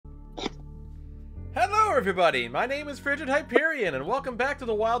Hello everybody, my name is Frigid Hyperion, and welcome back to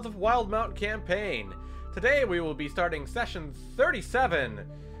the Wilds of Wildemount campaign. Today we will be starting session 37,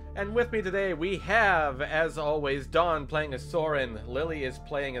 and with me today we have, as always, Dawn playing as Soaren, Lily is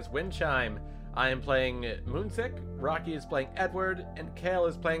playing as Windchime, I am playing Moonzic, Rocky is playing Edward, and Kale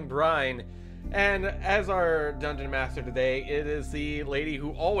is playing Brine. And as our Dungeon Master today, it is the lady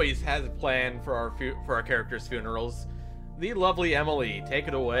who always has a plan for our characters' funerals, the lovely Emily. Take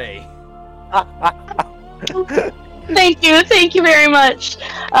it away. Thank you very much.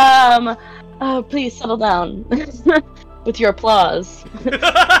 Please settle down with your applause.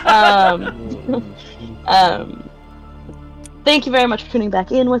 Thank you very much for tuning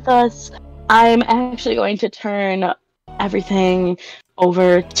back in with us. I'm actually going to turn everything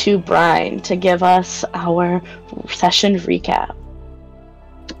over to Brine to give us our session recap.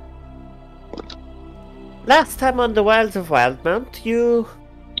 Last time on the Wilds of Wildemount,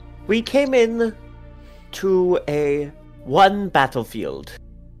 we came in to one battlefield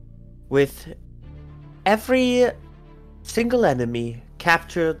with every single enemy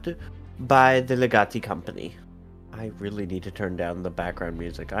captured by the Legati Company. I really need to turn down the background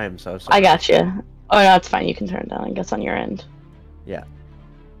music. I am so sorry. I got you. Oh no, it's fine. You can turn it down. I guess on your end. Yeah.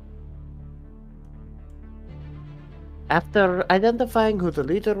 After identifying who the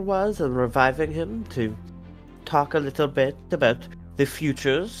leader was and reviving him to talk a little bit about the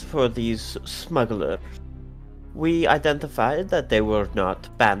futures for these smugglers, we identified that they were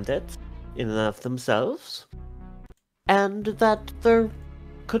not bandits in and of themselves, and that there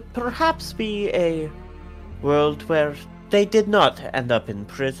could perhaps be a world where they did not end up in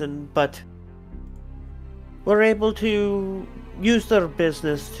prison, but were able to use their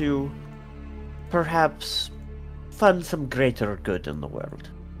business to perhaps fund some greater good in the world.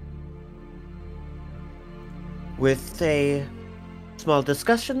 With a small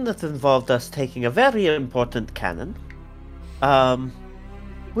discussion that involved us taking a very important Canon,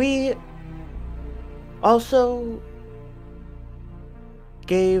 we also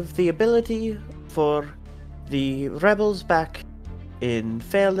gave the ability for the rebels back in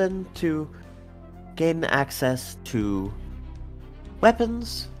Phelan to gain access to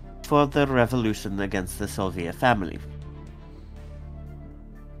weapons for the revolution against the Sylvia family.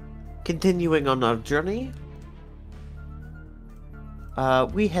 Continuing on our journey,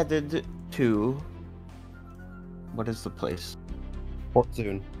 we headed to... what is the place? Port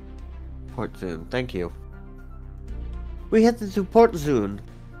Zune. Port Zune, thank you. We headed to Port Zune,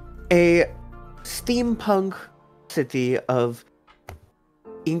 a steampunk city of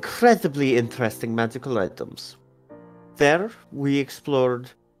incredibly interesting magical items. There, we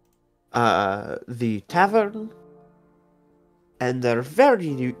explored the tavern and their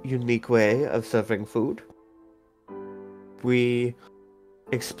very unique way of serving food. We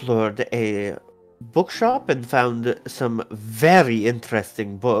explored a bookshop and found some very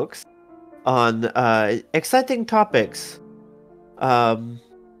interesting books on exciting topics that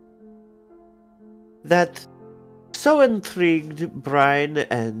so intrigued Brine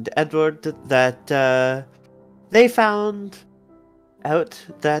and Edward that they found out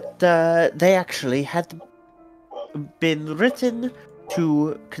that they actually had been written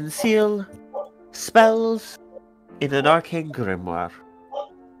to conceal spells in an Arcane Grimoire.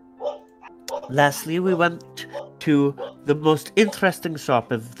 Lastly, we went to the most interesting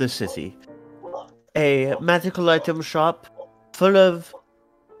shop of the city. A magical item shop full of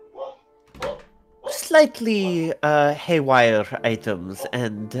slightly haywire items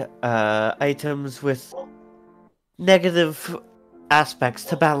and items with negative aspects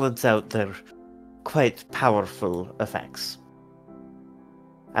to balance out their quite powerful effects.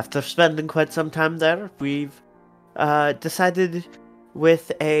 After spending quite some time there, we've decided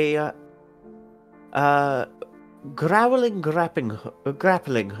with a growling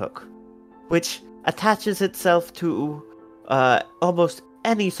grappling hook, which attaches itself to almost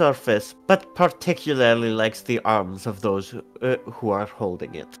any surface, but particularly likes the arms of those who are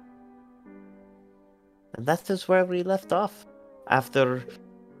holding it. And that is where we left off, after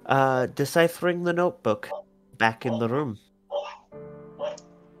deciphering the notebook back in the room.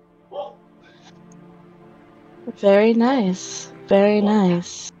 Very nice. Very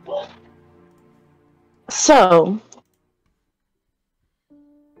nice. So,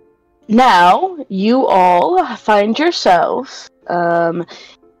 now you all find yourself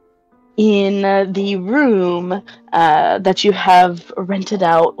in the room that you have rented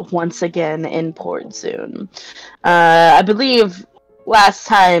out once again in Port Zune. I believe last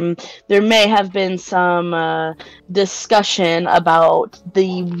time there may have been some discussion about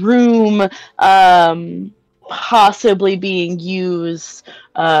the room possibly being used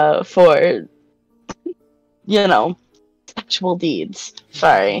for sexual deeds.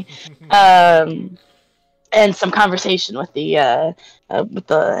 Sorry. And some conversation with the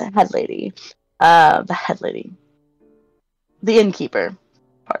head lady. The innkeeper.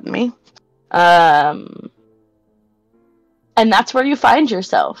 Pardon me. And that's where you find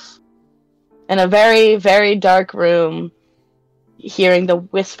yourself. In a very, very dark room, hearing the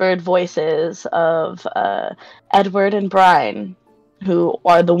whispered voices of Edward and Brine, who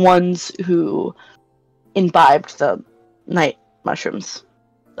are the ones who imbibed the night mushrooms.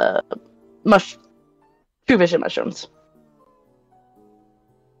 The true vision mushrooms.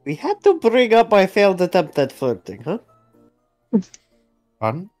 We had to bring up my failed attempt at flirting, huh?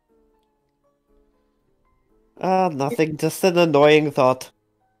 Fun? Nothing, just an annoying thought.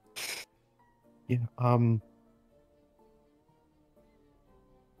 Yeah, I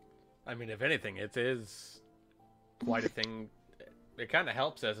mean, if anything, it is quite a thing. It kind of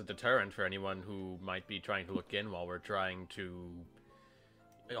helps as a deterrent for anyone who might be trying to look in while we're trying to,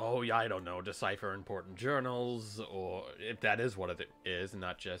 I don't know, decipher important journals, or if that is what it is, and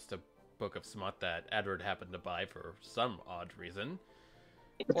not just a book of smut that Edward happened to buy for some odd reason.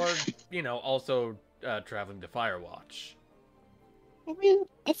 Or, also traveling to Firewatch. I mean,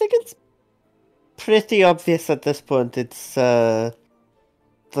 I think it's pretty obvious at this point it's the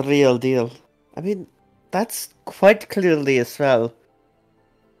real deal. I mean, that's quite clearly a spell.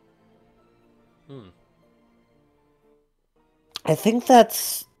 I think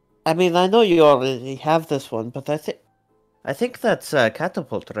that's... I mean, I know you already have this one, but I think that's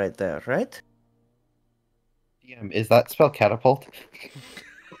catapult right there, right? Is that spell catapult?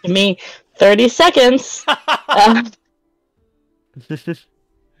 Give me 30 seconds.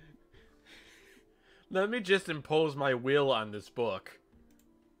 Let me just impose my will on this book.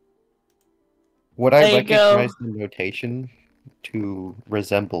 Would I There you recognize go. the notation to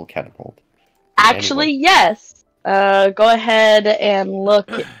resemble catapult? Actually, yes. Go ahead and look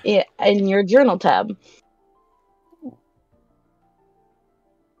in your journal tab.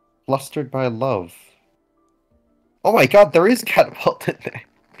 Flustered by love. Oh my god, there is catapult in there.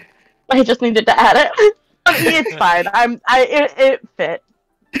 I just needed to add it. It's fine. It fit.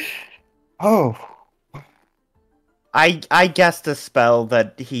 Oh. I guessed a spell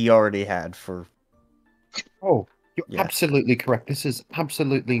that he already had for... Oh, you're Yeah. absolutely correct. This is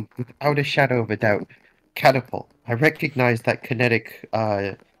absolutely, without a shadow of a doubt, catapult. I recognize that kinetic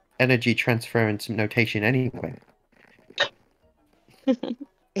energy transference notation anyway.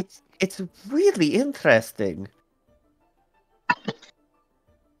 It's really interesting.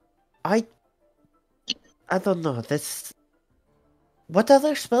 I don't know, this... What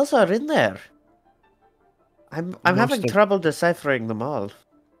other spells are in there? I'm having trouble deciphering them all.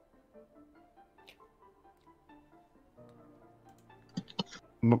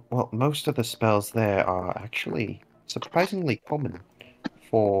 Well, most of the spells there are actually surprisingly common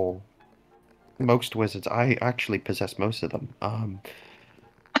for most wizards. I actually possess most of them.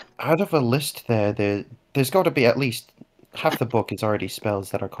 Out of a list there's got to be at least half the book is already spells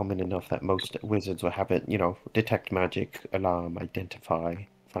that are common enough that most wizards will have it. Detect magic, alarm, identify,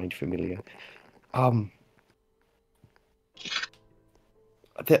 find familiar.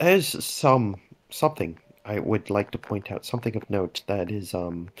 There is something I would like to point out, something of note that is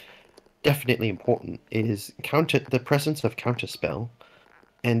definitely important, is the presence of counterspell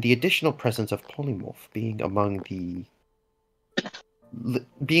and the additional presence of polymorph being among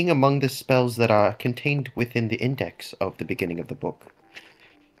the spells that are contained within the index of the beginning of the book.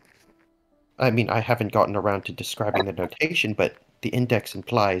 I mean, I haven't gotten around to describing the notation, but the index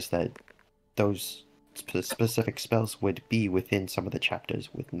implies that those specific spells would be within some of the chapters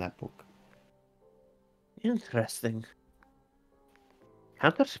within that book. Interesting.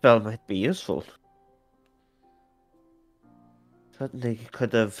 Counterspell might be useful. Certainly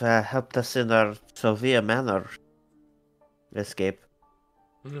could have helped us in our Sylvia Manor escape.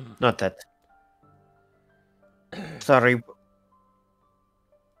 Not that. Sorry.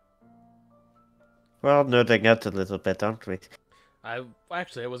 We're all nerding out a little bit, aren't we? I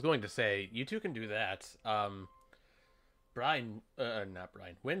was going to say, you two can do that. Windchime,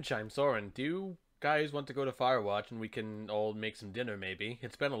 Soaren, do you guys want to go to Firewatch and we can all make some dinner maybe?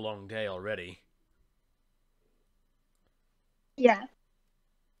 It's been a long day already. Yeah.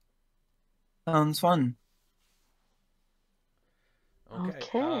 Sounds fun.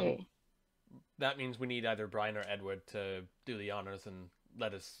 Okay. That means we need either Brine or Edward to do the honors and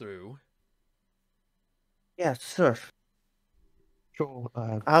let us through. Yeah, sure. Sure.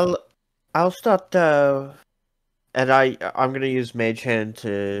 I'll start. And I'm gonna use Mage Hand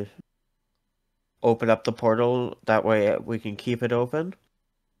to open up the portal. That way we can keep it open.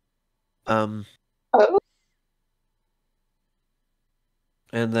 Oh.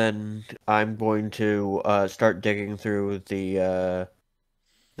 And then I'm going to start digging through the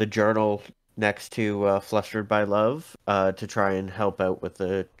journal next to Flustered by Love to try and help out with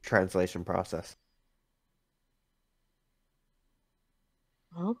the translation process.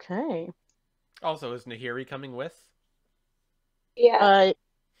 Okay. Also, is Nihiri coming with? Yeah.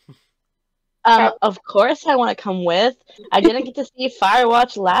 Of course I want to come with. I didn't get to see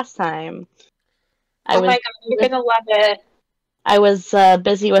Firewatch last time. Oh my god, you're gonna love it. I was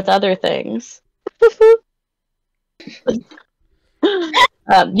busy with other things. You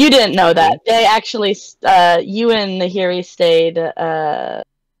didn't know that. They actually, you and Nihiri stayed. Oh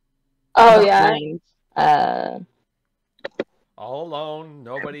yeah. behind, All alone,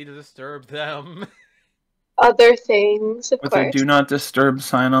 nobody to disturb them. Other things, of With a course. do not disturb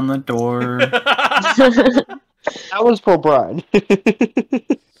sign on the door. That was for Brine.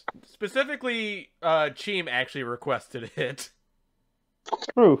 Specifically, Cheem actually requested it.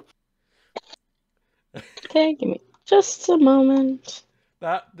 True. Okay, give me just a moment.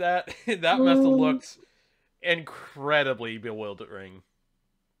 That must have looked incredibly bewildering.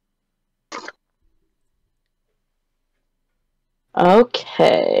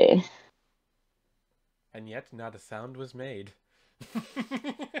 Okay. And yet, not a sound was made.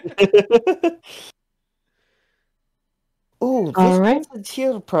 Oh, this Alright. passage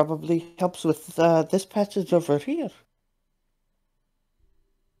here probably helps with this passage over here.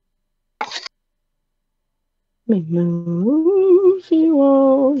 Let me move you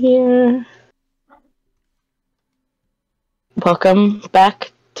all here. Welcome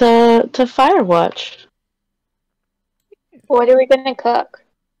back to Firewatch. What are we gonna cook?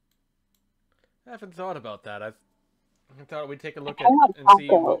 I haven't thought about that. I thought we'd take a look I at want and see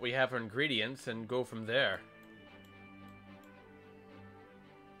taco. what we have for ingredients and go from there.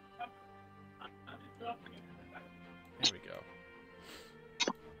 There we go.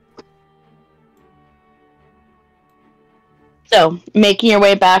 So, making your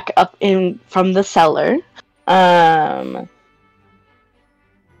way back up in from the cellar.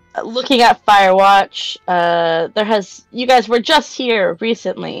 Looking at Firewatch, you guys were just here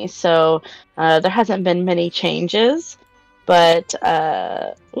recently, so there hasn't been many changes. But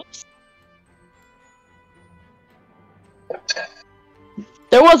oops.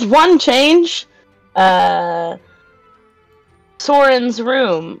 There was one change. Soaren's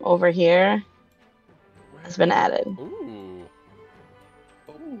room over here has been added. Ooh.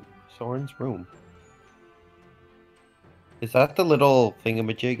 Oh, Soren's room. Is that the little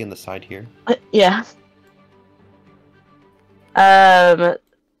thingamajig in the side here? Yeah.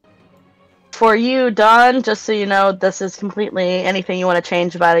 For you, Dawn, just so you know, this is completely anything you want to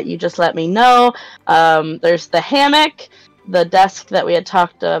change about it, you just let me know. There's the hammock, the desk that we had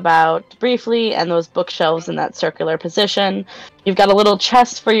talked about briefly, and those bookshelves in that circular position. You've got a little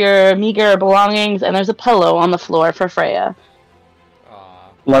chest for your meager belongings, and there's a pillow on the floor for Freya.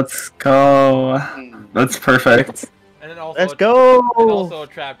 Let's go. That's perfect. And then also Let's go! And also a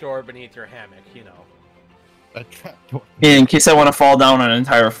trapdoor beneath your hammock, you know. A trapdoor. In case I want to fall down an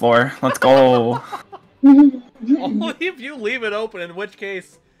entire floor. Let's go. Only if you leave it open, in which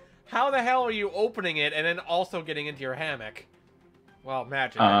case, how the hell are you opening it and then also getting into your hammock? Well,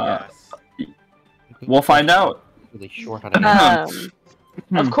 magic, I guess. We'll find out. Really sure how to Of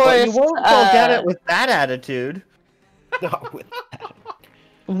But course, you won't go get it with that attitude. Not with that.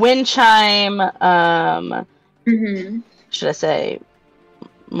 Windchime, Mm-hmm. should I say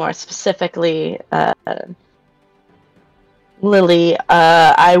more specifically, Lily,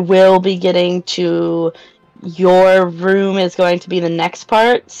 I will be getting to your room is going to be the next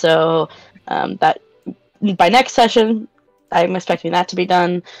part, so that by next session, I'm expecting that to be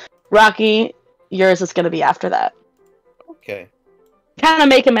done. Rocky, yours is going to be after that. Okay. Kind of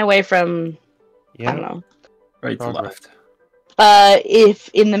making my way from, I don't Yeah. know. Right to Progress. left. If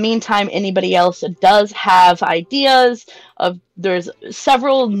in the meantime anybody else does have ideas of, there's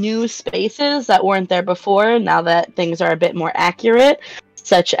several new spaces that weren't there before now that things are a bit more accurate,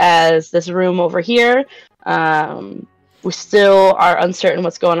 such as this room over here. We still are uncertain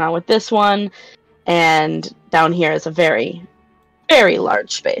what's going on with this one, and down here is a very, very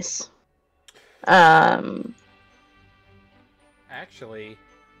large space. Actually,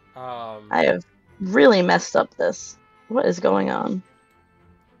 I have really messed up this. What is going on?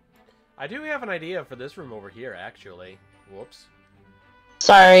 I do have an idea for this room over here, actually. Whoops.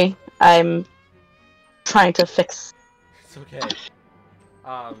 Sorry, I'm trying to fix. It's okay.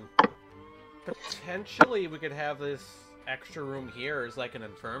 Potentially we could have this extra room here as like an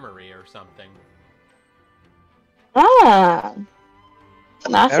infirmary or something. Ah,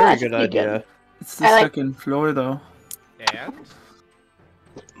 that's Very actually good idea. It's the I like- second floor, though. And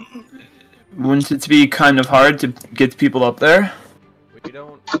Wouldn't it be kind of hard to get people up there? We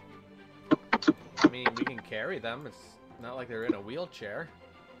don't... I mean, we can carry them. It's not like they're in a wheelchair.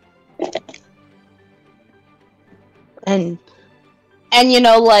 And you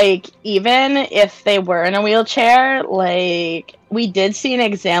know, like, even if they were in a wheelchair, like, we did see an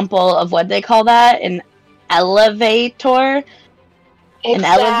example of what they call that, an elevator. An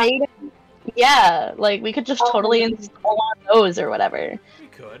elevator? Yeah, like, we could just totally install one of those or whatever. We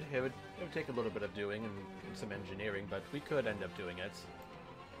could. It would take a little bit of doing and some engineering, but we could end up doing it.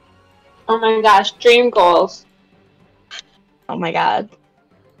 Oh my gosh, dream goals. Oh my god.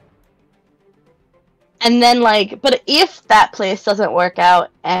 And then, like, but if that place doesn't work out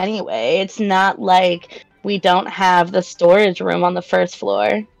anyway, it's not like we don't have the storage room on the first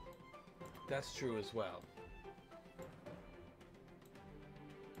floor. That's true as well.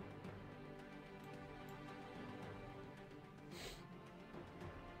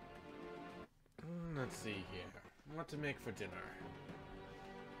 Let's see here. What to make for dinner?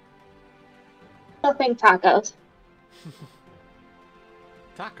 I think tacos.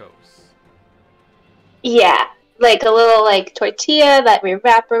 Tacos. Yeah, like a little like tortilla that we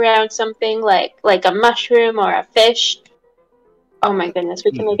wrap around something like a mushroom or a fish. Oh my goodness,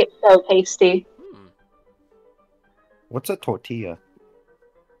 we can make it so tasty. What's a tortilla?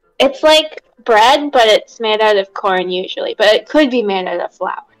 It's like bread, but it's made out of corn usually, but it could be made out of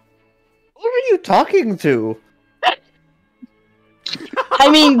flour. Who are you talking to? I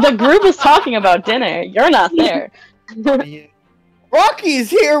mean, the group is talking about dinner. You're not there. Yeah. Rocky's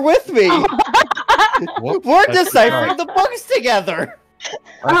here with me! Whoops, We're that's deciphering right. the books together!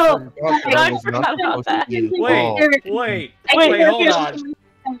 I Oh, forgot that I was I not forgot about supposed to that. be involved. Wait, Wait, hold on.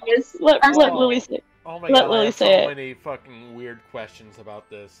 Let Lily say. Oh my Let god, Lily I have so say it. many fucking weird questions about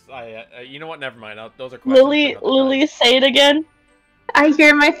this. You know what? Never mind. Those are questions. Lily, for another time. Lily, say it again. I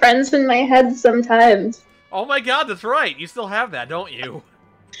hear my friends in my head sometimes. Oh my god, that's right. You still have that, don't you?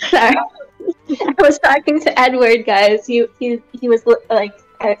 Sorry. I was talking to Edward, guys. He was like,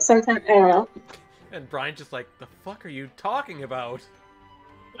 sometimes, I don't know. And Brian's just like, the fuck are you talking about?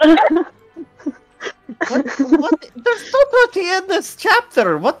 What? There's no tortilla in this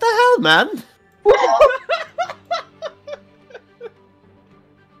chapter! What the hell, man?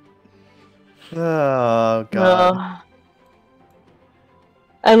 Oh, God.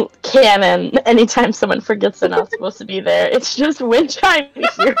 And Canon, anytime someone forgets they're not supposed to be there, it's just Windchime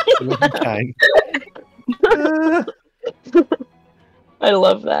here. Time. I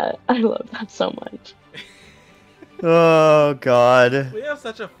love that. I love that so much. Oh, God. We have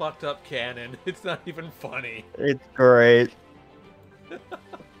such a fucked up canon. It's not even funny. It's great.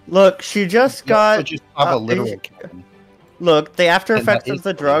 Look, she just got... just have a literal cannon. Look, the after And that effects of is the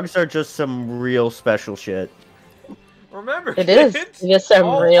funny. drugs are just some real special shit. Remember, It is. kids? It is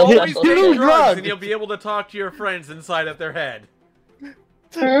some real Always special take Do shit. drugs drugs. and you'll be able to talk to your friends inside of their head.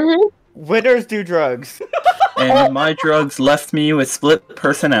 Mm-hmm. Winners do drugs. And my drugs left me with split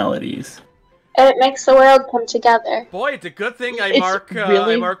personalities. And it makes the world come together. Boy, it's a good thing I It's mark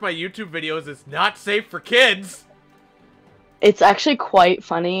really- my YouTube videos as not safe for kids. It's actually quite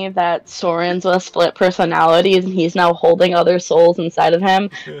funny that Soaren's with split personalities and he's now holding other souls inside of him,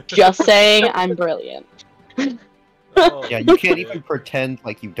 just saying, I'm brilliant. Oh, Yeah, you can't shit. even pretend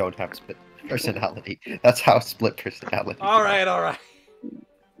like you don't have split personality. That's how split personality. All right.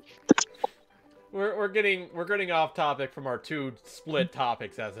 We're getting off topic from our two split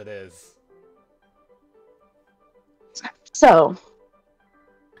topics as it is. So,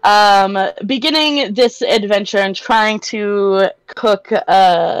 beginning this adventure and trying to cook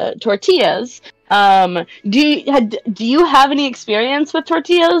tortillas. Do you have any experience with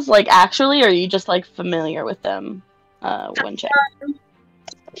tortillas, like actually, or are you just like familiar with them, Windchime?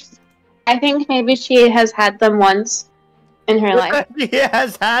 I think maybe she has had them once in her life. He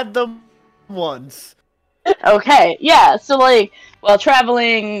has had them once. Okay, yeah. So like, while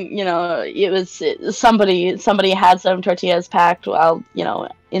traveling, you know, somebody had some tortillas packed while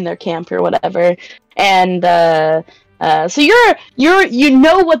in their camp or whatever, and so you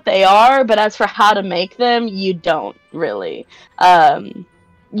know what they are, but as for how to make them, you don't really.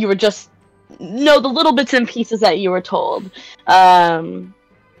 You were just know the little bits and pieces that you were told.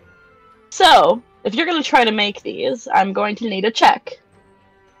 So if you're gonna try to make these, I'm going to need a check.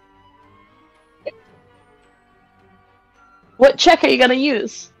 What check are you gonna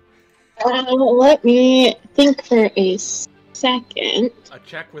use? Let me think for a second. A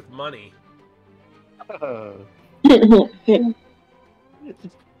check with money.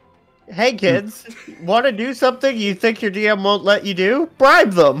 Hey kids, want to do something you think your DM won't let you do?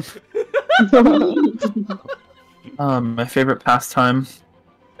 Bribe them! My favorite pastime.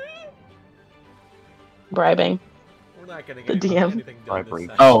 bribing. We're not getting The anything, DM. anything done Bribery.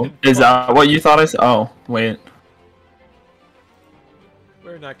 this session. Oh, is that what you thought I said? Oh, wait.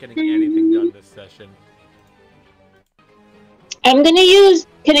 We're not getting anything done this session. I'm gonna use.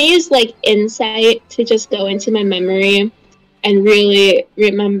 Can I use like insight to just go into my memory and really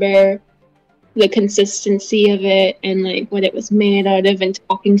remember the consistency of it and like what it was made out of, and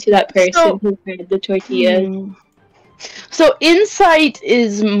talking to that person who had the tortillas. So insight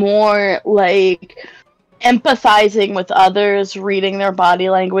is more like empathizing with others, reading their body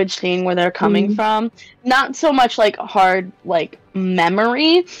language, seeing where they're coming from. Not so much like hard like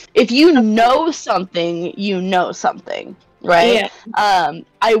memory. If you know something, you know something, right? Yeah.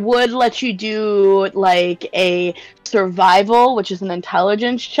 I would let you do like a survival, which is an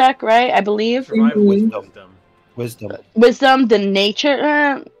intelligence check, right? I believe. Survival with Wisdom. Wisdom, the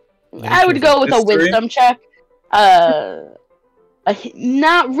nature. I would go with a History? wisdom check.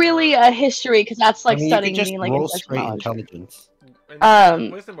 Not really a history, because that's like I mean, you studying could just me like roll intellectual straight knowledge.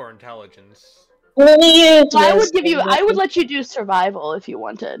 intelligence. Wisdom or intelligence? Let me use So I would give you. wisdom. I would let you do survival if you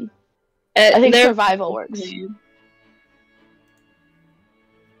wanted. I think they're- survival works.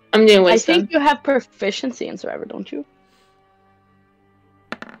 I'm doing I wisdom. think you have proficiency in survival, don't you?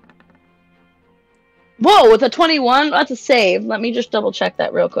 Whoa, with a 21, that's a save. Let me just double check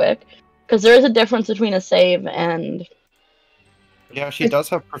that real quick, because there is a difference between a save and. Yeah, she does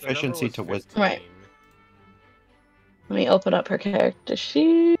have The number proficiency was to wisdom. 15. Right. Let me open up her character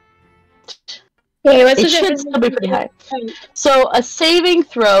sheet. Okay, what's It the should difference still be pretty high. between- So a saving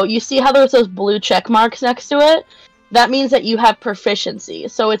throw, you see how there's those blue check marks next to it? That means that you have proficiency.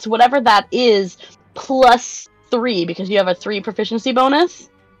 So it's whatever that is plus 3, because you have a 3 proficiency bonus.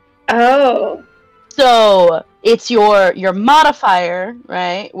 Oh. So it's your modifier,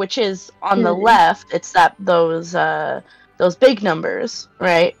 right? Which is on the Mhm. left. It's those big numbers,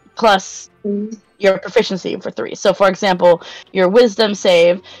 right? Plus your proficiency for 3. So for example, your wisdom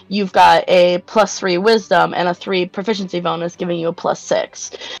save, you've got a plus 3 wisdom and a 3 proficiency bonus, giving you a plus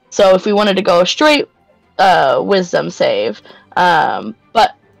 6. So if we wanted to go straight wisdom save,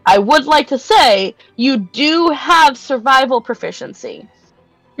 but I would like to say you do have survival proficiency.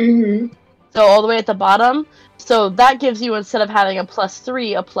 Mm-hmm. So all the way at the bottom. So that gives you, instead of having a plus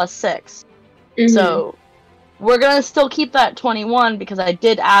 3, a plus 6. So we're gonna still keep that 21, because I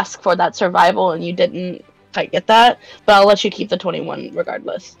did ask for that survival and you didn't quite get that. But I'll let you keep the 21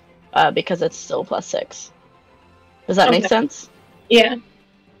 regardless, because it's still plus 6. Does that make Okay. sense? Yeah.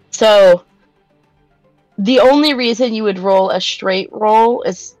 So the only reason you would roll a straight roll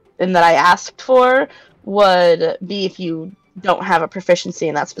is, and that I asked for, would be if you don't have a proficiency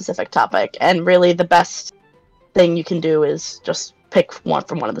in that specific topic. And really the best thing you can do is just pick one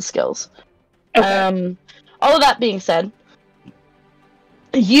from one of the skills. Okay. All of that being said,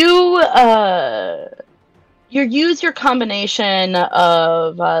 you use your combination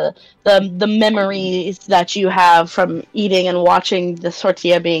of the memories that you have from eating and watching the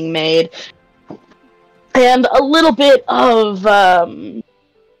tortilla being made, and a little bit of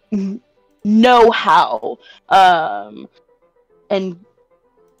know-how, and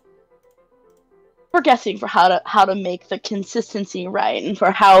we're guessing for how to make the consistency right, and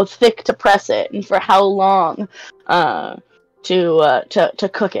for how thick to press it, and for how long to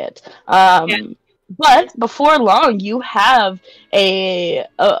cook it. But before long, you have a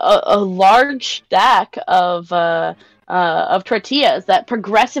large stack of tortillas that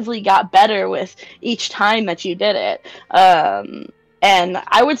progressively got better with each time that you did it. And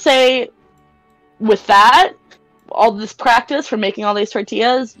I would say, with that, all this practice for making all these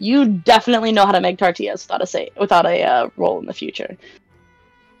tortillas, you definitely know how to make tortillas without a roll in the future.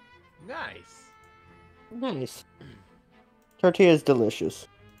 Nice. Nice. Tortilla is delicious.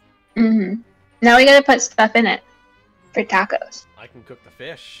 Mm-hmm. Now we gotta put stuff in it for tacos. I can cook the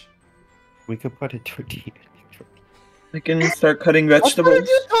fish. We could put a tortilla. I can start cutting What are vegetables.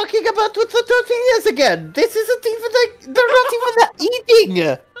 you talking about with the tortillas again? This isn't even like, they're not even that eating!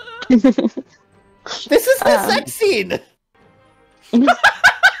 This is the sex scene!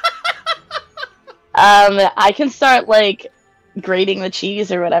 I can start like grating the cheese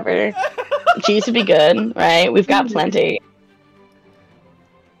or whatever. Cheese would be good, right? We've got plenty.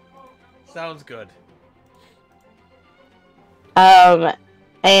 Sounds good. And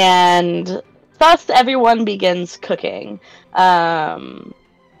thus everyone begins cooking. Go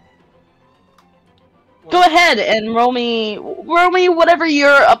ahead and roll me whatever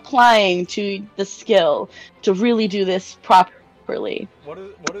you're applying to the skill to really do this properly. What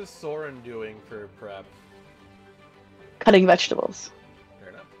is Soaren doing for prep? Cutting vegetables. Fair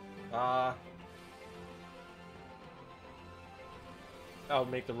enough. I'll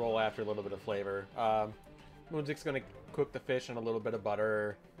make the roll after a little bit of flavor. Moonzic's gonna cook the fish in a little bit of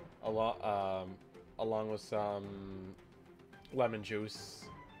butter, along with some lemon juice,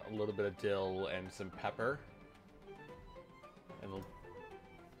 a little bit of dill, and some pepper. And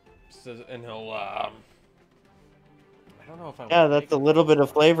he'll I don't know if I. Yeah, that's a little bit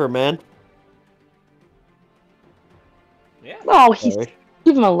of flavor, man. Yeah. Oh, leave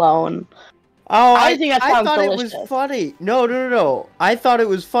him alone. Oh, I think that I sounds thought delicious. it was funny. No. I thought it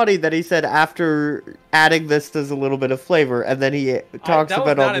was funny that he said after adding this, there's a little bit of flavor, and then he talks that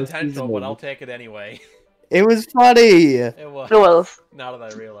about was all not the intentional, but I'll seasonings. take it anyway. It was funny. It was. It was. Now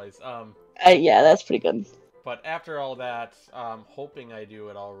that I realize. Yeah, that's pretty good. But after all that, hoping I do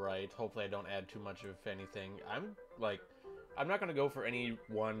it all right. Hopefully I don't add too much of anything. I'm not gonna go for any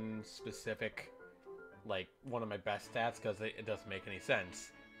one specific, like one of my best stats because it doesn't make any sense.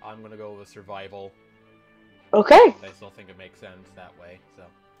 I'm gonna go with survival. Okay. I still think it makes sense that way. So.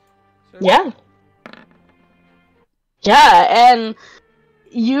 Yeah. Yeah, and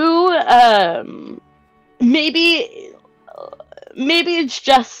you maybe it's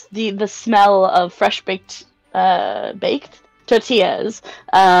just the smell of fresh baked tortillas,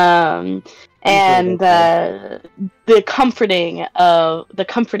 and the comforting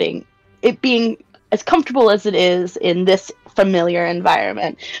it being as comfortable as it is in this familiar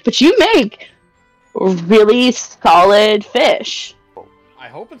environment. But you make really solid fish. I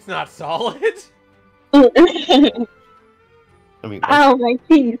hope it's not solid. I mean, Oh my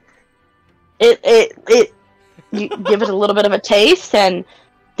teeth. You give it a little bit of a taste, and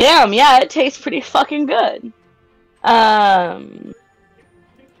damn, yeah, it tastes pretty fucking good.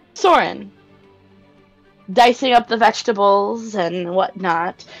 Soaren, dicing up the vegetables and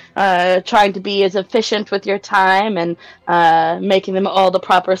whatnot, trying to be as efficient with your time and making them all the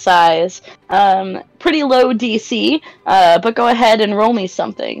proper size. Pretty low DC, but go ahead and roll me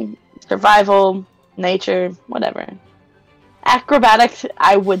something. Survival, nature, whatever. Acrobatics,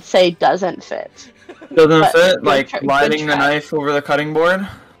 I would say, doesn't fit. Doesn't fit? good Like good sliding the try. knife over the cutting board?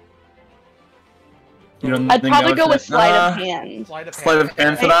 You don't I'd think probably that go would with fit? sleight of hand. Sleight of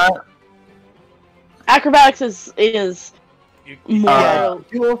hand for that? Acrobatics is You more.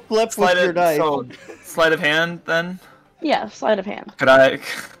 Do a flip with your knife. So, sleight of hand then? Yeah, sleight of hand. Could I?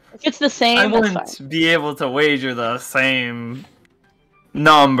 If it's the same, I that's wouldn't fine. be able to wager the same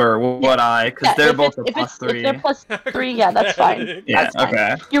number, would I? Because Yeah, they're if both it's- a if plus it's- if 3. they're plus 3, yeah, that's fine. Yeah, That's fine.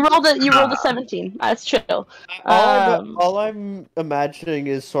 okay. You rolled a 17. That's chill. All I'm imagining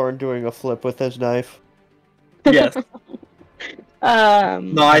is Soren doing a flip with his knife. Yes.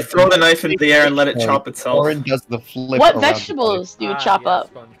 No, I throw the knife into the air and let it chop itself. Oren does the flip What around the vegetables do you Ah, chop yeah,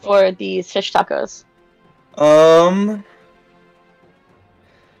 up SpongeBob. for these fish tacos? I'm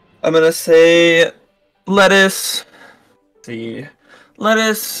gonna say lettuce. Let's see,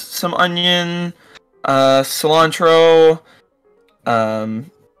 lettuce, some onion, cilantro,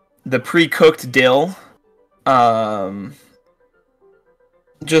 the pre-cooked dill,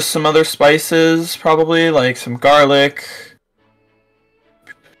 just some other spices, probably like some garlic.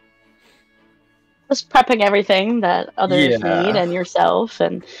 Just prepping everything that others Yeah. need and yourself,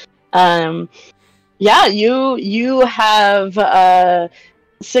 and yeah, you have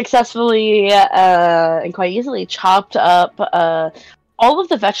successfully and quite easily chopped up all of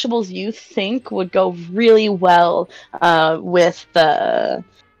the vegetables you think would go really well with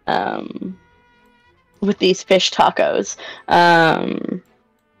these fish tacos,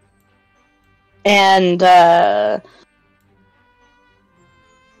 and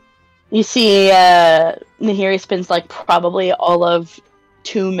you see Nihiri spends like probably all of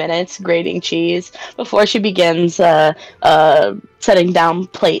 2 minutes grating cheese before she begins setting down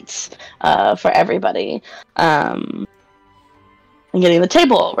plates for everybody and getting the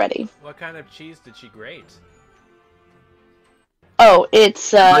table ready. What kind of cheese did she grate? Oh,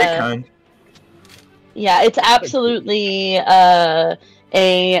 it's Great kind. yeah, it's absolutely a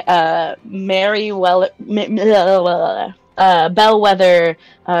bellwether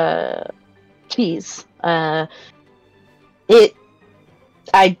cheese.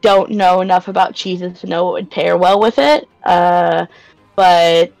 I don't know enough about cheeses to know what would pair well with it, but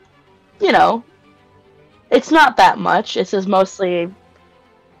you know, it's not that much. It's just mostly.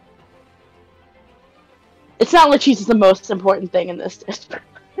 It's not like cheese is the most important thing in this dish.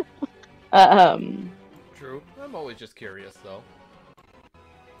 True. I'm always just curious, though.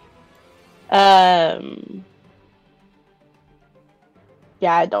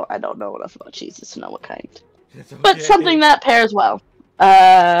 Yeah, I don't know enough about cheeses to know what kind. It's But okay. something that pairs well.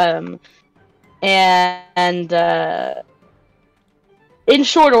 And in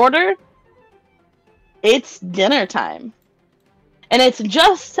short order, it's dinner time. And it's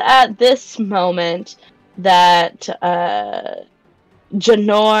just at this moment that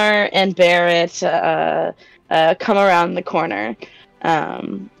Janor and Barrett come around the corner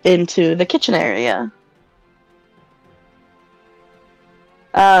into the kitchen area.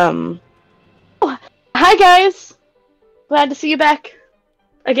 Oh, hi guys! Glad to see you back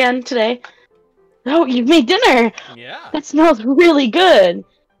again today. Oh, you made dinner! Yeah. That smells really good!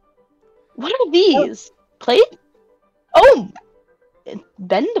 What are these? Plate? Oh! It's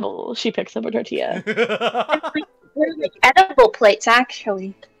bendable. She picks up a tortilla. They're like edible plates,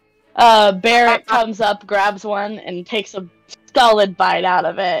 actually. Barrett comes up, grabs one, and takes a solid bite out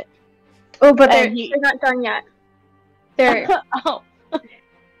of it. Oh, but they're not done yet. They're Oh.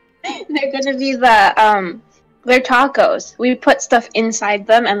 they're gonna be they're tacos. We put stuff inside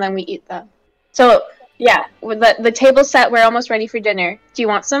them and then we eat them. So yeah, with the table set, we're almost ready for dinner. Do you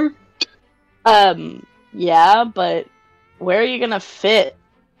want some? Yeah, but where are you gonna fit?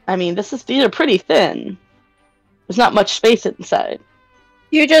 I mean, these are pretty thin. There's not much space inside.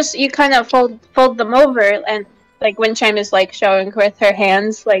 You kind of fold them over, and like Windchime is like showing with her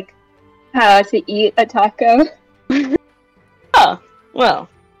hands like how to eat a taco. Oh, well.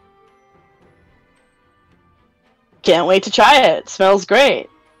 Can't wait to try it. Smells great.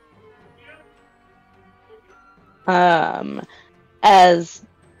 As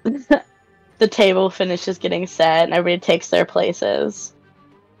the table finishes getting set and everybody takes their places.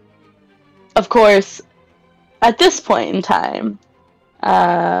 Of course, at this point in time,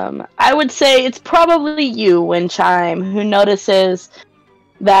 I would say it's probably you, Windchime, who notices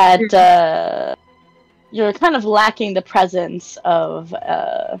that you're kind of lacking the presence of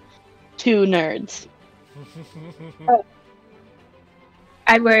two nerds.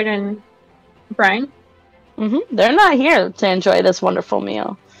 Edward and Brine? They're not here to enjoy this wonderful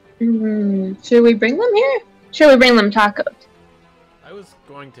meal. Should we bring them here? Should we bring them tacos? I was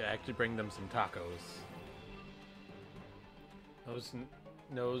going to actually bring them some tacos.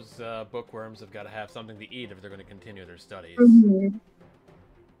 Those bookworms have got to have something to eat if they're going to continue their studies.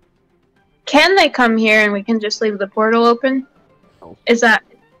 Can they come here and we can just leave the portal open? No. Is that...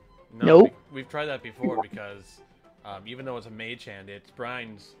 No, Nope. we've tried that before because even though it's a mage hand, it's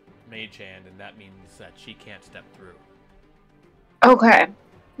Brine's mage hand, and that means that she can't step through. Okay.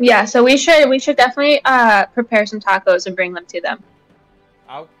 Yeah, so we should definitely prepare some tacos and bring them to them.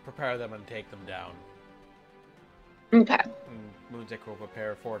 I'll prepare them and take them down. Okay. And Moonzic will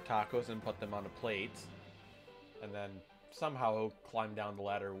prepare 4 tacos and put them on a plate, and then somehow he'll climb down the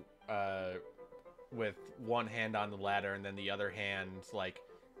ladder with one hand on the ladder and then the other hand like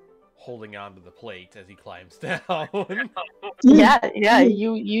holding onto the plate as he climbs down. Yeah,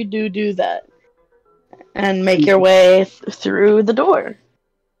 you do that. And make your way through the door.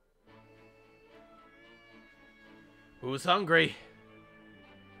 Who's hungry?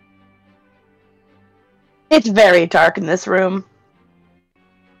 It's very dark in this room.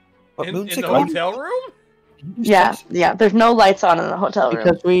 But In Moonzic, the are you- hotel room? Yeah, there's no lights on in the hotel room.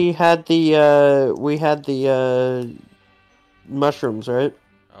 Because we had the mushrooms, right?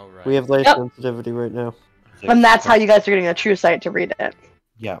 Oh, right. We have light Yep. sensitivity right now. And that's how you guys are getting a true sight to read it.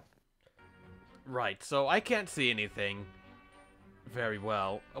 Yeah. Right, so I can't see anything very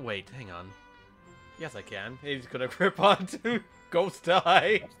well. Oh, wait, hang on. Yes, I can. He's gonna grip onto Ghost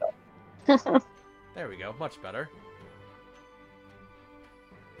Eye. There we go, much better.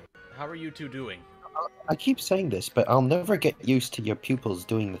 How are you two doing? I keep saying this, but I'll never get used to your pupils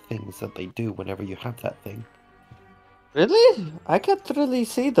doing the things that they do whenever you have that thing. Really? I can't really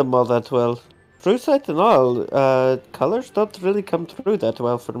see them all that well. True sight and all, colors don't really come through that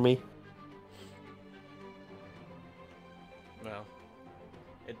well for me. Well,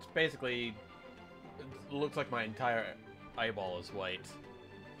 it's basically... It looks like my entire eyeball is white.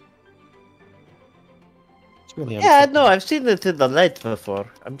 It's really Yeah, no, I've seen it in the light before.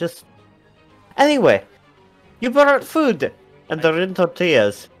 I'm just... Anyway, you brought food, and they're in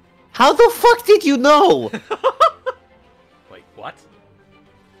tortillas. How the fuck did you know? Wait, what?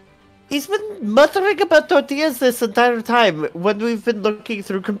 He's been muttering about tortillas this entire time when we've been looking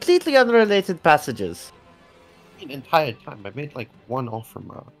through completely unrelated passages. The entire time. I made like one offer.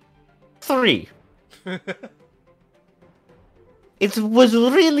 3. It was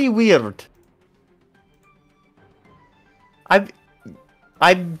really weird.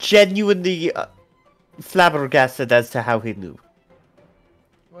 I'm genuinely flabbergasted as to how he knew.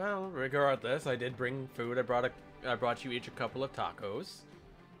 Well, regardless, I did bring food. I brought you each a couple of tacos.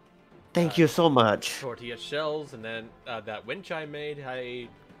 Thank you so much. Tortilla shells, and then that Windchime made, I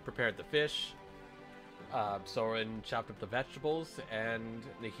prepared the fish. Soaren chopped up the vegetables, and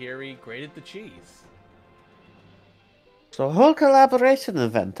Nihiri grated the cheese. So, whole collaboration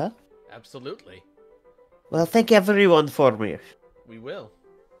event, huh? Absolutely. Well, thank everyone for me. We will.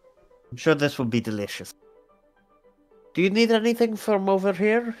 I'm sure this will be delicious. Do you need anything from over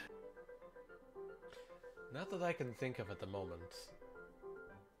here? Not that I can think of at the moment.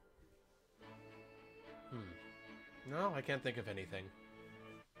 No, I can't think of anything.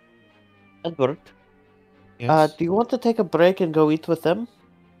 Edward, Yes. do you want to take a break and go eat with them?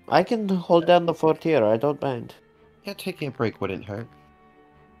 I can hold down the fort here, I don't mind. Yeah, taking a break wouldn't hurt.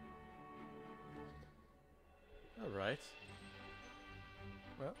 Alright.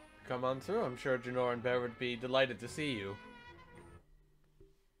 Well, come on through. I'm sure Janor and Bear would be delighted to see you.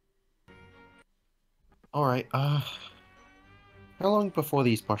 Alright, how long before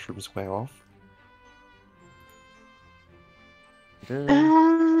these mushrooms wear off?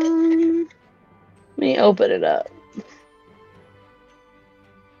 Let me open it up.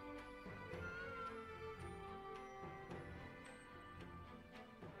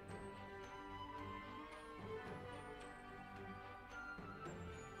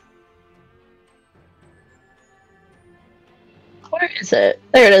 Where is it?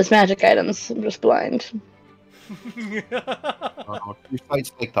 There it is, magic items. I'm just blind. Your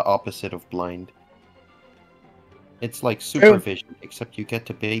sight's like the opposite of blind. It's like supervision, except you get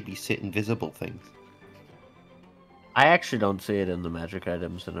to babysit invisible things. I actually don't see it in the magic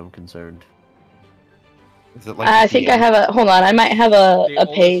items, and I'm concerned. Is it like I think I have a. Hold on, I might have a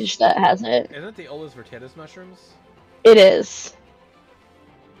page that has it. Isn't it the Olus Vertatis mushrooms? It is.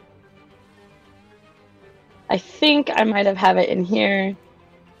 I think I might have it in here.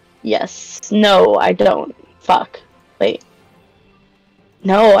 Yes. No, I don't. Fuck. Wait.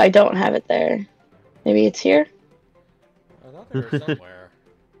 No, I don't have it there. Maybe it's here? I thought they were somewhere.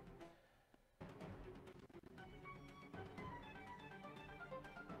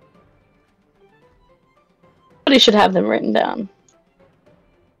 Somebody should have them written down.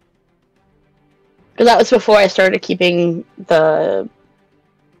 Because that was before I started keeping the...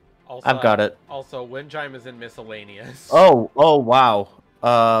 Also, I've got it. Also, Windchime is in miscellaneous. Oh, wow.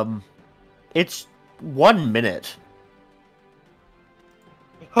 It's 1 minute.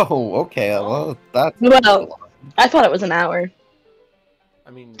 Oh, okay. Well, that's... Well, I thought it was an hour.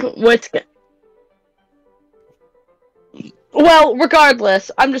 I mean... What's good? Well, regardless,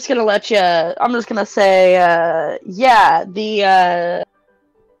 I'm just gonna let you... I'm just gonna say, yeah, the,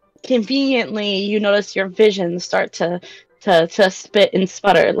 conveniently, you notice your vision start to spit and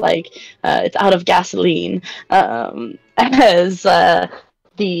sputter like it's out of gasoline. As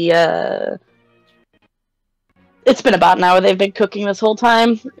it's been about an hour they've been cooking this whole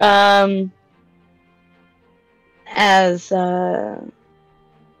time. As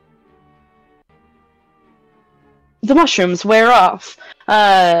the mushrooms wear off.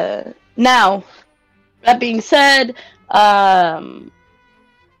 Now, that being said,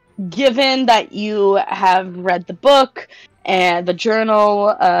 given that you have read the book and the journal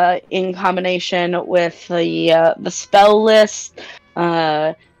in combination with the spell list,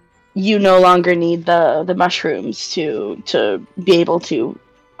 you no longer need the mushrooms to be able to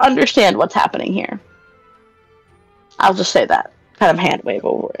understand what's happening here. I'll just say that. Kind of hand wave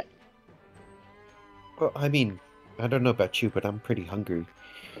over it. Well, I mean, I don't know about you, but I'm pretty hungry.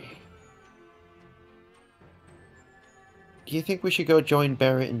 Do you think we should go join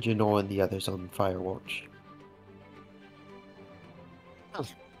Barrett and Janor and the others on Firewatch?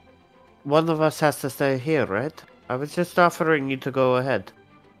 One of us has to stay here, right? I was just offering you to go ahead.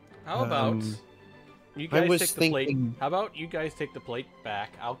 How about you I guys was take the plate? thinking- How about you guys take the plate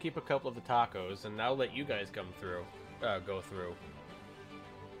back? I'll keep a couple of the tacos, and I'll let you guys come through. Go through.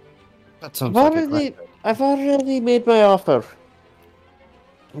 That sounds like a Already, great... I've already made my offer.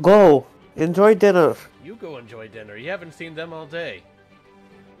 Go. Enjoy dinner. You go enjoy dinner. You haven't seen them all day.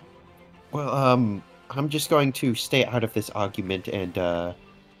 Well, I'm just going to stay out of this argument and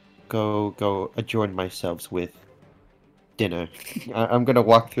go adjourn myself with dinner. I'm gonna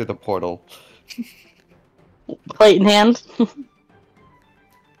walk through the portal. Plate in hand.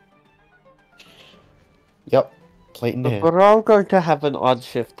 Yep, plate in hand. We're all going to have an odd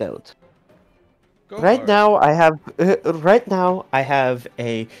shift out. Go Right for it. now, I have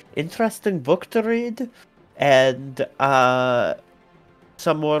a interesting book to read, and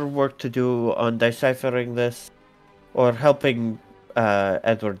some more work to do on deciphering this, or helping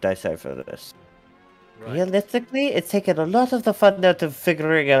Edward decipher this. Right. Realistically, it's taken a lot of the fun out of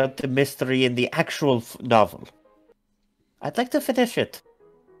figuring out the mystery in the actual novel. I'd like to finish it.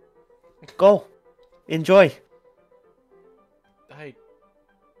 Go. Enjoy.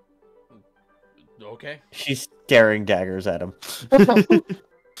 Okay. She's staring daggers at him. I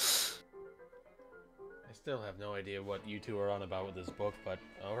still have no idea what you two are on about with this book, but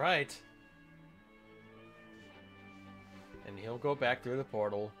alright. And he'll go back through the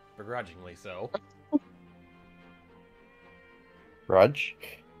portal, begrudgingly so. Grudge?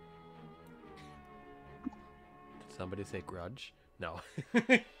 Did somebody say grudge? No.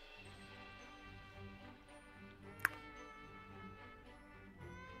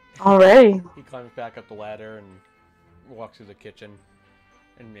 Alrighty. He climbs back up the ladder and walks through the kitchen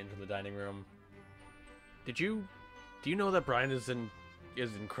and into the dining room. Do you know that Brine is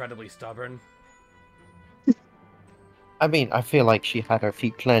incredibly stubborn? I mean, I feel like she had her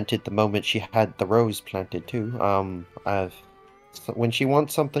feet planted the moment she had the rose planted too. When she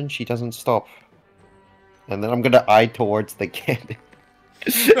wants something, she doesn't stop. And then I'm gonna eye towards the cannon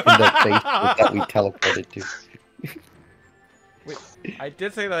in the place that we teleported to. Wait, I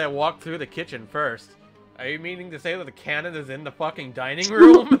did say that I walked through the kitchen first. Are you meaning to say that the cannon is in the fucking dining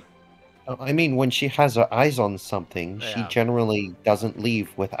room? I mean, when she has her eyes on something, she Yeah. generally doesn't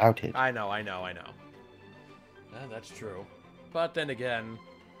leave without it. I know. That's true. But then again,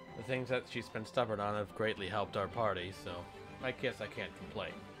 the things that she's been stubborn on have greatly helped our party, so I guess I can't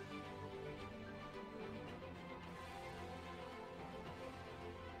complain.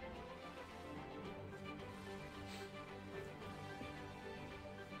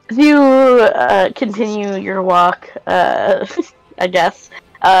 As you continue your walk, I guess,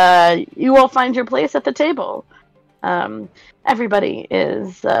 you will find your place at the table. Everybody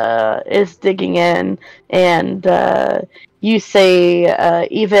is digging in, and you say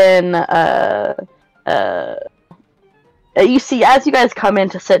you see as you guys come in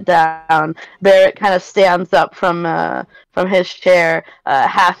to sit down, Barrett kind of stands up from his chair,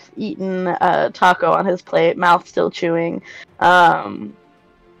 half-eaten taco on his plate, mouth still chewing.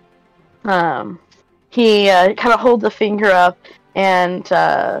 He kind of holds a finger up and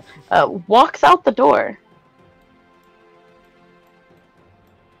walks out the door.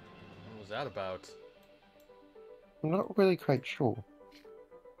 What was that about? I'm not really quite sure.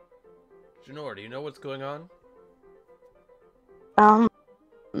 Janor, do you know what's going on?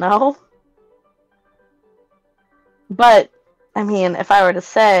 No. But, I mean, if I were to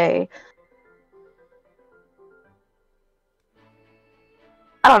say,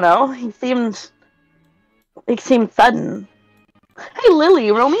 I don't know, he seemed sudden. Hey,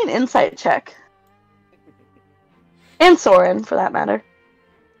 Lily, roll me an insight check. And Soaren, for that matter.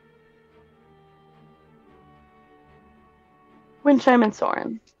 Windchime and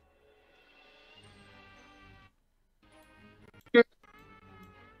Soaren.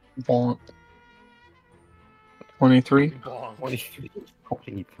 Bonk. 23. Bonk.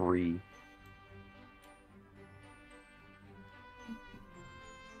 23.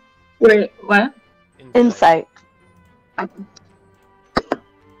 Wait, what? Insight.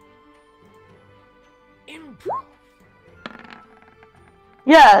 Improv.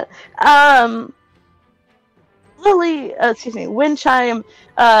 Yeah. Windchime,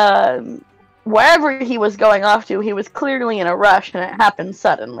 wherever he was going off to, he was clearly in a rush and it happened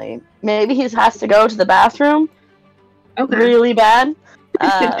suddenly. Maybe he has to go to the bathroom Okay. really bad.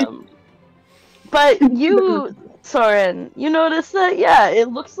 But you, Soaren, you notice that, yeah, it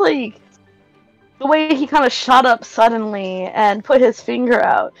looks like the way he kind of shot up suddenly and put his finger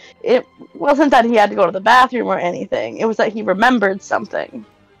out, it wasn't that he had to go to the bathroom or anything. It was that he remembered something.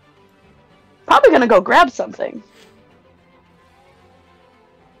 Probably gonna go grab something.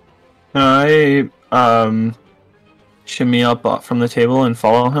 I shimmy up from the table and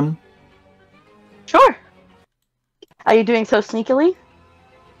follow him. Sure. Are you doing so sneakily?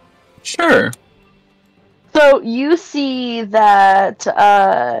 Sure. So you see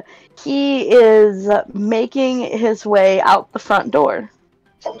that he is making his way out the front door.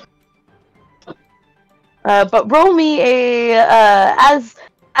 But roll me a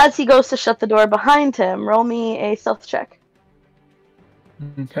as he goes to shut the door behind him. Roll me a stealth check.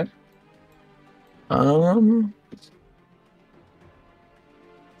 Okay.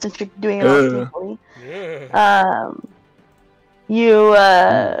 Since you're doing it all sneakily.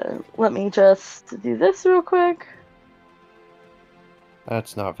 Yeah. Let me just do this real quick.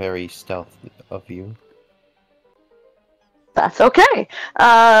 That's not very stealth of you. That's okay.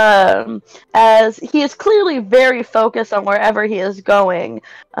 As he is clearly very focused on wherever he is going.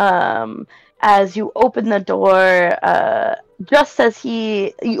 As you open the door, just as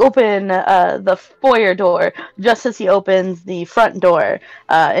you open the foyer door, just as he opens the front door,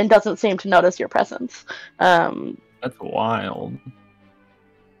 and doesn't seem to notice your presence. That's wild.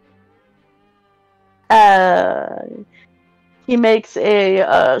 He makes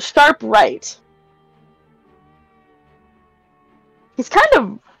a sharp right. He's kind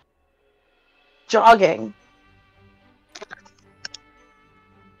of jogging.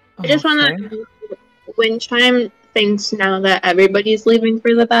 I just want to. Windchime thinks now that everybody's leaving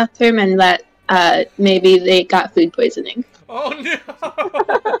for the bathroom and that maybe they got food poisoning. Oh no!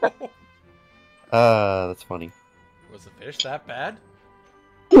 That's funny. Was the fish that bad?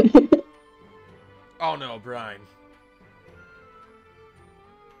 Oh no, Brine.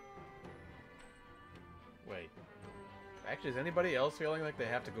 Wait. Actually, is anybody else feeling like they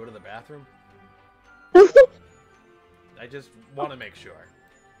have to go to the bathroom? I just want to make sure.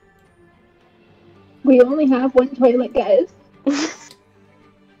 We only have one toilet, guys.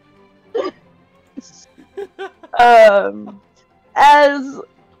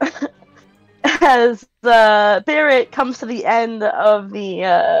 As Barrett comes to the end of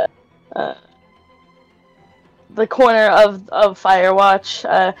the corner of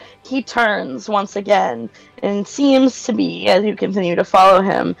Firewatch, he turns once again and seems to be, as you continue to follow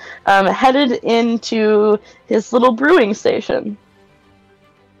him, headed into his little brewing station.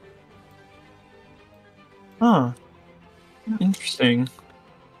 Huh. Interesting.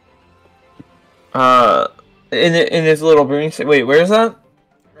 In his little brewing station. Wait, where is that?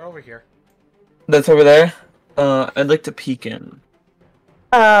 We're over here. That's over there? I'd like to peek in.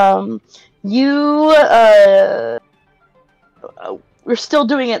 We're still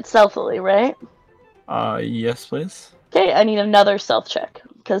doing it stealthily, right? Yes, please. Okay, I need another stealth check,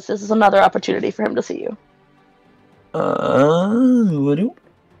 because this is another opportunity for him to see you.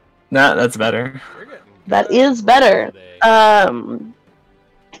 Nah, that's better. That is better.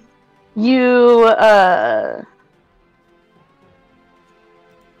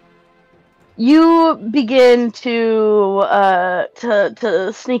 You begin to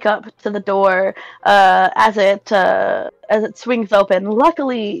sneak up to the door as it swings open.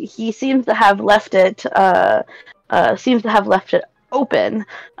 Luckily, he seems to have left it open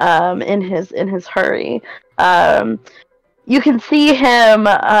in his hurry. You can see him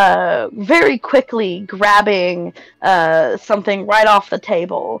very quickly grabbing something right off the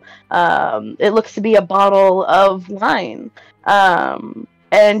table. It looks to be a bottle of wine.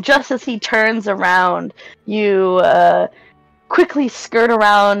 And just as he turns around, you quickly skirt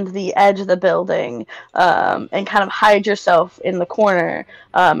around the edge of the building and kind of hide yourself in the corner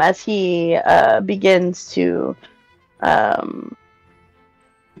as he begins to run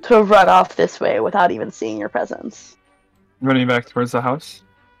off this way without even seeing your presence. Running back towards the house?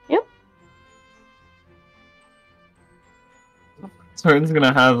 Yep. Soren's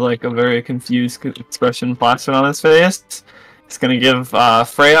gonna have like a very confused expression plastered on his face. He's gonna give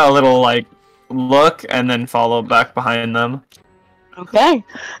Freya a little like look and then follow back behind them. Okay.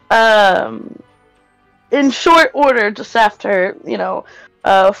 In short order, just after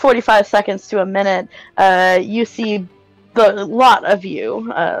 45 seconds to a minute, you see the lot of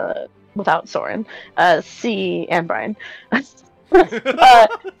you. Without Soaren, see and Brine.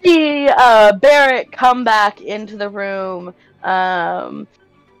 See Barrett come back into the room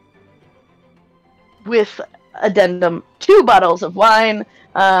with addendum 2 bottles of wine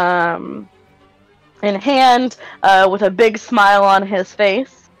in hand, with a big smile on his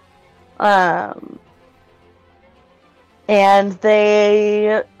face. And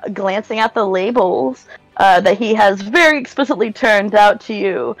they, glancing at the labels that he has very explicitly turned out to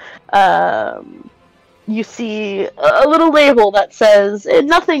you, you see a little label that says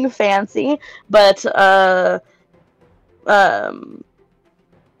nothing fancy, but the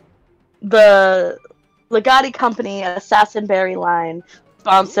Legati Company Assassinberry line,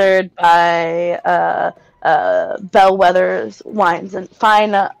 sponsored by Bellwether's Wines and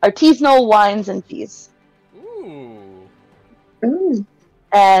Fine Artisanal Wines and Teas. Ooh.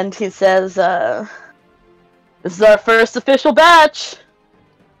 And he says, "This is our first official batch."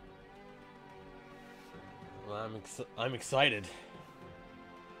 Well, I'm excited.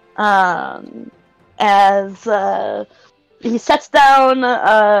 As he sets down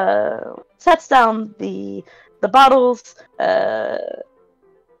the bottles,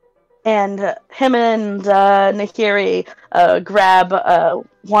 and him and Nihiri grab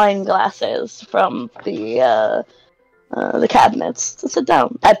wine glasses from the cabinets to sit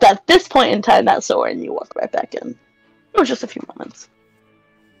down. At this point in time, that's Soaren, you walk right back in. It was just a few moments.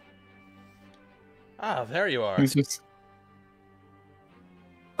 Ah, there you are.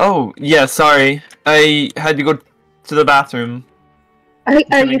 Oh, yeah, sorry. I had to go to the bathroom. Are you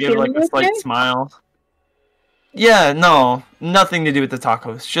give like feeling a slight okay? smile. Yeah, no, nothing to do with the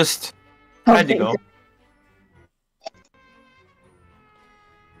tacos. Just had to go.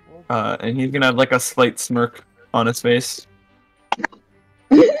 And he's gonna have like a slight smirk on his face.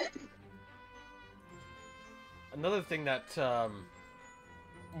 Another thing that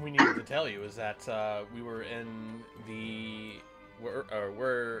we needed to tell you is that we were in the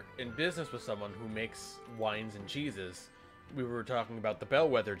we're in business with someone who makes wines and cheeses. We were talking about the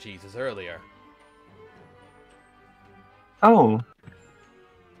Bellwether cheeses earlier. Oh.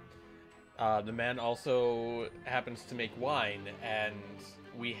 The man also happens to make wine, and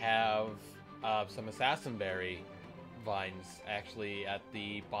we have some assassinberry vines actually at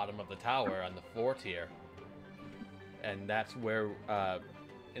the bottom of the tower on the floor tier. And that's where,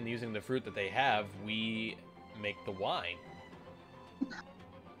 in using the fruit that they have, we make the wine.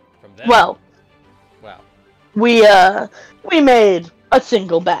 From them. Well, Wow. we made a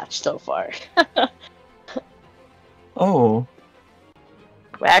single batch so far. Oh.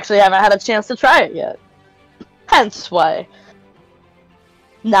 We actually haven't had a chance to try it yet. Hence why,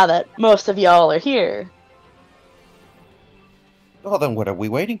 now that most of y'all are here. Oh, then what are we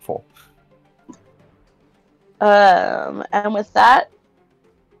waiting for? And with that,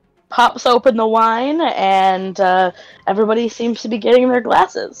 pops open the wine, and everybody seems to be getting their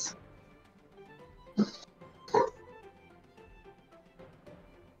glasses.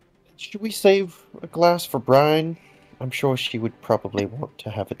 Should we save a glass for Brine? I'm sure she would probably want to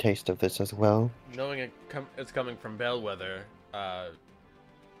have a taste of this as well. Knowing it's coming from Bellwether,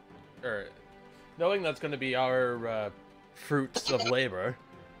 knowing that's going to be our fruits of labor,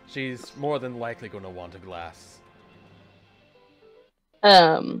 she's more than likely going to want a glass.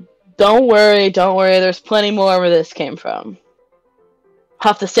 Don't worry, there's plenty more where this came from.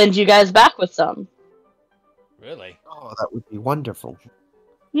 Have to send you guys back with some. Really? Oh, that would be wonderful.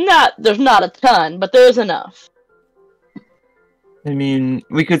 There's not a ton, but there's enough. I mean,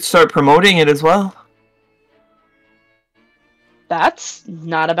 we could start promoting it as well. That's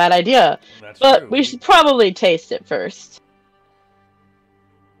not a bad idea. That's But true. we should probably taste it first.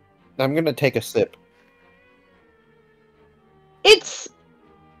 I'm gonna take a sip. It's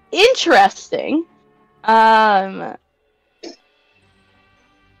interesting.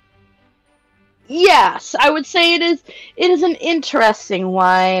 Yes, I would say it is an interesting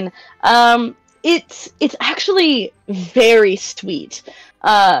wine. It's actually very sweet.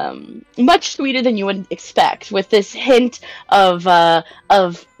 Much sweeter than you would expect, with this hint of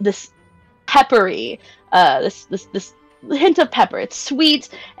this peppery, this hint of pepper. It's sweet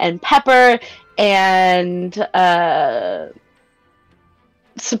and pepper and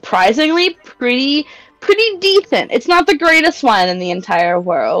surprisingly pretty decent. It's not the greatest wine in the entire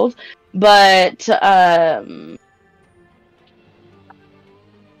world, but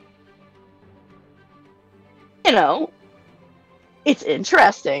you know, it's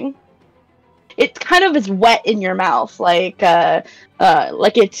interesting. It kind of is wet in your mouth, like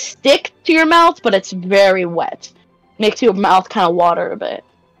it sticks to your mouth, but it's very wet. Makes your mouth kind of water a bit.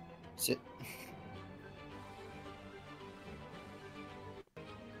 Sit.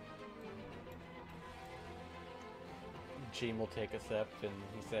 Gene will take a sip and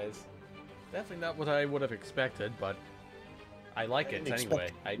he says, "Definitely not what I would have expected, but I like it didn't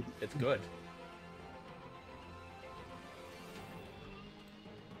anyway. expect It's good."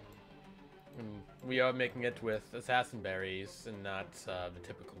 And we are making it with assassin berries and not the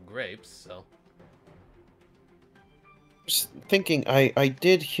typical grapes, so. Just thinking, I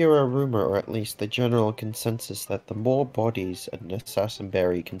did hear a rumor, or at least the general consensus, that the more bodies an assassin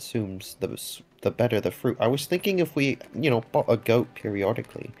berry consumes, the better the fruit. I was thinking if we, bought a goat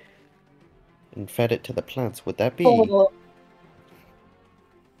periodically and fed it to the plants, would that be...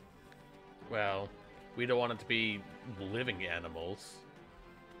 Well, we don't want it to be living animals.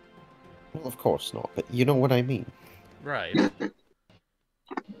 Well, of course not, but you know what I mean. Right.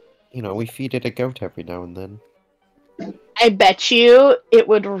 We feed it a goat every now and then. I bet you it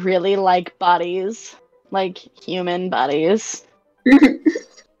would really like bodies, like human bodies.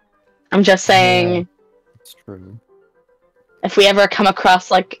 I'm just saying, Yeah, it's true. if we ever come across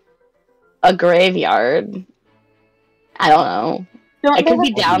like a graveyard, I don't know. I could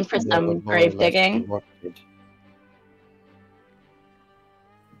be down for some grave digging.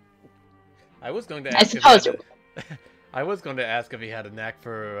 I was going to I ask suppose I was going to ask if he had a knack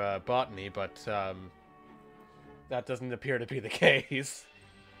for botany, but that doesn't appear to be the case.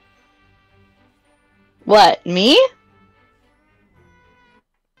 What, me?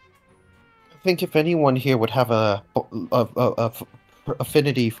 I think if anyone here would have a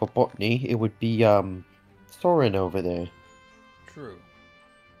affinity for botany, it would be Soaren over there. True.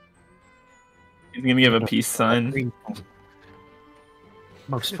 He's gonna give a peace sign.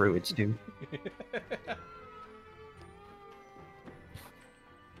 Most druids do.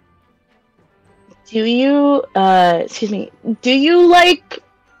 Do you, do you like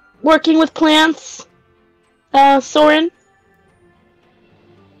working with plants, Soaren?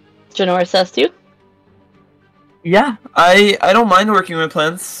 Janora says to you. Yeah, I don't mind working with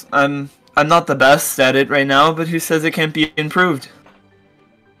plants. I'm not the best at it right now, but who says it can't be improved?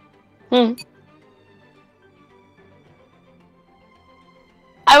 I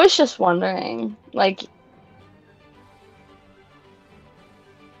was just wondering, like,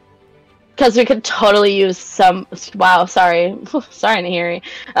 because we could totally use some. Wow, sorry, sorry, Nihiri.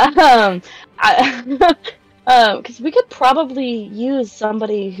 Because we could probably use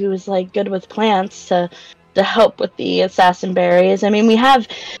somebody who's like good with plants to help with the assassin berries. I mean, we have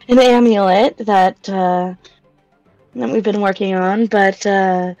an amulet that we've been working on, but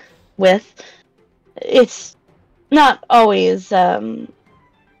with it's not always the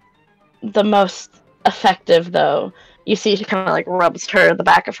most effective, though. You see, she kind of like rubs the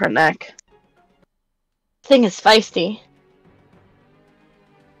back of her neck. Thing is feisty.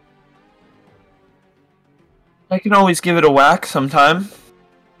 I can always give it a whack sometime.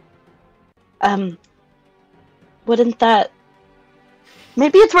 Wouldn't that...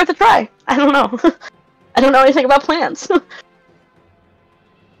 Maybe it's worth a try. I don't know. I don't know anything about plants.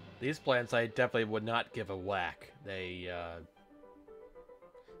 These plants I definitely would not give a whack. They,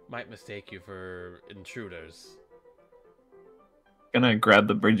 might mistake you for intruders. Gonna grab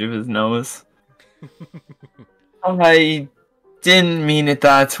the bridge of his nose. I didn't mean it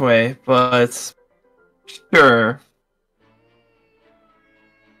that way, but... Sure.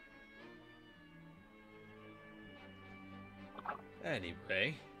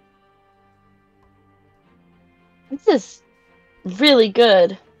 Anyway. This is really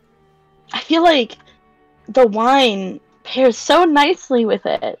good. I feel like the wine pairs so nicely with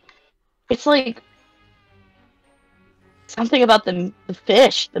it. It's like something about the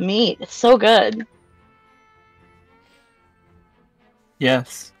fish, the meat. It's so good.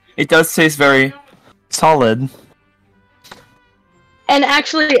 Yes. It does taste very solid. And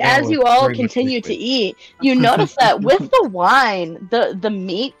actually, as you all continue to eat, you notice that with the wine, the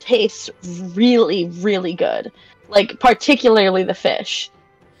meat tastes really, really good. Like, particularly the fish.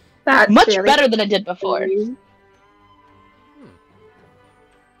 That's Much really better than it did before.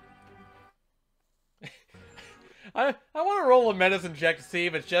 I want to roll a medicine check to see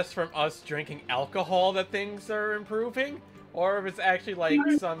if it's just from us drinking alcohol that things are improving, or if it's actually like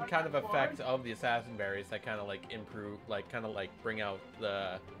some kind of effect of the assassin berries that kind of like improve, like kind of like bring out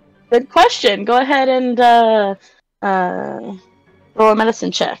the. Good question. Go ahead and roll a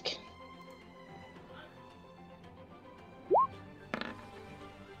medicine check.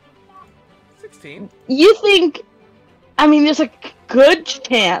 16. You think? I mean, there's a good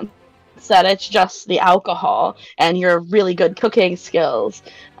chance that it's just the alcohol and your really good cooking skills,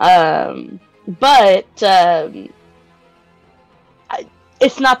 but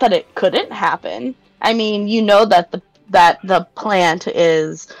it's not that it couldn't happen. I mean, you know that the plant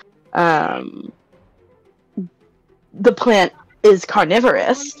is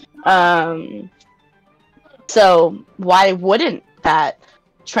carnivorous, so why wouldn't that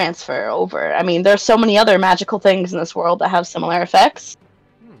transfer over? I mean, there's so many other magical things in this world that have similar effects.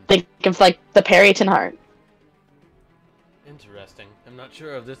 Think of like the Perryton heart. Interesting. I'm not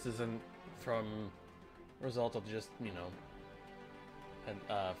sure if this isn't from a result of just, you know,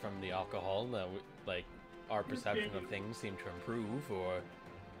 from the alcohol that like our perception of things seem to improve, or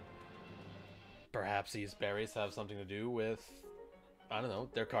perhaps these berries have something to do with, I don't know,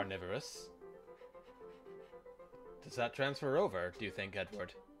 they're carnivorous. Does that transfer over, do you think,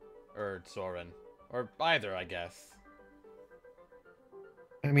 Edward? Or Soaren? Or either, I guess.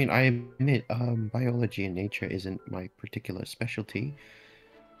 I mean, I admit, biology and nature isn't my particular specialty.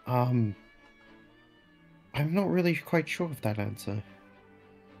 I'm not really quite sure of that answer.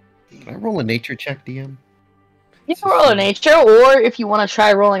 Can I roll a nature check, DM? You can roll a nature, or if you want to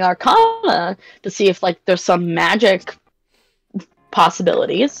try rolling Arcana to see if like there's some magic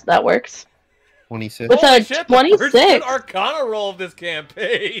possibilities, that works. 26. With Holy a shit, 26. the first good Arcana roll of this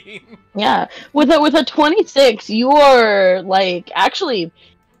campaign. Yeah, with a 26, you are like actually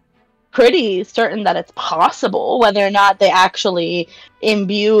pretty certain that it's possible. Whether or not they actually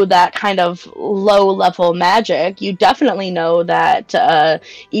imbue that kind of low-level magic, you definitely know that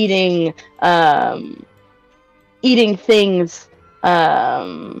eating things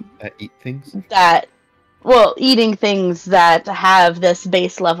Eat things? eating things that have this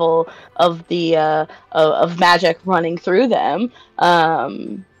base level of the of magic running through them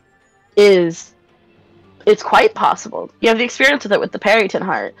it's quite possible. You have the experience with it with the Perryton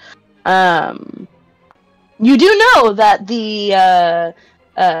heart. You do know that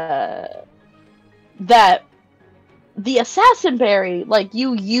the assassin berry, like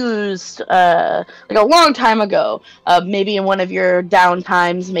you used like a long time ago, maybe in one of your down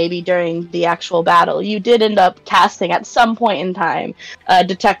times, maybe during the actual battle, you did end up casting at some point in time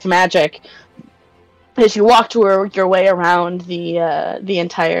detect magic as you walked your way around the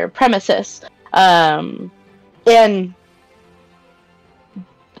entire premises, and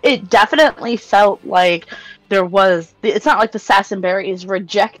it definitely felt like there was. It's not like the Assassinberries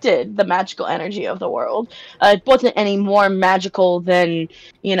rejected the magical energy of the world. It wasn't any more magical than,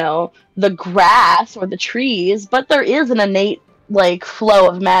 you know, the grass or the trees, but there is an innate like flow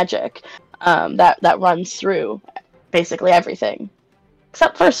of magic that runs through basically everything,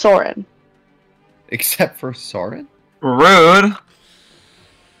 except for Soaren. Except for Soaren? Rude,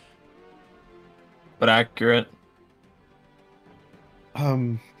 but accurate.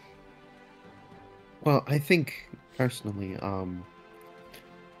 Well, I think personally, I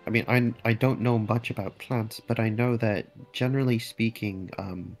mean, I don't know much about plants, but I know that generally speaking,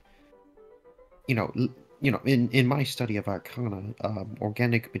 in my study of Arcana,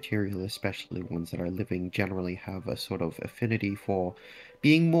 organic material, especially ones that are living, generally have a sort of affinity for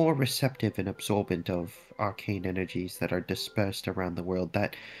being more receptive and absorbent of arcane energies that are dispersed around the world.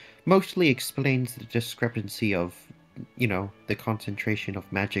 That mostly explains the discrepancy of, you know, the concentration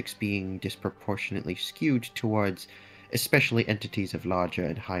of magics being disproportionately skewed towards especially entities of larger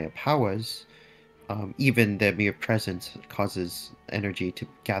and higher powers. Even their mere presence causes energy to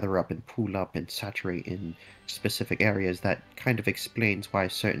gather up and pool up and saturate in specific areas. That kind of explains why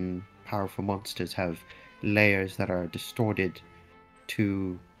certain powerful monsters have layers that are distorted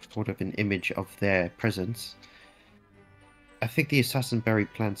to sort of an image of their presence. I think the Assassinberry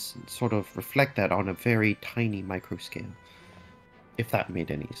plants sort of reflect that on a very tiny micro scale, if that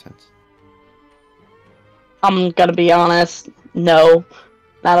made any sense. I'm gonna be honest, no,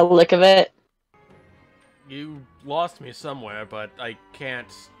 not a lick of it. You lost me somewhere, but I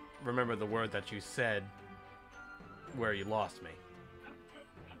can't remember the word that you said where you lost me.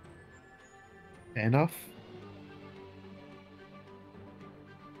 Fair enough.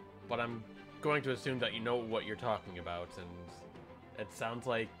 But I'm going to assume that you know what you're talking about, and it sounds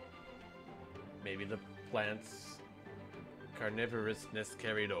like maybe the plant's carnivorousness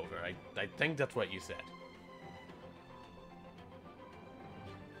carried over. I think that's what you said.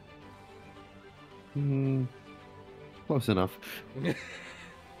 Close enough.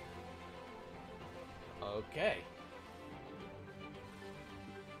 Okay.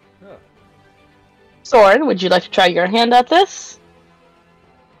 Huh. Soaren, would you like to try your hand at this?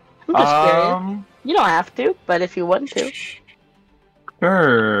 I'm just curious. You don't have to, but if you want to.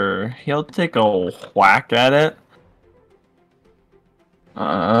 Sure, he'll take a whack at it.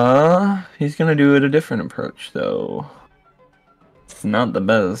 He's gonna do it a different approach though. It's not the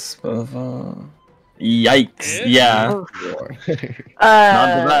best, but yikes! Yeah, not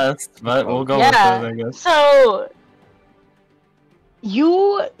the best, but we'll go with it, I guess. So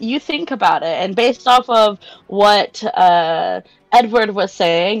you think about it, and based off of what Edward was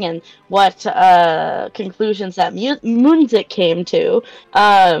saying and what conclusions that Moonzic came to,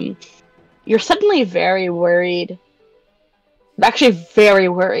 you're suddenly very worried. Actually, very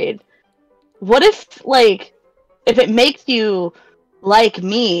worried. What if it makes you like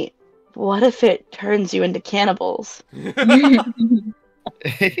meat, what if it turns you into cannibals? He's gonna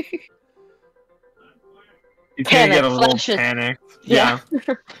get a little panicked. Yeah.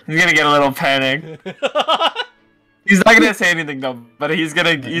 He's gonna get a little panicked. He's not gonna say anything though, but he's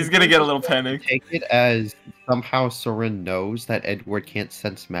gonna get a little panicked. Take it as somehow Soaren knows that Edward can't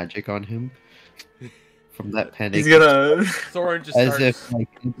sense magic on him. From that panic, he's gonna Soaren just as starts... if like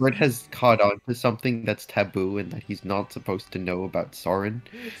Edward has caught on to something that's taboo and that he's not supposed to know about Soaren.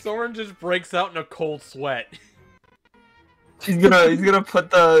 Soaren just breaks out in a cold sweat. He's gonna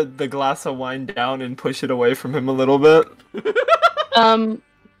put the glass of wine down and push it away from him a little bit.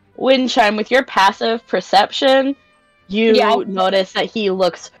 Windchime, with your passive perception, you notice that he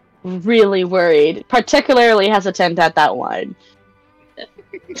looks really worried, particularly hesitant at that wine.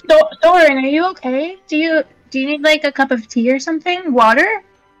 Soaren, are you okay? Do you need like a cup of tea or something? Water?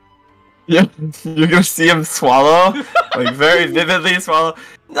 Yeah, you're gonna see him swallow, like very vividly swallow.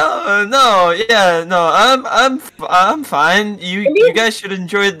 No, I'm fine. You guys should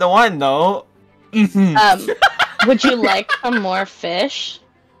enjoy the wine though. Would you like some more fish?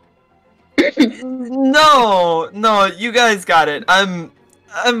 No, you guys got it. I'm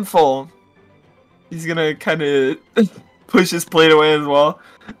full. He's gonna kind of push his plate away as well.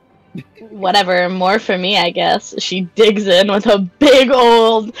 Whatever, more for me, I guess. She digs in with a big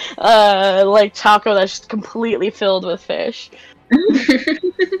old, taco that's just completely filled with fish.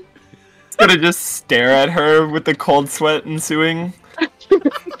 gonna just stare at her with the cold sweat ensuing.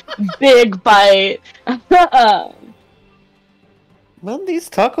 Big bite. Man, these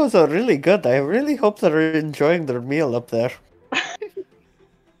tacos are really good. I really hope they're enjoying their meal up there.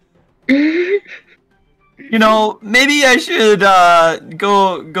 You know, maybe I should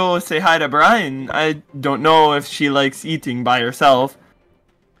go say hi to Brine. I don't know if she likes eating by herself.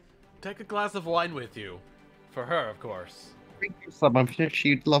 Take a glass of wine with you. For her, of course. Bring you some. I'm sure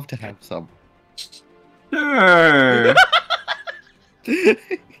she'd love to have some. Sure.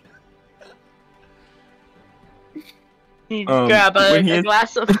 You grab a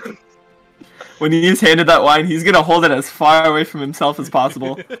glass of... When he's handed that wine, he's gonna hold it as far away from himself as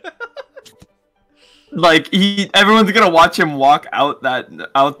possible. Like everyone's gonna watch him walk out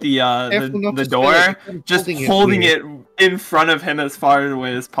the door, just holding it in front of him as far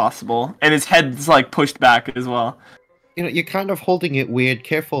away as possible, and his head's like pushed back as well. You know, you're kind of holding it weird.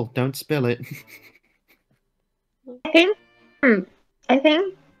 Careful, don't spill it. I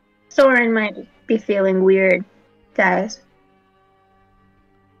think Soaren might be feeling weird, guys.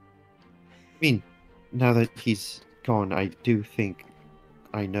 I mean, now that he's gone, I do think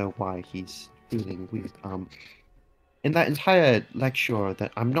I know why he's feeling weird. In that entire lecture,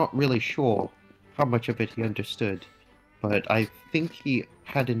 that I'm not really sure how much of it he understood, but I think he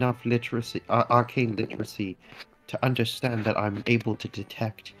had enough literacy, arcane literacy, to understand that I'm able to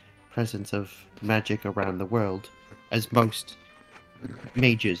detect presence of magic around the world, as most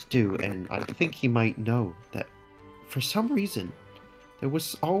mages do, and I think he might know that for some reason there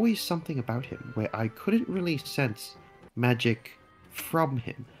was always something about him where I couldn't really sense magic from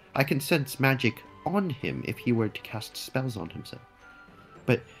him. I can sense magic on him if he were to cast spells on himself,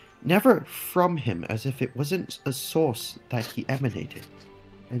 but never from him, as if it wasn't a source that he emanated.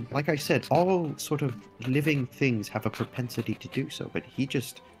 And like I said, all sort of living things have a propensity to do so, but he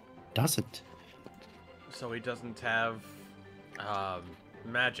just doesn't. So he doesn't have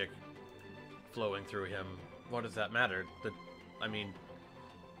magic flowing through him. What does that matter?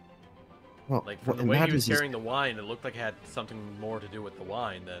 Well, like from the way he was carrying the wine, it looked like it had something more to do with the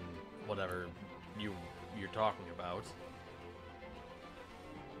wine than whatever you're talking about.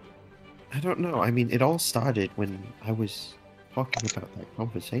 I don't know. I mean, it all started when I was talking about that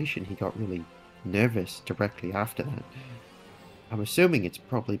conversation. He got really nervous directly after that. I'm assuming it's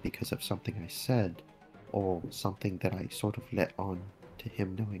probably because of something I said, or something that I sort of let on to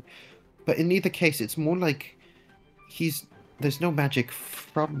him knowing. But in either case, it's more like there's no magic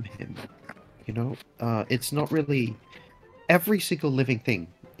from him, you know? It's not really every single living thing.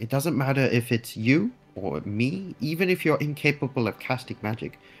 It doesn't matter if it's you or me, even if you're incapable of casting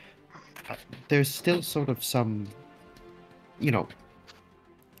magic. There's still sort of some,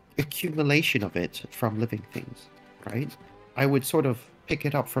 accumulation of it from living things, right? I would sort of pick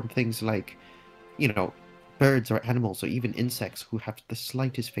it up from things like, birds or animals or even insects who have the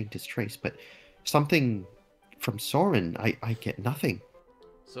slightest, faintest trace, but something from Soaren, I get nothing.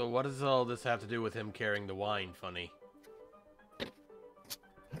 So what does all this have to do with him carrying the wine, Funny? I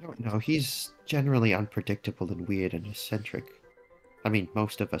don't know. He's generally unpredictable and weird and eccentric. I mean,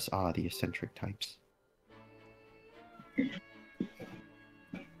 most of us are the eccentric types. Yeah,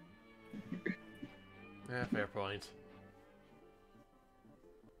 fair point.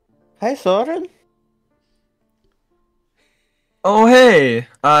 Hi, Soaren. Oh, hey!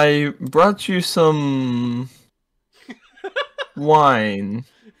 I brought you some wine.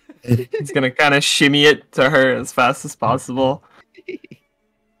 He's gonna kind of shimmy it to her as fast as possible.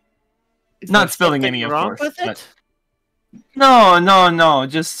 Not spilling any, of course. With it? But... No.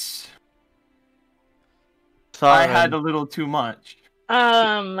 Just Sorry. I had a little too much.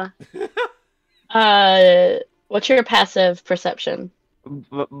 What's your passive perception?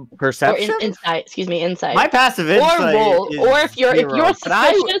 Perception? Or insight. Excuse me, insight. My passive insight. Or roll. Is Or if you're zero,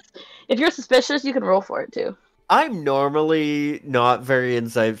 suspicious, if you're suspicious, you can roll for it too. I'm normally not very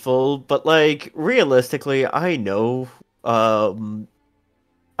insightful, but realistically, I know Soaren.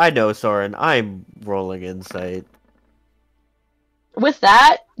 I'm rolling insight. With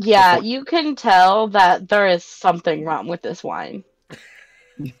that, yeah, you can tell that there is something wrong with this wine.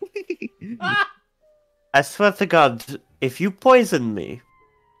 I swear to God, if you poison me...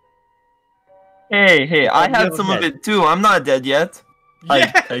 Hey, I had some of it too. I'm not dead yet.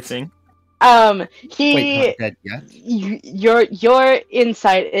 Yes! I think. Wait, not dead yet? Your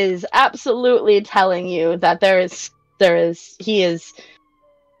insight is absolutely telling you that he is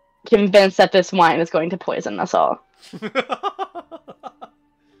convinced that this wine is going to poison us all.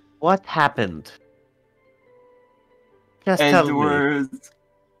 What happened? Just tell me.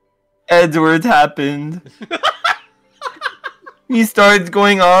 Edward happened. He starts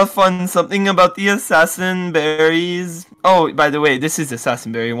going off on something about the assassin berries. Oh, by the way, this is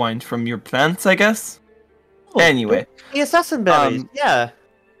assassin berry wine from your plants, I guess. Oh, Anyway, the assassin berries. Yeah.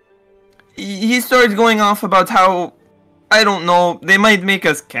 he starts going off about how, I don't know, they might make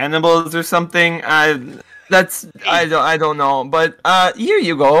us cannibals or something. I don't know, but here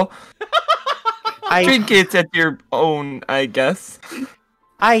you go. Drink it at your own, I guess.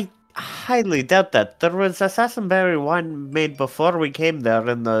 I highly doubt that. There was assassin berry wine made before we came there,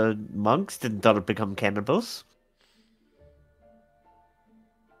 and the monks didn't all become cannibals.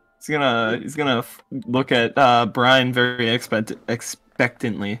 He's gonna look at Brine very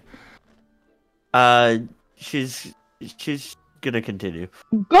expectantly. She's gonna continue.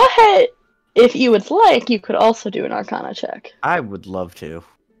 Go ahead. If you would like, you could also do an Arcana check. I would love to.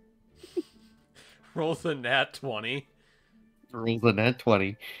 Rolls a nat 20. Rolls a nat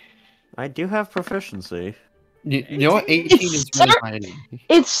 20. I do have proficiency. You know what? 18 is really high.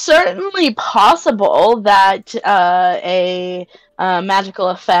 It's certainly possible that a magical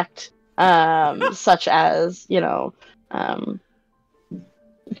effect, such as,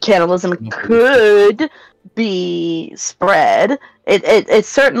 cannibalism could be spread. It's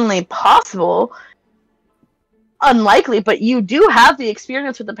certainly possible. Unlikely, but you do have the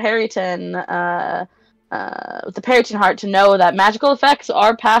experience with the Periton, heart to know that magical effects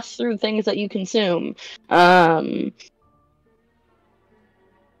are passed through things that you consume.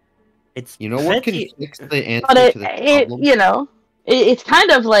 It's what can fix the answer to this problem? It's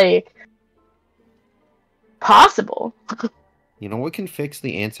kind of like possible. You know what can fix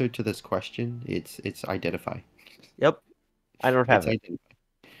the answer to this question? It's identify. Yep. I don't have it. Identify.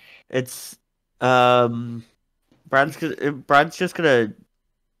 It's Brian's just gonna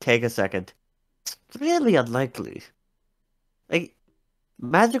take a second. It's really unlikely. Like,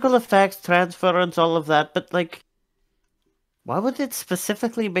 magical effects, transference, all of that, but like, why would it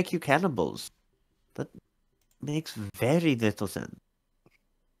specifically make you cannibals? That makes very little sense.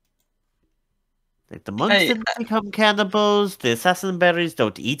 Like, the monks didn't become cannibals, the assassin berries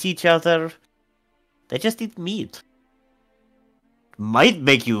don't eat each other. They just eat meat. Might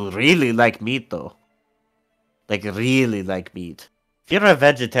make you really like meat, though. Like, really like meat. If you're a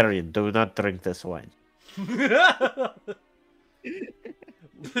vegetarian, do not drink this wine.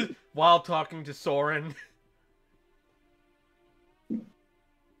 While talking to Soaren.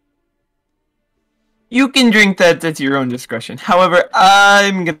 You can drink that at your own discretion. However,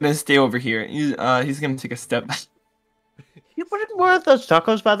 I'm gonna stay over here. He's gonna take a step back. You bring more of those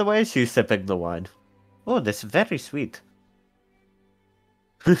tacos, by the way? She's sipping the wine. Oh, this is very sweet.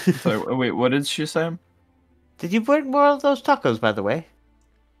 Sorry, wait, what did she say? Did you bring more of those tacos, by the way?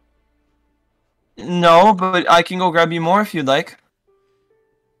 No, but I can go grab you more if you'd like.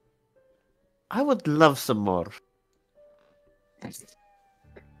 I would love some more. He's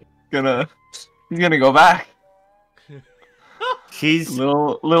gonna go back. She's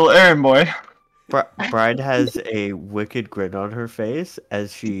little errand boy. Bride has a wicked grin on her face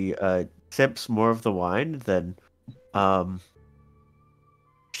as she sips more of the wine. Then,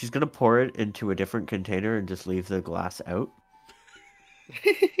 she's gonna pour it into a different container and just leave the glass out.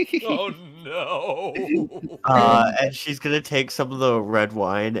 Oh no! And she's gonna take some of the red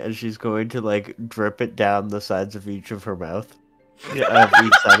wine and she's going to like drip it down the sides of each of her mouth. Yeah,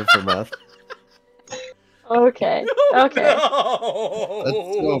 each side of her mouth. Okay. Okay. No!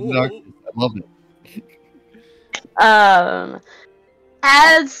 That's so obnoxious. I love it.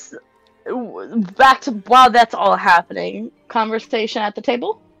 As back to while that's all happening, conversation at the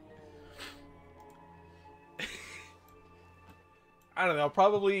table. I don't know,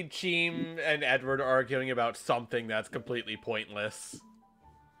 probably Cheem and Edward arguing about something that's completely pointless.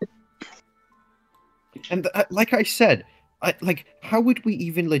 And like I said, how would we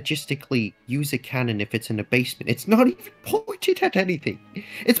even logistically use a cannon if it's in a basement? It's not even pointed at anything.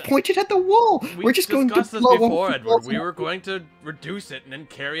 It's pointed at the wall. We're just going to discussed this blow before, up the Edward. walls. We were going to reduce it and then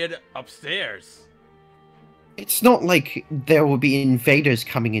carry it upstairs. It's not like there will be invaders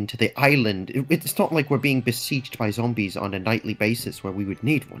coming into the island. It's not like we're being besieged by zombies on a nightly basis where we would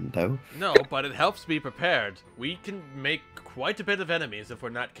need one, though. No, but it helps be prepared. We can make quite a bit of enemies if we're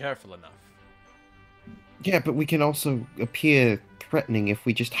not careful enough. Yeah, but we can also appear threatening if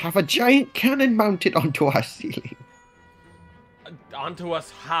we just have a giant cannon mounted onto our ceiling. Onto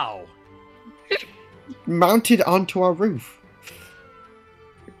us how? Mounted onto our roof.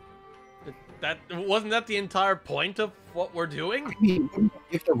 Wasn't that the entire point of what we're doing? I mean,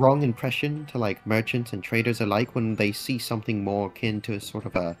 give the wrong impression to like merchants and traders alike when they see something more akin to sort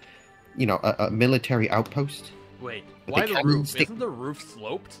of a military outpost. Wait, But why the the cannon roof? stick- Isn't the roof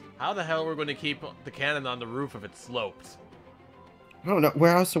sloped? How the hell are we going to keep the cannon on the roof if it's sloped? I don't know.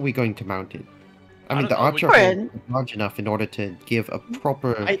 Where else are we going to mount it? I mean, don't the know, archer Could. is large enough in order to give a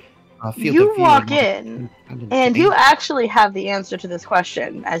proper field You of view. walk in, and you actually have the answer to this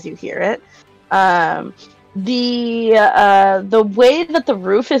question as you hear it. The way that the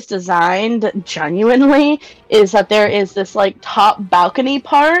roof is designed genuinely is that there is this like top balcony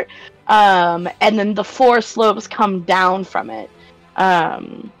part, and then the 4 slopes come down from it.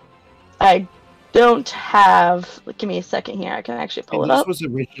 I don't have. Give me a second here. I can actually pull it This up. was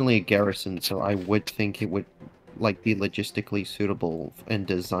originally a garrison, so I would think it would like be logistically suitable and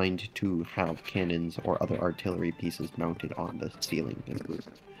designed to have cannons or other artillery pieces mounted on the ceiling and roof.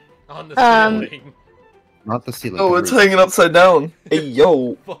 On the ceiling. Not the ceiling. Oh, the it's roof. hanging upside down. Hey,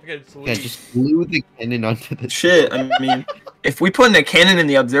 yo. Fucking sweet. Yeah, just glue the cannon onto the Shit, I mean, if we put in a cannon in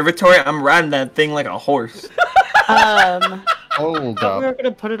the observatory, I'm riding that thing like a horse. Hold But we were up.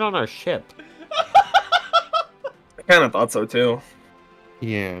 gonna put it on our ship. I kind of thought so, too.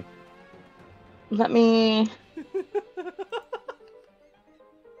 Yeah. Let me.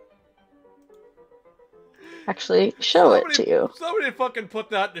 Actually, show it to you. Somebody fucking put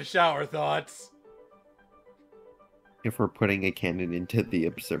that in the shower thoughts. If we're putting a cannon into the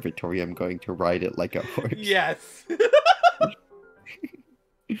observatory, I'm going to ride it like a horse. Yes.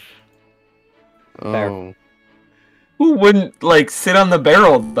 Oh. Who wouldn't, like, sit on the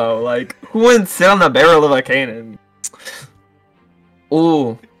barrel, though? Like, who wouldn't sit on the barrel of a cannon?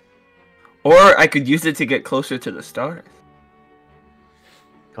 Ooh. Or I could use it to get closer to the stars.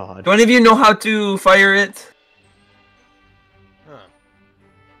 God. Do any of you know how to fire it? Huh.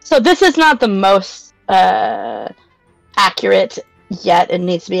 So this is not the most accurate yet. It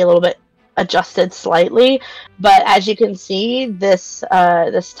needs to be a little bit adjusted slightly. But as you can see, this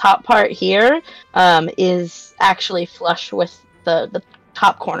this top part here is actually flush with the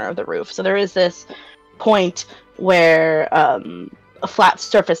top corner of the roof. So there is this point where a flat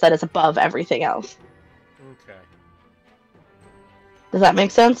surface that is above everything else. Okay. Does that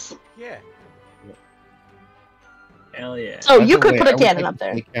make sense? Yeah. Hell yeah. So By you the could way, put I a would cannon like up to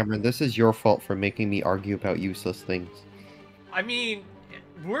there. say, Cameron, this is your fault for making me argue about useless things. I mean,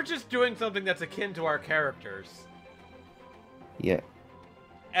 we're just doing something that's akin to our characters. Yeah.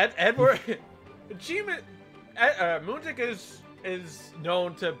 Edward, achievement. Moonzic is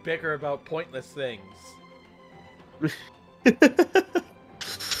known to bicker about pointless things.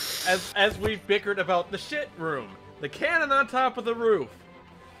 As we've bickered about the shit room, the cannon on top of the roof,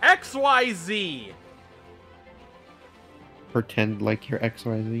 XYZ. Pretend like you're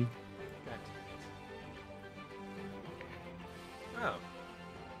XYZ. Oh.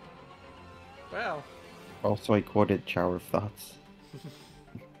 Well. Also, I quoted Shower of Thoughts.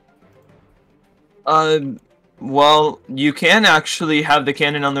 Well, you can actually have the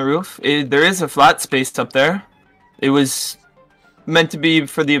cannon on the roof. There is a flat space up there. It was meant to be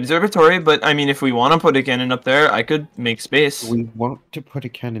for the observatory, but I mean, if we want to put a cannon up there, I could make space. We want to put a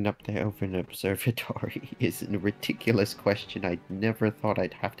cannon up there over an observatory is a ridiculous question I never thought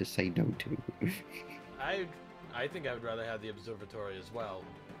I'd have to say no to. I think I would rather have the observatory as well.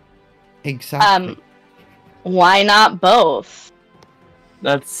 Exactly. Why not both?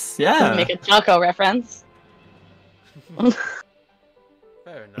 That's, Can yeah. we make a taco reference?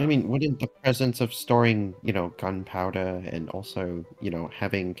 Fair enough. I mean, wouldn't the presence of storing, gunpowder and also,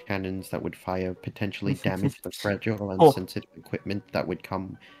 having cannons that would fire potentially damage the fragile and sensitive equipment that would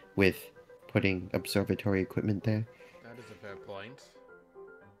come with putting observatory equipment there? That is a fair point.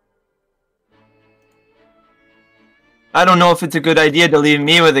 I don't know if it's a good idea to leave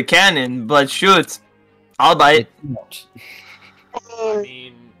me with a cannon, but shoot. I'll bite. I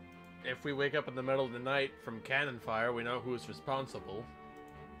mean, if we wake up in the middle of the night from cannon fire, we know who's responsible.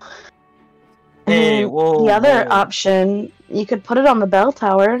 Hey, And whoa, the other whoa. option, you could put it on the bell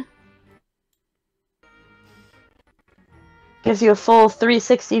tower. Gives you a full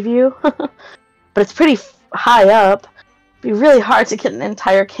 360 view. But it's pretty high up. It'd be really hard to get an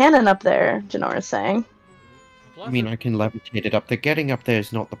entire cannon up there, Janora's saying. Plus, I mean, I can levitate it up. The getting up there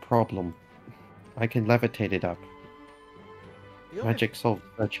is not the problem. I can levitate it up. Magic solves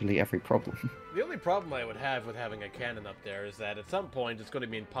virtually every problem. The only problem I would have with having a cannon up there is that at some point it's going to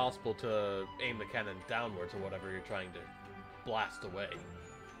be impossible to aim the cannon downwards or whatever you're trying to blast away.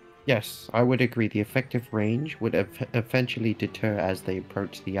 Yes, I would agree. The effective range would eventually deter as they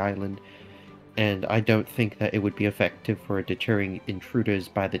approach the island, and I don't think that it would be effective for deterring intruders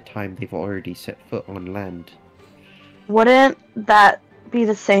by the time they've already set foot on land. Wouldn't that be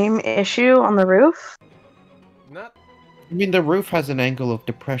the same issue on the roof? Not. I mean, the roof has an angle of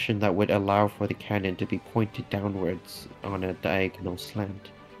depression that would allow for the cannon to be pointed downwards on a diagonal slant.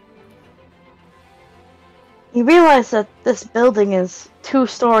 You realize that this building is 2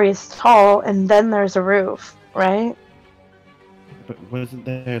 stories tall, and then there's a roof, right? But wasn't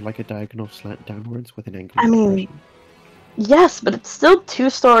there like a diagonal slant downwards with an angle? I mean, yes, but it's still 2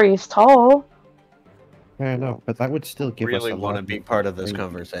 stories tall. I know, but that would still give us Really a want to lot be of part of this range.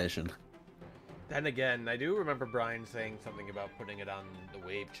 conversation. Then again, I do remember Brian saying something about putting it on the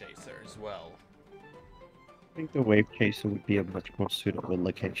Wave Chaser as well. I think the Wave Chaser would be a much more suitable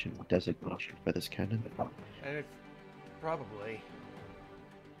location designation for this cannon. And it's probably.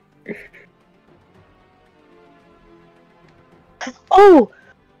 Oh,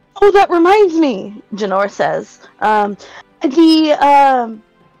 that reminds me. Janor says,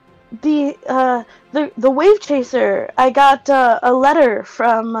 the Wave Chaser. I got a letter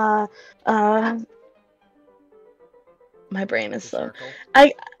from my brain is slow.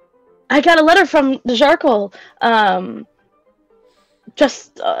 I got a letter from the Jarkle,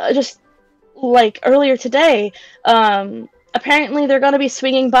 just like earlier today. Apparently they're gonna be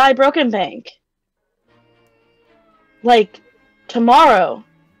swinging by Broken Bank, like tomorrow.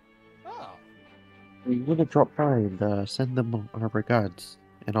 Oh. We want to drop by and send them our regards,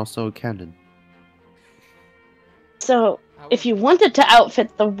 and also a cannon. So if you wanted to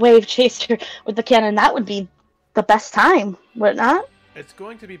outfit the Wave Chaser with the cannon, that would be the best time, would it not? It's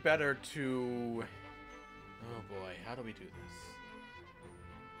going to be better to... Oh boy, how do we do this?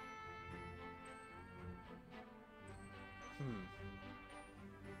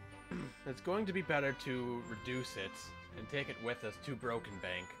 It's going to be better to reduce it and take it with us to Broken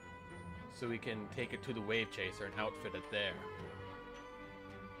Bank, so we can take it to the Wave Chaser and outfit it there.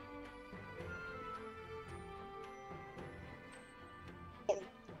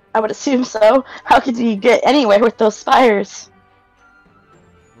 I would assume so. How could you get anywhere with those spires?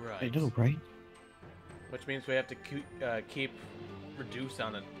 Right. I know, right? Which means we have to keep Reduce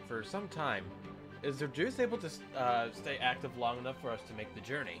on it for some time. Is Reduce able to stay active long enough for us to make the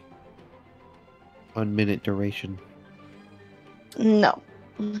journey? 1 minute duration. No.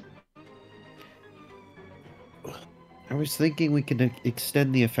 I was thinking we could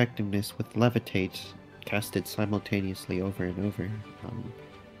extend the effectiveness with Levitate, casted simultaneously over and over.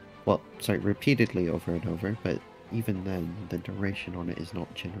 Repeatedly over and over, but even then, the duration on it is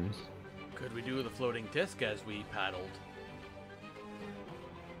not generous. Could we do the floating disc as we paddled?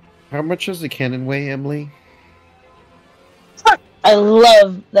 How much does the cannon weigh, Emily? I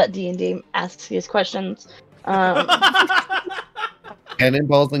love that D&D asks these questions.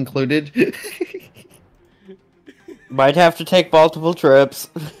 Cannonballs included? Might have to take multiple trips.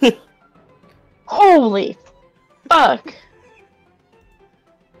 Holy fuck.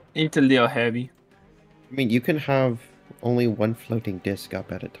 It's a little heavy. I mean, you can have only one floating disc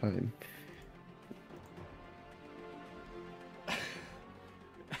up at a time.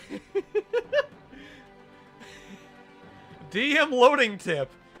 DM loading tip.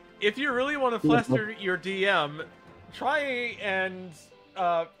 If you really want to fluster your DM, try and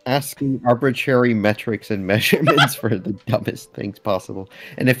asking arbitrary metrics and measurements for the dumbest things possible.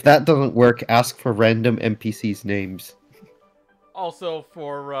 And if that doesn't work, ask for random NPCs' names. Also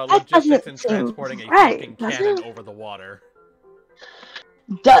for That logistics doesn't and seem transporting a right, fucking does cannon it? over the water.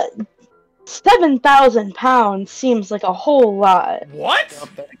 7,000 pounds seems like a whole lot. What?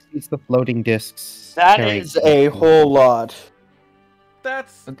 That exceeds the floating discs. That carrying- is a whole lot.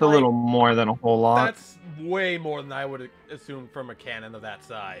 That's It's a little more than a whole lot. That's way more than I would assume from a cannon of that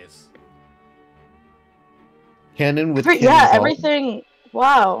size. Cannon with Yeah, cannonball. everything.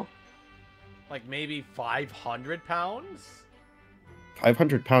 Wow. Like maybe 500 pounds?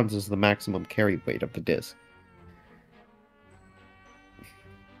 500 pounds is the maximum carry weight of the disc.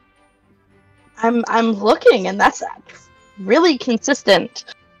 I'm looking, and that's really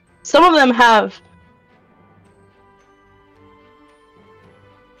consistent. Some of them have.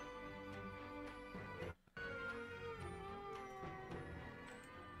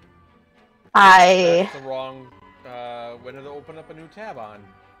 That's the wrong window to open up a new tab on.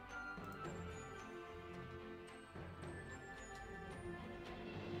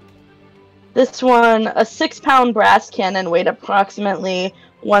 This one, a 6-pound brass cannon weighed approximately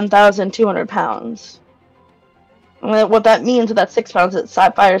 1,200 pounds. And what that means with that 6 pounds, it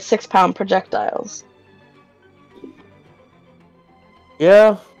fires 6-pound projectiles.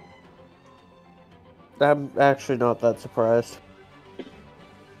 Yeah. I'm actually not that surprised.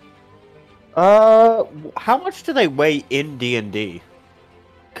 How much do they weigh in D&D?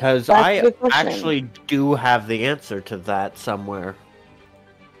 Because That's a I good question. actually do have the answer to that somewhere.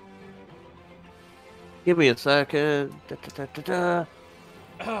 Give me a second.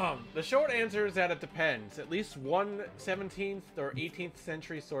 The short answer is that it depends. At least one 17th or 18th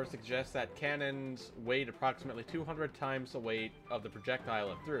century source suggests that cannons weighed approximately 200 times the weight of the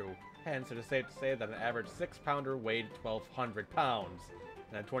projectile it threw. Hence, it is safe to say that an average 6-pounder weighed 1,200 pounds,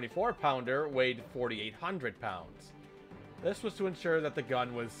 and a 24-pounder weighed 4,800 pounds. This was to ensure that the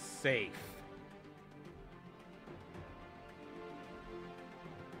gun was safe.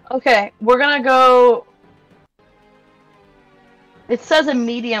 Okay, we're gonna go... It says a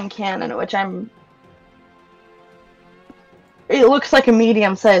medium cannon, which I'm... It looks like a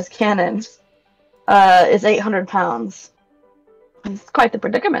medium-sized cannon. Is 800 pounds. It's quite the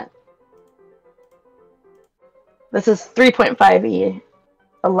predicament. This is 3.5e,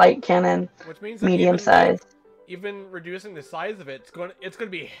 a light cannon, which means that medium-sized. Even reducing the size of it, it's gonna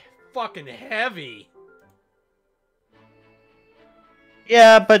be fucking heavy.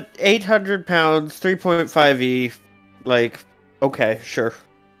 Yeah, but 800 pounds, 3.5e, like, okay, sure.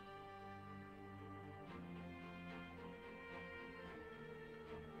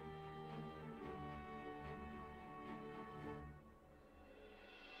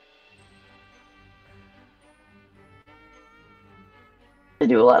 They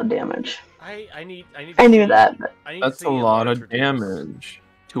do a lot of damage. I knew that. But... That's a lot of damage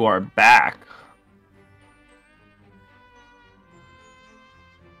to our back.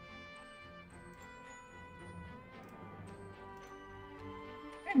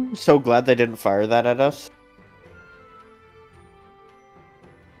 I'm so glad they didn't fire that at us.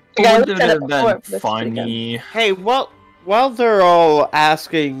 Would it have been funny? Hey, while they're all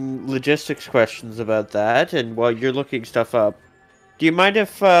asking logistics questions about that, and while you're looking stuff up, do you mind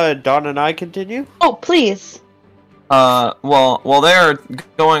if Dawn and I continue? Oh, please. While they're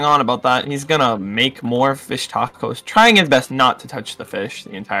going on about that, he's gonna make more fish tacos, trying his best not to touch the fish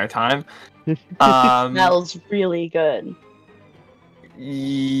the entire time. Smells really good.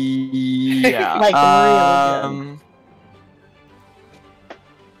 Yeah. Like,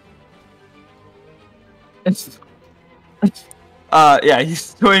 really good. Yeah,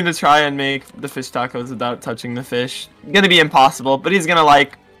 he's going to try and make the fish tacos without touching the fish. Gonna be impossible, but he's gonna,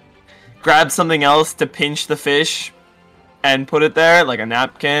 like, grab something else to pinch the fish and put it there, like a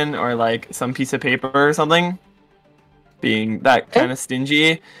napkin or, like, some piece of paper or something. Being that kind of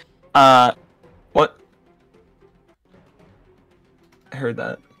stingy. What? I heard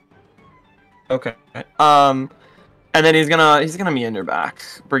that. Okay. And then he's gonna meander back,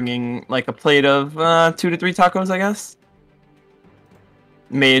 bringing, like, a plate of 2 to 3 tacos, I guess.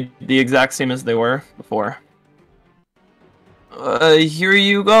 Made the exact same as they were before. Here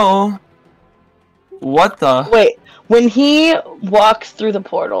you go. What the? Wait, when he walks through the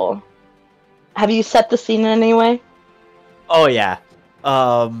portal, have you set the scene in any way? Oh yeah.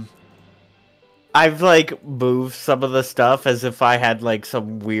 I've like moved some of the stuff as if I had like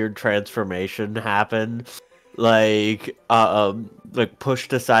some weird transformation happen. Like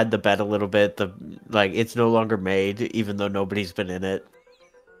pushed aside the bed a little bit. It's no longer made, even though nobody's been in it.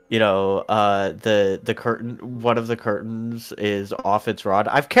 You know, the curtain, one of the curtains is off its rod.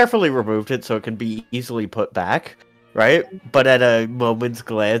 I've carefully removed it so it can be easily put back, right? But at a moment's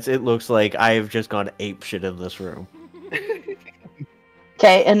glance, it looks like I have just gone apeshit in this room.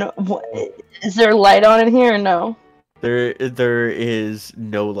 Okay, and is there light on in here or no? There is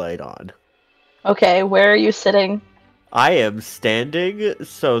no light on. Okay, where are you sitting? I am standing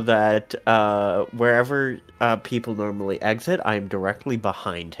so that wherever people normally exit, I am directly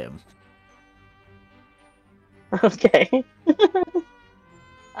behind him. Okay.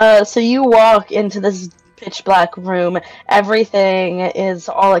 So you walk into this pitch black room. Everything is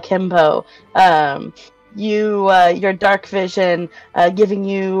all akimbo. Your dark vision giving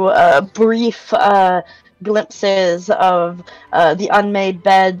you brief glimpses of the unmade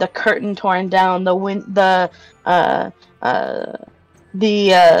bed, the curtain torn down, the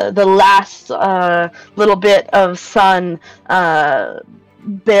last little bit of sun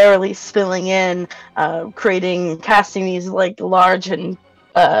barely spilling in, casting these like large and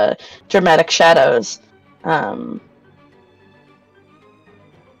dramatic shadows. You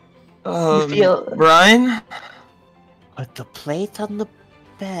feel Brine? Put the plate on the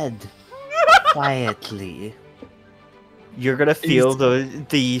bed quietly. You're gonna feel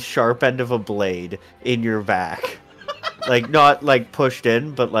the sharp end of a blade in your back. Like, not like pushed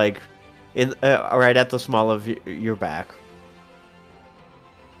in, but like in right at the small of your back.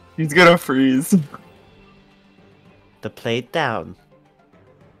 He's gonna freeze. The plate down.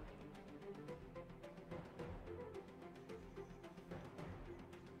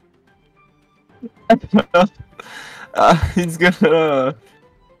 He's gonna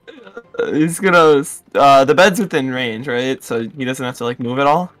The bed's within range, right? So he doesn't have to like move at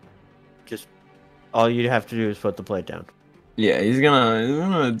all. Just all you have to do is put the plate down. Yeah, he's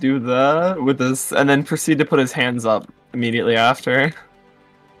gonna do that with this, and then proceed to put his hands up immediately after,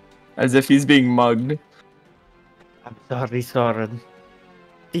 as if he's being mugged. I'm sorry, Soaren.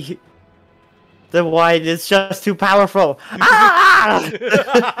 The wine is just too powerful. Ah!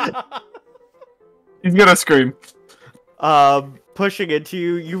 He's gonna scream. Pushing into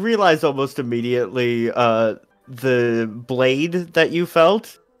you, you realize almost immediately the blade that you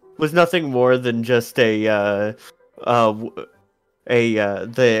felt was nothing more than just the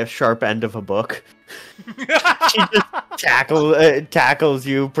sharp end of a book. She just tackles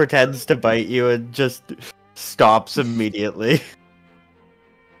you, pretends to bite you, and just stops immediately.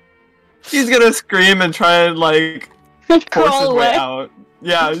 He's gonna scream and try and like force his way away. out.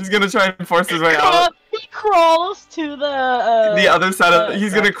 Yeah, he's gonna try and force his way out. He crawls to the Other side of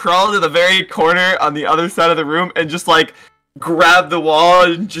he's gonna crawl to the very corner on the other side of the room and just like grab the wall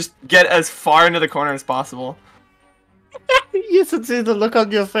and just get as far into the corner as possible. You should see the look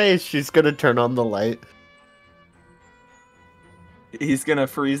on your face. She's gonna turn on the light. He's gonna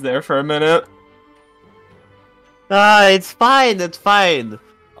freeze there for a minute. It's fine, it's fine.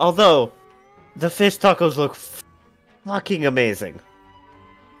 Although, the fish tacos look fucking amazing.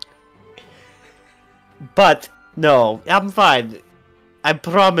 But, no, I'm fine. I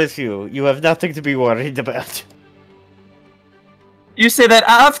promise you, you have nothing to be worried about. You say that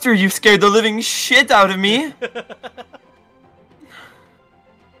after you scared the living shit out of me?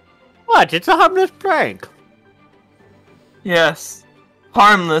 What? It's a harmless prank. Yes.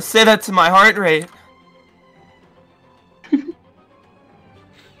 Harmless. Say that to my heart rate.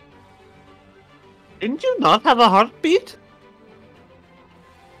 Didn't you not have a heartbeat?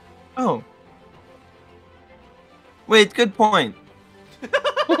 Oh. Wait, good point.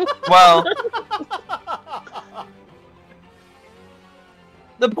 Well,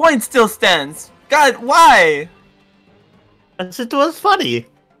 the point still stands. God, why? As it was funny.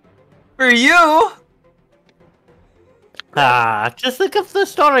 For you? Just think of the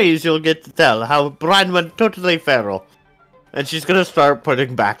stories you'll get to tell, how Brine went totally feral. And she's gonna start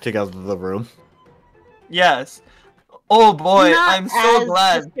putting back together the room. Yes. Oh boy, Not I'm so as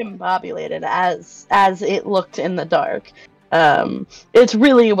glad. discombobulated as it looked in the dark. It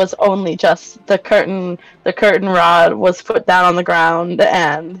really was only just the curtain. The curtain rod was put down on the ground,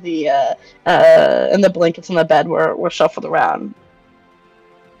 and the blankets on the bed were shuffled around.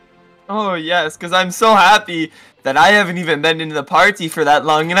 Oh yes, because I'm so happy that I haven't even been into the party for that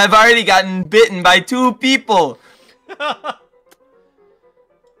long, and I've already gotten bitten by 2 people. I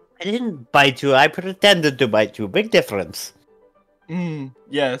didn't bite you, I pretended to bite you. Big difference.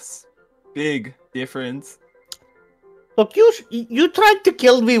 Yes. Big difference. Look, you tried to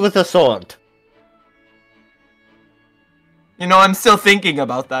kill me with a sword. You know, I'm still thinking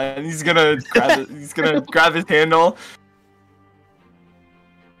about that, and he's gonna grab it. He's gonna grab his handle.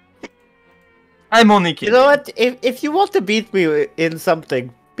 I'm only kidding. You know what? If you want to beat me in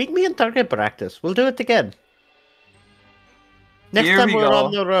something, beat me in target practice. We'll do it again. Next Here time we we're go.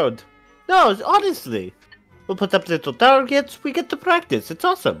 on the road. No, honestly. We'll put up little targets, we get to practice. It's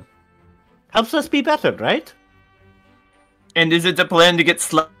awesome. Helps us be better, right? And is it the plan to get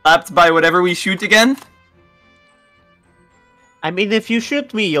slapped by whatever we shoot again? I mean, if you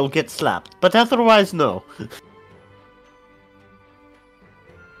shoot me, you'll get slapped. But otherwise, no.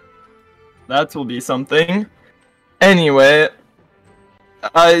 That will be something. Anyway,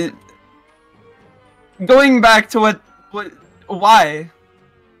 going back to why?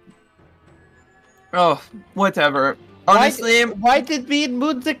 Oh, whatever. Honestly, Why did me and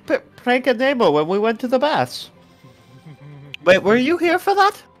Moonzic prank a Nemo when we went to the baths? Wait, were you here for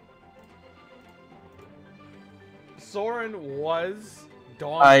that? Soaren was,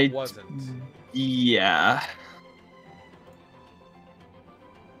 Dawn I- wasn't. yeah.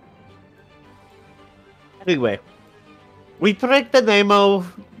 Anyway, we pranked the Nemo.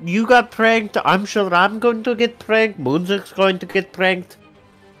 You got pranked. I'm sure I'm going to get pranked. Moonzic's going to get pranked.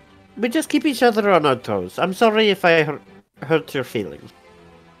 We just keep each other on our toes. I'm sorry if I hurt your feelings.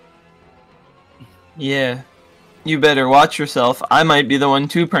 Yeah. You better watch yourself. I might be the one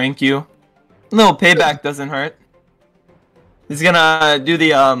to prank you. No, payback doesn't hurt. He's gonna do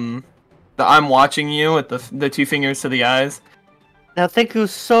the I'm watching you with the 2 fingers to the eyes. Now, thank you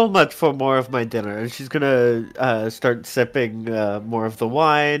so much for more of my dinner. And she's gonna start sipping more of the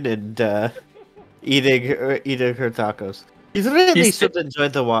wine and eating her tacos. He's really should enjoy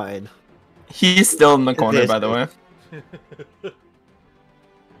the wine. He's still in the corner, by the way.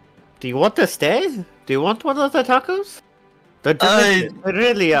 Do you want to stay? Do you want one of the tacos? They're delicious. They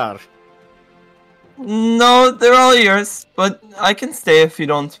really are. No, they're all yours, but I can stay if you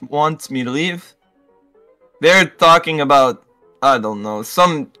don't want me to leave. They're talking about, I don't know,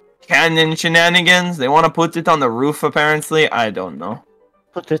 some Canon shenanigans. They want to put it on the roof, apparently. I don't know.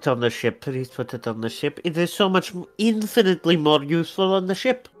 Put it on the ship. Please put it on the ship. It is so much infinitely more useful on the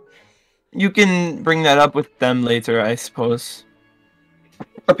ship. You can bring that up with them later, I suppose.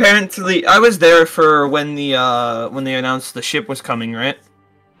 Apparently, I was there for when they announced the ship was coming, right?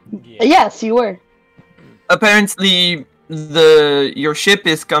 Yeah. Yes, you were. Apparently, your ship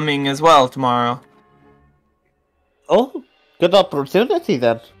is coming as well tomorrow. Oh, good opportunity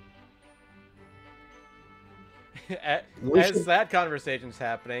then. As that conversation's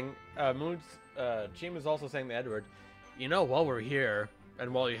happening, Jim is also saying to Edward, you know, while we're here,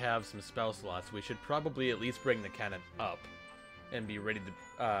 and while you have some spell slots, we should probably at least bring the cannon up, and be ready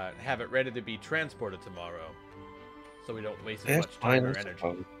to, have it ready to be transported tomorrow, so we don't waste as much time or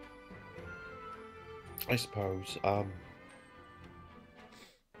energy. I suppose.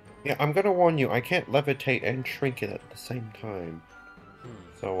 Yeah, I'm gonna warn you, I can't levitate and shrink it at the same time.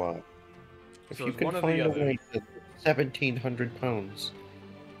 So, if So you it's can one or find the a other. way to 1,700 pounds,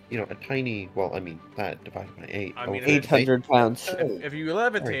 you know, a tiny, well, I mean, that divided by 8. I mean, over 800 pounds. If you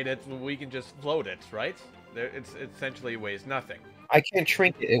levitate it, we can just float it, right? It essentially weighs nothing. I can't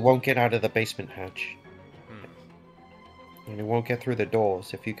shrink it, it won't get out of the basement hatch. And it won't get through the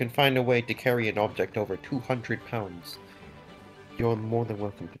doors. If you can find a way to carry an object over 200 pounds, you're more than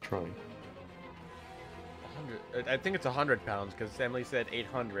welcome to try. 100. I think it's 100 pounds because Emily said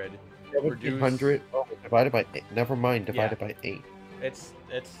 800. 800 divided by 8. Never mind, divided by 8. It's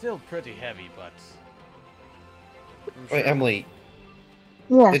still pretty heavy, but. Wait, Emily,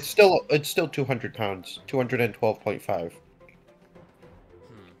 Yes. it's still 200 pounds. 212.5.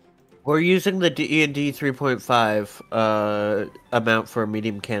 We're using the D&D 3.5 amount for a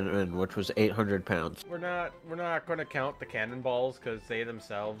medium cannon, which was 800 pounds. We're not going to count the cannonballs because they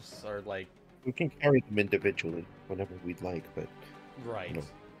themselves are like. We can carry them individually whenever we'd like, but Right. You know,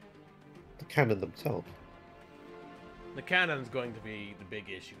 the cannon themselves. The cannon's going to be the big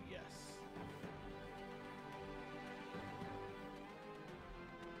issue, yes.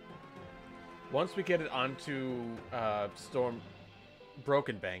 Once we get it onto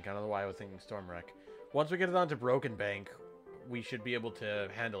Broken Bank, I don't know why I was thinking Storm Wreck. Once we get it onto Broken Bank, we should be able to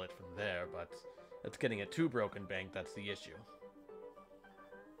handle it from there, but it's getting it to Broken Bank that's the issue.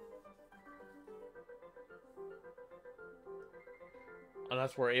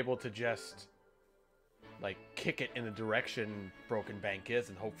 Unless we're able to just, like, kick it in the direction Broken Bank is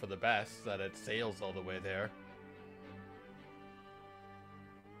and hope for the best, that it sails all the way there.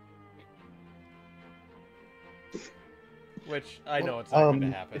 Which, I know it's not going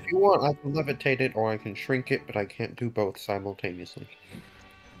to happen. If you want, I can levitate it or I can shrink it, but I can't do both simultaneously.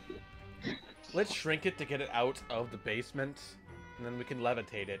 Let's shrink it to get it out of the basement, and then we can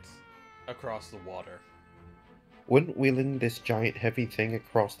levitate it across the water. Wouldn't wheeling this giant heavy thing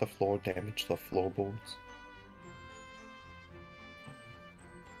across the floor damage the floorboards?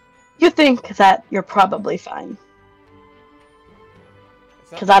 You think that you're probably fine.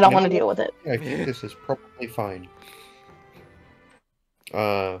 Because I don't want to deal with it. I think this is probably fine.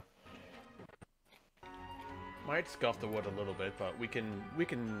 Might scuff the wood a little bit, but we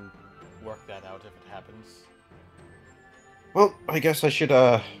can work that out if it happens. Well, I guess I should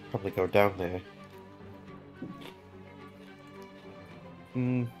probably go down there.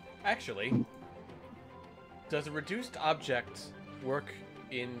 Actually, does a reduced object work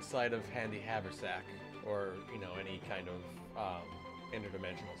inside of Handy Haversack, or you know, any kind of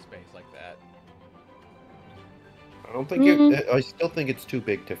interdimensional space like that? I don't think it. I still think it's too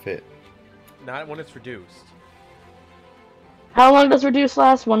big to fit. Not when it's reduced. How long does reduce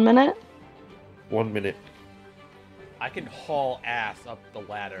last? 1 minute? 1 minute. I can haul ass up the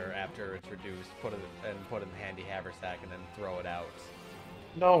ladder after it's reduced, put it in the Handy Haversack, and then throw it out.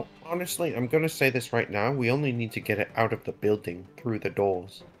 No, honestly, I'm gonna say this right now. We only need to get it out of the building through the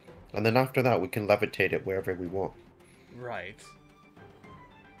doors, and then after that, we can levitate it wherever we want. Right.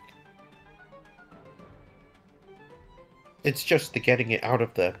 It's just the getting it out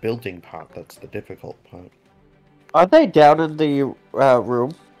of the building part that's the difficult part. Are they down in the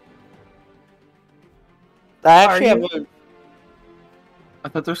room? I actually have a... I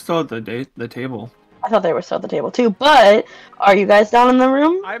thought they're still at the table. I thought they were still at the table too, but are you guys down in the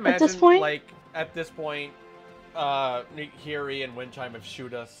room I imagine, at this point? like, at this point, Nihiri and Windchime have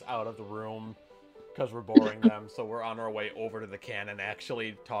shoot us out of the room because we're boring them, so we're on our way over to the cannon,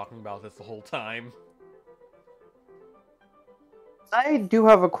 actually talking about this the whole time. I do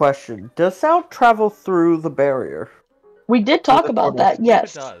have a question. Does sound travel through the barrier? We did talk about that, It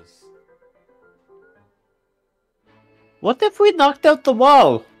yes. does. What if we knocked out the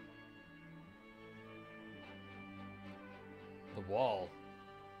wall? The wall.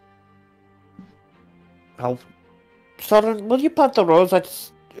 Oh, Soren, will you plant the rose?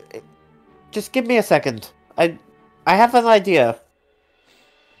 Just give me a second. I have an idea.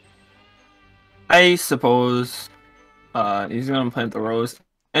 I suppose he's gonna plant the rose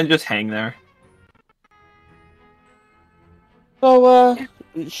and just hang there. So,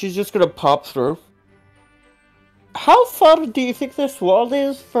 she's just gonna pop through. How far do you think this wall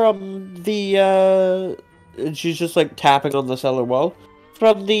is from the, and she's just, like, tapping on the cellar wall.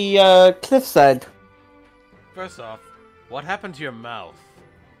 From the, cliffside. First off, what happened to your mouth?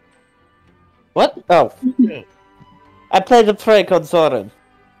 What? Oh. I played a prank on Soren.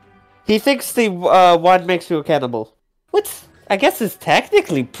 He thinks the, wine makes you a cannibal. Which, I guess is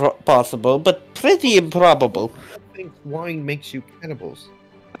technically possible, but pretty improbable. I think wine makes you cannibals.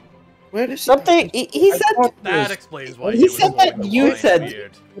 Where does Something, he said... That explains why He said that you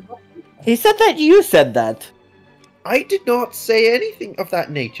said... He said that you said that. I did not say anything of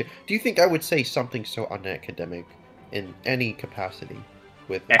that nature. Do you think I would say something so unacademic in any capacity?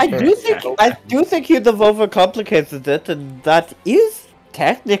 With I do think you'd have overcomplicated it, and that is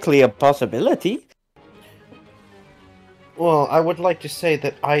technically a possibility. Well, I would like to say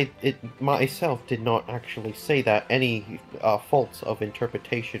that I myself did not actually say that. Any faults of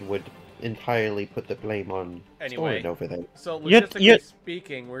interpretation would entirely put the blame on Anyway, Soren over there. So logistically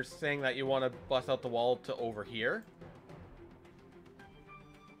speaking, we're saying that you want to bust out the wall to over here?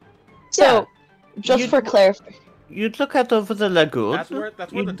 So, just for clarification. You'd look out over the lagoon. That's where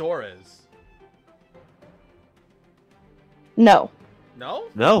the door is. No. No?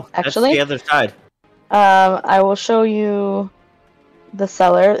 No, Actually, that's the other side. I will show you the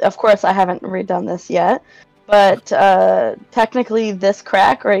cellar. Of course, I haven't redone this yet, but technically, this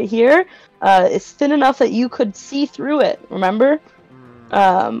crack right here is thin enough that you could see through it. Remember,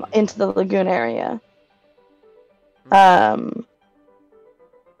 into the lagoon area. There's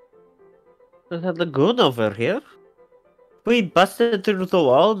a lagoon over here. We busted through the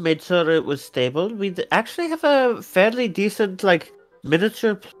wall, made sure it was stable. We'd actually have a fairly decent, like,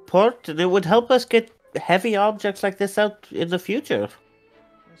 miniature port, and it would help us get heavy objects like this out in the future.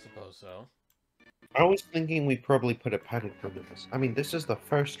 I suppose so. I was thinking we probably put a panic room in this. I mean, this is the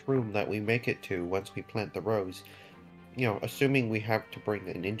first room that we make it to once we plant the rose. You know, assuming we have to bring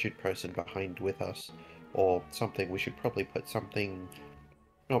an injured person behind with us, or something, we should probably put something,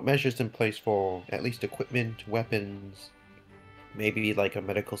 measures in place for at least equipment, weapons, maybe like a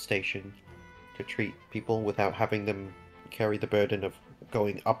medical station to treat people without having them carry the burden of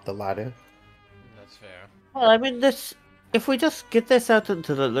going up the ladder. That's fair. Well, I mean, if we just get this out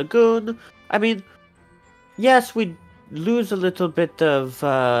into the lagoon, I mean, yes, we'd lose a little bit of,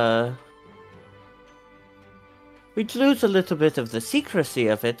 we'd lose a little bit of the secrecy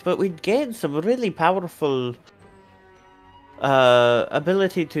of it, but we'd gain some really powerful,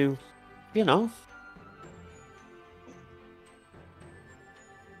 ability to,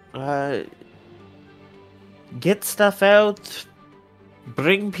 get stuff out,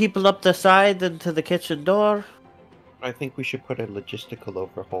 bring people up the side into the kitchen door. I think we should put a logistical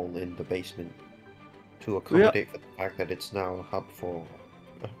overhaul in the basement to accommodate for the fact that it's now a hub for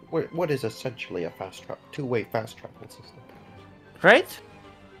what is essentially a two-way fast travel system. Right?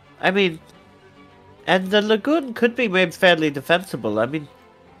 I mean, and the lagoon could be made fairly defensible. I mean,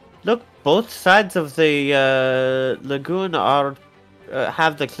 look, both sides of the lagoon are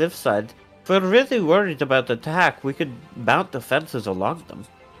have the cliffside. If we're really worried about attack, we could mount defenses along them.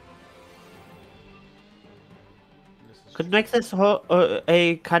 Could make this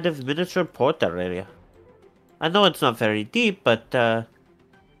a kind of miniature port area. I know it's not very deep, but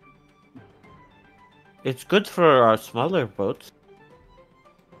it's good for our smaller boats.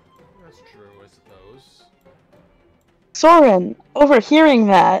 That's true, I suppose. Soaren, overhearing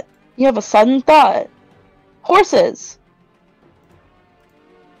that, you have a sudden thought. Horses!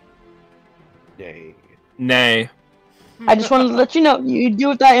 Nay. I just wanted to let you know, you do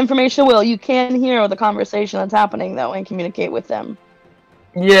with that information will. You can hear the conversation that's happening, though, and communicate with them.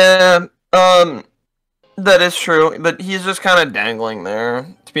 Yeah, that is true, but he's just kind of dangling there.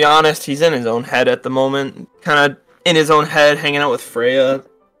 To be honest, he's in his own head at the moment. Kind of in his own head, hanging out with Freya.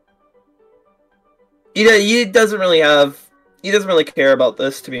 He doesn't really care about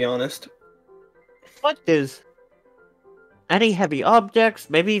this, to be honest. What is? Any heavy objects,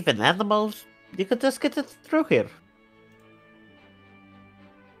 maybe even animals? You could just get it through here.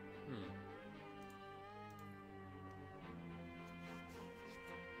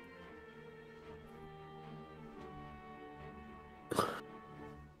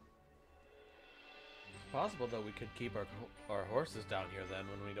 possible that we could keep our horses down here then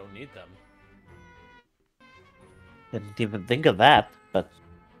when we don't need them. Didn't even think of that, but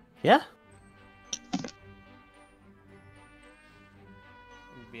yeah. It'd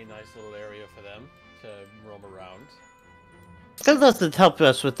be a nice little area for them to roam around. Still doesn't help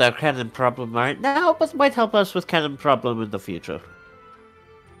us with our Canon problem right now, but might help us with Canon problem in the future.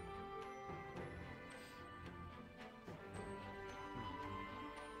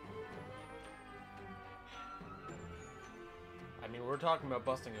 I mean, we're talking about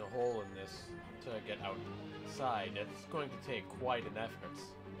busting a hole in this to get outside. It's going to take quite an effort.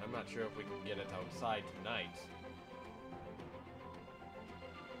 I'm not sure if we can get it outside tonight.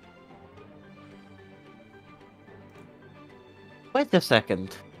 Wait a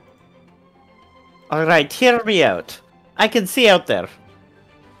second. Alright, hear me out. I can see out there.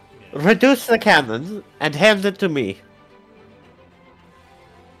 Reduce the cannon and hand it to me.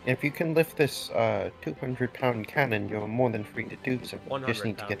 If you can lift this 200-pound cannon, you're more than free to do so. You just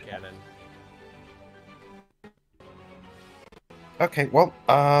need to 100-pound get cannon. Okay, well,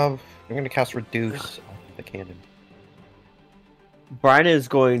 I'm gonna cast Reduce on the cannon. Brine is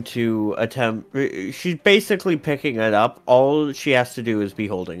going to attempt... She's basically picking it up. All she has to do is be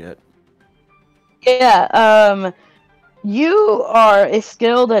holding it. Yeah, you are a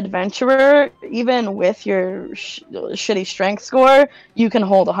skilled adventurer. Even with your shitty strength score, you can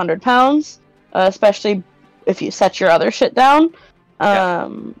hold 100 pounds, especially if you set your other shit down.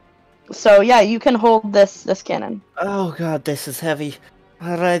 So yeah, you can hold this cannon. Oh god, this is heavy.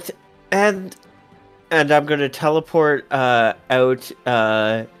 Alright, and I'm gonna teleport out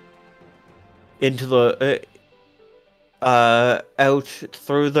into the out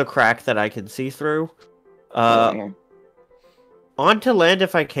through the crack that I can see through. Onto land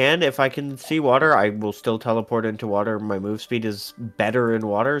if I can. If I can see water, I will still teleport into water. My move speed is better in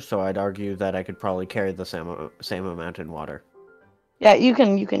water, so I'd argue that I could probably carry the same amount in water. Yeah, you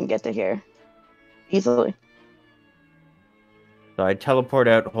can get to here easily. So I teleport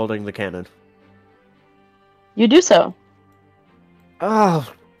out holding the cannon. You do so.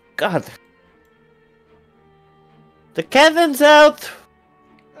 Oh, God. The cannon's out!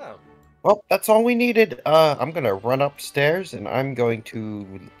 Oh. Well, that's all we needed. I'm gonna run upstairs and I'm going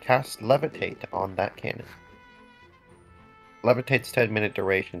to cast Levitate on that cannon. Levitate's 10-minute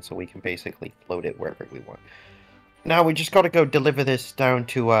duration, so we can basically float it wherever we want. Now we just gotta go deliver this down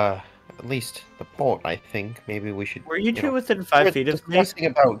to at least the port, I think. Maybe we should... Were you two within 5 feet of me? Discussing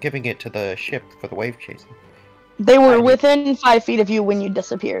about giving it to the ship for the wave chasing. They were within 5 feet of you when you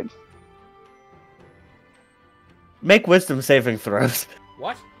disappeared. Make wisdom saving throws.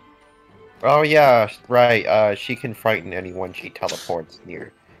 What? Oh yeah, right. She can frighten anyone she teleports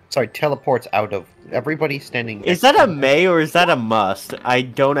near. Sorry, teleports out of everybody standing. Is that a may or is that a must? I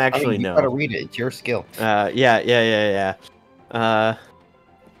don't actually know. You gotta read it. It's your skill. Yeah.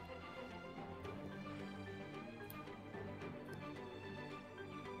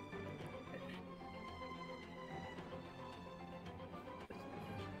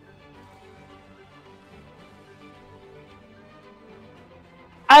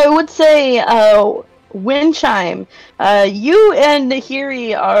 I would say, Windchime, you and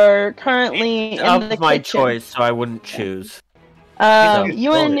Nihiri are currently in the my kitchen. choice, so I wouldn't choose.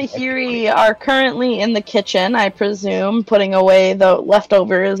 You and Nihiri are currently in the kitchen, I presume, putting away the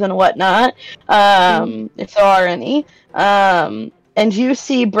leftovers and whatnot, if there are any. And you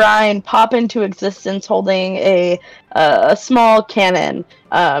see Brine pop into existence holding a small cannon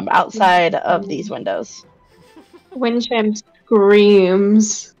outside of these windows. Windchime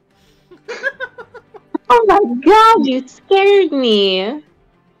screams. Oh my god, you scared me!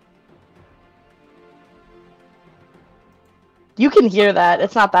 You can hear that.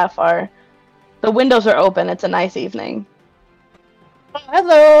 It's not that far. The windows are open. It's a nice evening.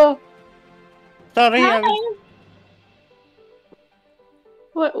 Hello! Sorry, Hi.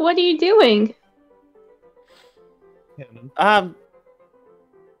 What are you doing?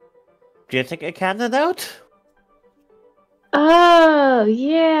 do you think a cannon out? Oh,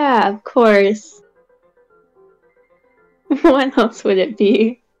 yeah, of course. What else would it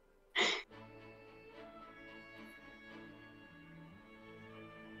be?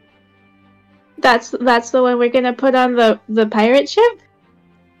 That's the one we're gonna put on the pirate ship?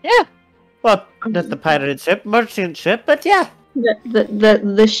 Yeah. Well, not the pirate ship, merchant ship, but yeah.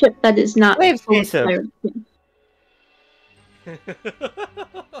 The ship that is not Wave full of chaser. pirates.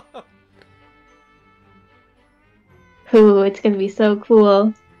 Ooh, it's gonna be so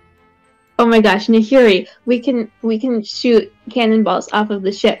cool. Oh my gosh, Nihiri, we can shoot cannonballs off of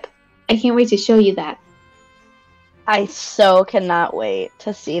the ship. I can't wait to show you that. I so cannot wait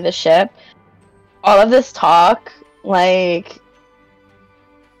to see the ship. all of this talk, like,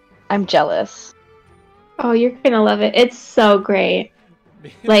 I'm jealous. Oh, you're gonna love it. It's so great.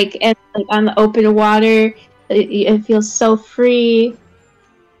 Like, and like on the open water, it feels so free.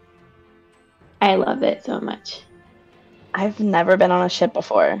 I love it so much. I've never been on a ship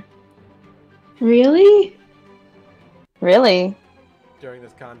before. Really? Really? During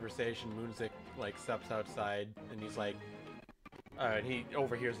this conversation, Moonzic like steps outside and he's like, and he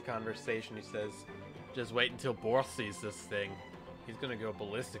overhears the conversation. He says, "Just wait until Borth sees this thing. He's gonna go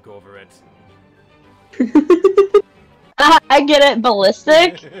ballistic over it." I get it,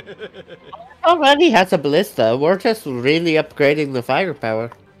 ballistic. Already has a ballista. We're just really upgrading the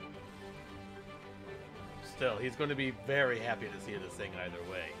firepower. Still, he's going to be very happy to see this thing either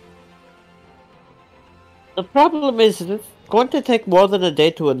way. The problem is it's going to take more than a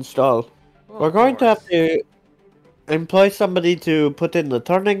day to install. Well, We're going to have to employ somebody to put in the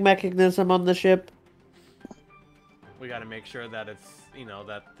turning mechanism on the ship. We got to make sure that it's,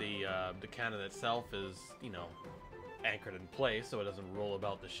 that the cannon itself is, anchored in place so it doesn't roll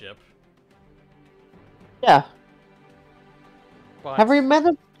about the ship. Yeah. But Have we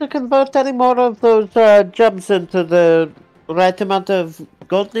managed to convert any more of those gems into the right amount of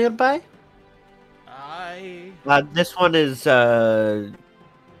gold nearby? This one is at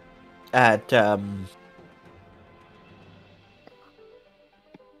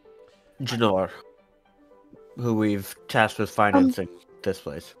Janor, who we've tasked with financing this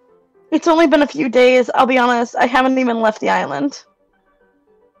place. It's only been a few days, I'll be honest. I haven't even left the island.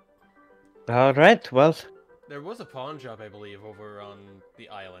 Alright, well... There was a pawn shop, I believe, over on the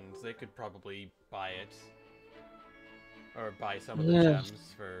island. They could probably buy it. Or buy some of the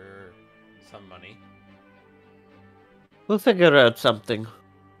gems for some money. We'll figure out something.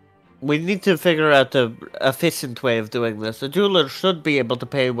 We need to figure out a efficient way of doing this. A jeweler should be able to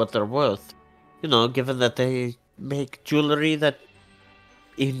pay what they're worth. Given that they make jewelry that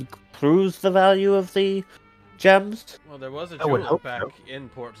improves the value of the gems. Well, there was a jeweler back in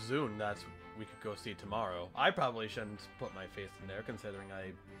Port Zune that we could go see tomorrow. I probably shouldn't put my face in there, considering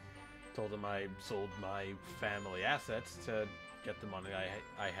I told him I sold my family assets to get the money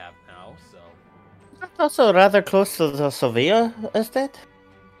I have now, so... That's also rather close to the Sylvia estate.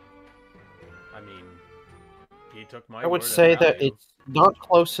 I mean, he took my I would word say at that value. it's not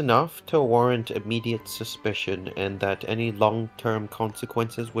close enough to warrant immediate suspicion, and that any long-term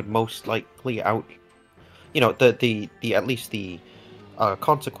consequences would most likely at least the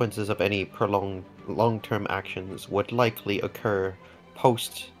consequences of any prolonged long-term actions would likely occur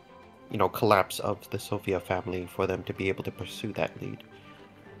post, collapse of the Sophia family for them to be able to pursue that lead.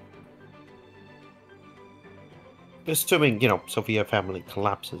 Assuming, Sophia family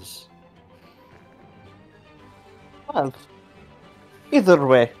collapses. Well, either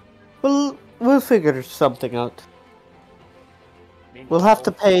way, we'll figure something out. We'll have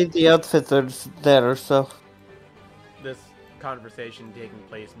to pay the outfitters there, so... This conversation taking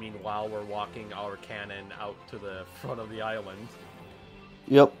place, meanwhile, we're walking our cannon out to the front of the island.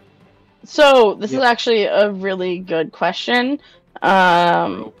 Yep. So, this is actually a really good question.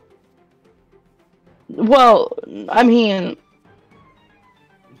 Well, I mean...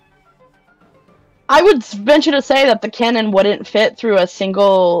 I would venture to say that the cannon wouldn't fit through a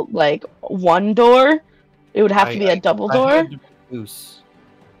single, one door. It would have to be a double door.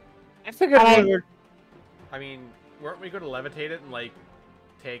 I figured I mean, weren't we going to levitate it and,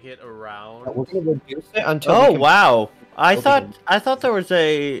 take it around? We're going to reduce it until Oh, wow. I thought there was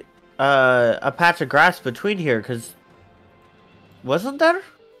a patch of grass between here, because... Wasn't there?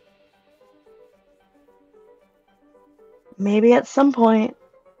 Maybe at some point.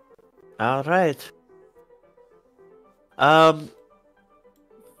 Alright. But,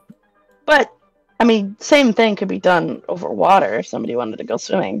 I mean, same thing could be done over water if somebody wanted to go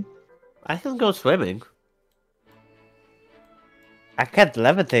swimming. I can go swimming. I can't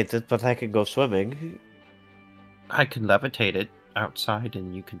levitate it, but I can go swimming. I can levitate it outside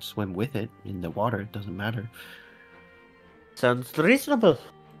and you can swim with it in the water, it doesn't matter. Sounds reasonable.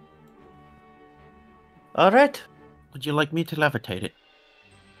 Alright. Would you like me to levitate it?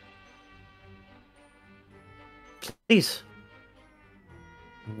 Please.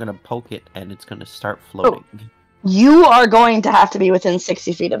 I'm gonna poke it and it's gonna start floating. Oh. You are going to have to be within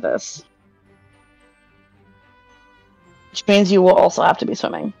 60 feet of this. Which means you will also have to be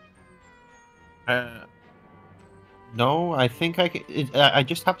swimming. No, I think I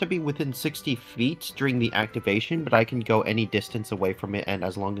just have to be within 60 feet during the activation, but I can go any distance away from it, and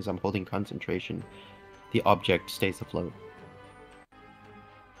as long as I'm holding concentration, the object stays afloat.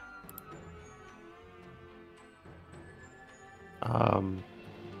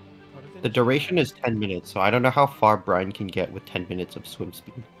 What The duration is 10 minutes, so I don't know how far Brine can get with 10 minutes of swim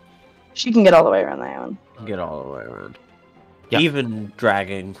speed. She can get all the way around the island. Get all the way around. Yep. Even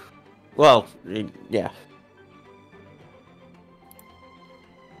dragging. Well, yeah.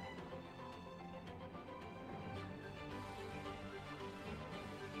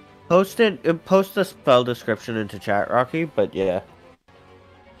 Post the spell description into chat, Rocky, but yeah.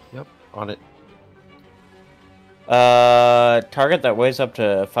 Yep, on it. Target that weighs up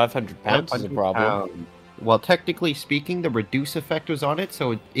to 500 pounds is a 500 problem. pounds. Well, technically speaking, the reduce effect was on it,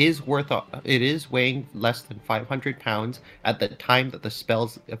 so it is weighing less than 500 pounds at the time that the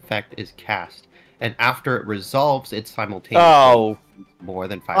spell's effect is cast. And after it resolves, it's simultaneously more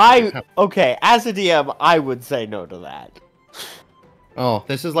than 500 pounds. Okay, as a DM, I would say no to that. Oh,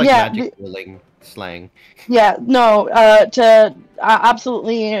 this is like magic ruling slang. Yeah, no, to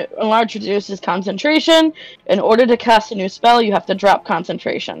absolutely enlarge reduces concentration. In order to cast a new spell, you have to drop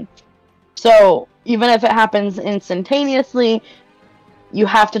concentration. So, even if it happens instantaneously, you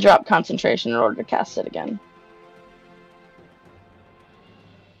have to drop concentration in order to cast it again.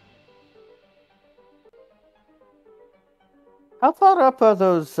 How far up are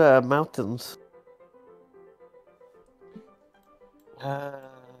those mountains?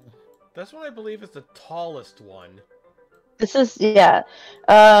 This one, I believe, is the tallest one. This is, yeah.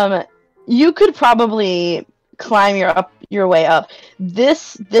 You could probably climb your way up.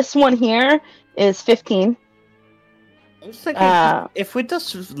 This one here is 15. I was thinking if we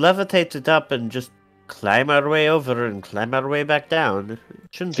just levitate it up and just climb our way over and climb our way back down, it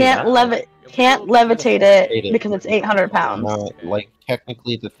shouldn't be Can't levitate it because it's 800 pounds. Like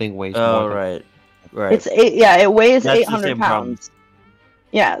technically, the thing weighs more. Oh, than... right. It's it weighs That's the 800 same problem. pounds.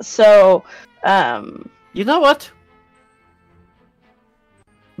 Yeah, so You know what?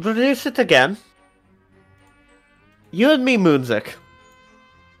 Reduce it again. You and me, Moonzic.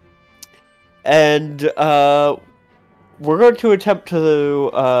 And we're going to attempt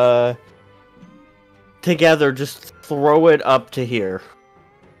to together just throw it up to here.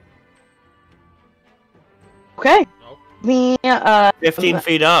 okay. Nope. The 15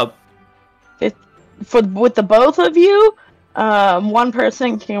 feet up. with the both of you, one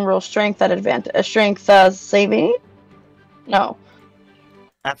person can roll strength at advantage. A strength saving? No.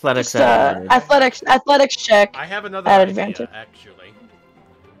 Athletics Just, at advantage. athletics check. I have another At idea, advantage. actually.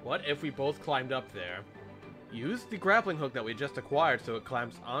 What if we both climbed up there, use the grappling hook that we just acquired so it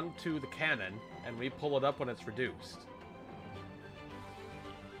climbs onto the cannon, and we pull it up when it's reduced?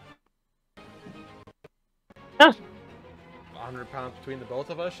 Huh. 100 pounds between the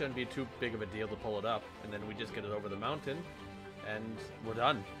both of us shouldn't be too big of a deal to pull it up, and then we just get it over the mountain, and we're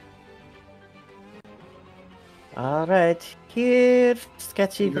done. Alright, here,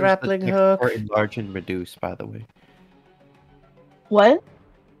 sketchy Here's the grappling text hook. for enlarge and reduce, by the way. What?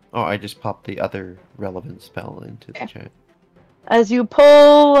 Oh, I just popped the other relevant spell into the chat. As you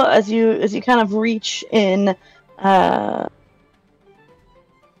pull, as you kind of reach in,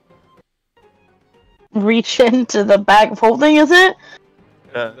 reach into the bag of holding, is it?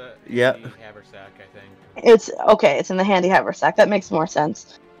 Yeah. The haversack, I think. It's okay. It's in the handy haversack. That makes more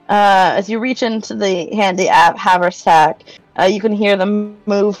sense. As you reach into the handy haversack, you can hear the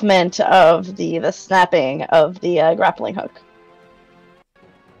movement of the snapping of the grappling hook.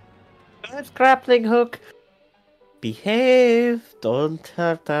 That grappling hook. Behave. Don't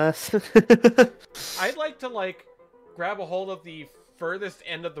hurt us. I'd like to, grab a hold of the furthest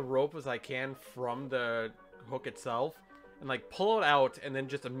end of the rope as I can from the hook itself, and, pull it out, and then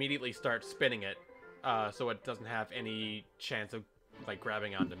just immediately start spinning it, so it doesn't have any chance of,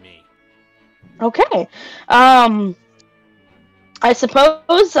 grabbing onto me. Okay. I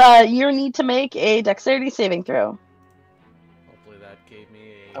suppose you need to make a dexterity saving throw. Hopefully that gave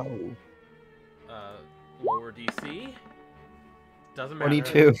me a lower DC. Doesn't matter.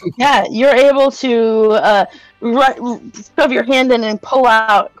 22. Yeah, you're able to shove your hand in and pull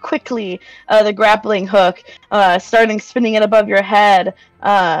out quickly the grappling hook, starting spinning it above your head.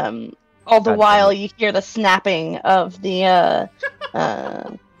 All the while, you hear the snapping of the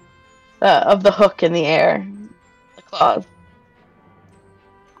hook in the air, the claws.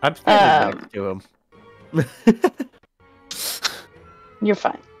 I'm standing next to him. You're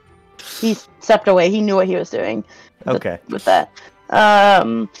fine. He stepped away. He knew what he was doing. Okay. With that,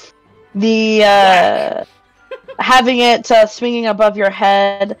 having it swinging above your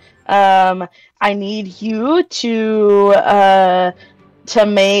head. I need you to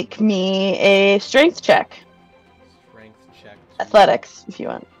make me a strength check. Strength check. Athletics, if you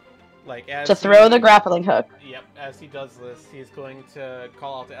want. As to throw the grappling hook. Yep, as he does this, he's going to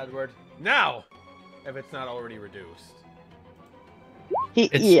call out to Edward, now! If it's not already reduced.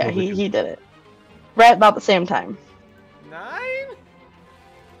 It's still he did it. Right about the same time. 9?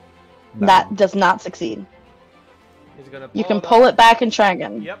 That does not succeed. He's gonna You can pull it back and try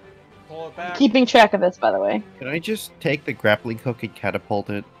again. Yep. Pull it back. Keeping track of this, by the way. Can I just take the grappling hook and catapult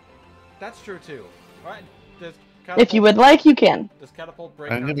it? That's true too. Alright. If you would like, you can. Does catapult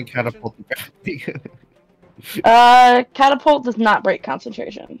break? I'm gonna concentration? catapult the grappling hook. Catapult does not break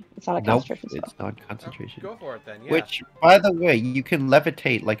concentration. It's not a Nope, concentration spell. it's not concentration. Go for it then. Yeah. Which, by the way, you can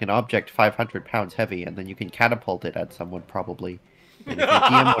levitate like an object 500 pounds heavy, and then you can catapult it at someone probably. And if the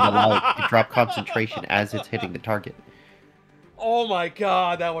DM would allow it to drop concentration as it's hitting the target. Oh my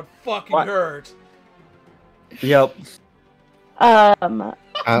god, that would fucking What? hurt. Yep. That I'm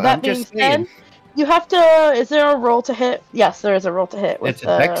being just said, saying, you have to. Is there a roll to hit? Yes, there is a roll to hit. With it's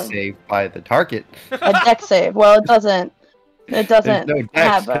a dex save by the target. A dex save. Well, it doesn't. It There's doesn't no dex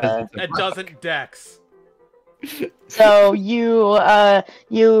have 'cause a. it's a It rock. doesn't dex. So he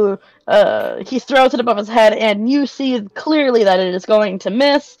throws it above his head, and you see clearly that it is going to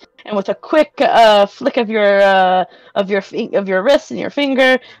miss. And with a quick flick of your wrist and your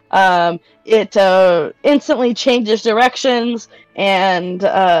finger, it instantly changes directions and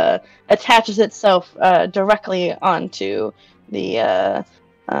attaches itself directly onto the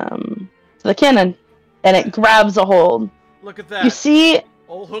cannon, and it grabs a hold. Look at that. You see,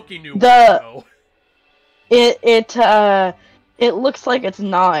 Old Hooky knew the- where to go. it looks like it's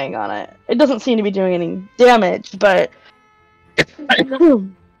gnawing on it. It doesn't seem to be doing any damage, but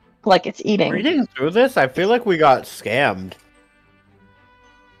like it's eating. Reading through this, I feel like we got scammed.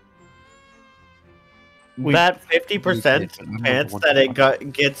 We- That 50% I don't know chance what that the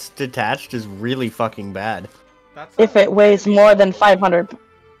it gets detached is really fucking bad. That's If it weighs more than 500, and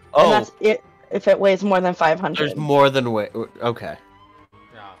Oh, that's it. If it weighs more than 500, there's more than okay.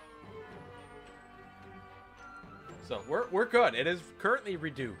 Yeah. So we're good. It is currently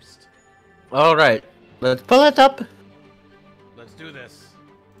reduced. All right, let's pull it up. Let's do this.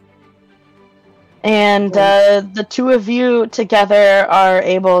 and the two of you together are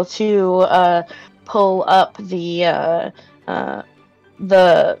able to pull up the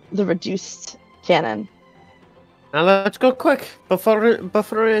reduced cannon. Now let's go quick before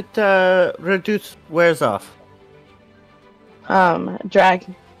it wears off.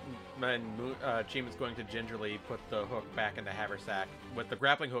 Drag. And Chim is going to gingerly put the hook back in the haversack with the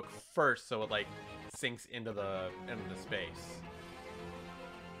grappling hook first, so it like sinks into the space.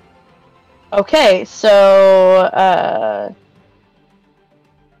 Okay, so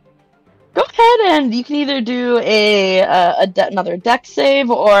go ahead and you can either do another dex save,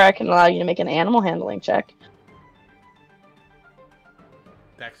 or I can allow you to make an animal handling check.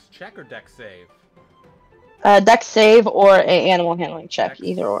 Dex check or dex save? Dex save or a animal handling check, Dex-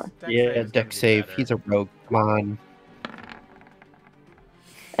 either or. Dex Yeah, save's gonna deck be save. better. He's a rogue. Come on.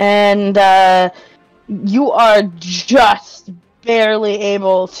 And you are just barely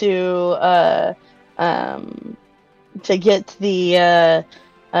able to get the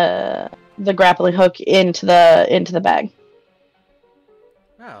grappling hook into the bag.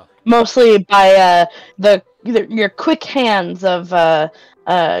 Oh, Mostly by your quick hands of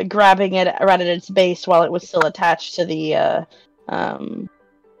grabbing it right at its base while it was still attached to the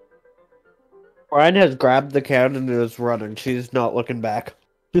Brian has grabbed the cannon and is running. She's not looking back.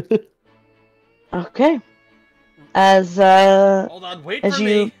 Okay. As hold on, wait as for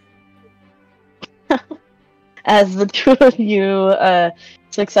you- me. as the two of you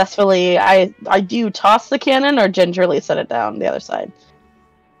successfully, do you toss the cannon or gingerly set it down the other side?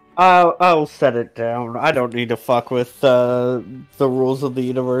 I'll set it down. I don't need to fuck with the rules of the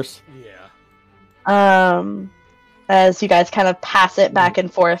universe. Yeah. As you guys kind of pass it back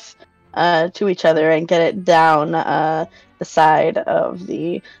and forth to each other and get it down the side of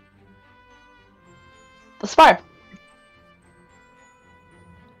the spire.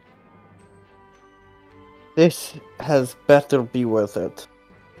 This has better be worth it.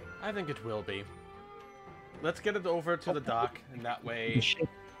 I think it will be. Let's get it over to the dock, and that way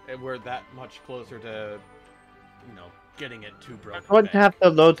we're that much closer to, getting it too broken. I'm going to back. have to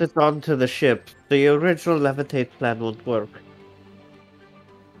load it onto the ship. The original levitate plan won't work.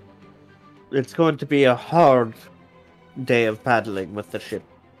 It's going to be a hard day of paddling with the ship.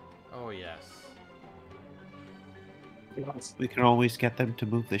 Oh yes. We can always get them to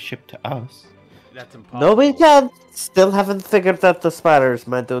move the ship to us. That's impossible. No, we can't. Still haven't figured out the spiders,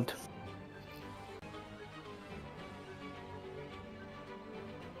 my dude.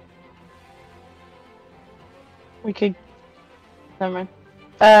 We could. Never mind.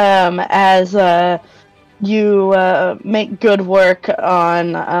 As you make good work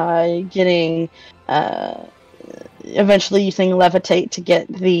on getting eventually using levitate to get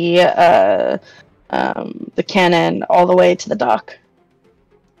the cannon all the way to the dock.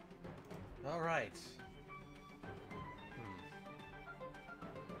 All right.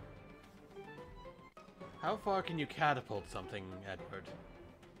 How far can you catapult something, Edward?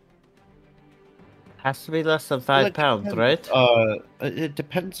 Has to be less than 5 pounds, right? It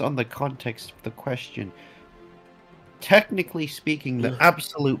depends on the context of the question. Technically speaking, the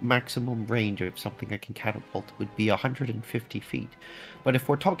absolute maximum range of something I can catapult would be 150 feet. But if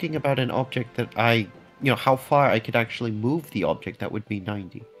we're talking about an object that how far I could actually move the object, that would be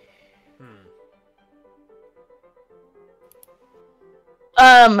 90.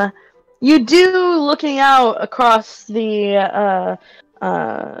 You do, looking out across the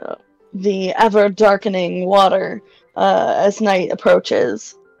ever-darkening water as night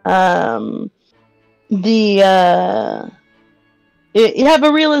approaches. You have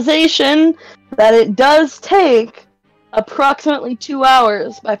a realization that it does take approximately 2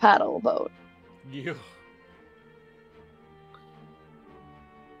 hours by paddle boat. You.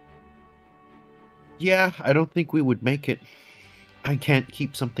 Yeah, I don't think we would make it. I can't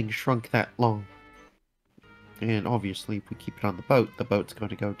keep something shrunk that long. And obviously, if we keep it on the boat's going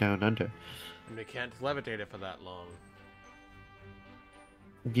to go down under. And we can't levitate it for that long.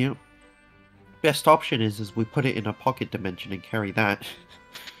 Yep. Best option is we put it in a pocket dimension and carry that.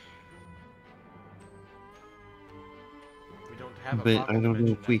 We don't have a But pocket I don't know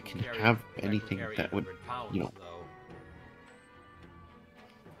dimension if we that can carry- have that can anything carry that would, 800 pounds, you know. though.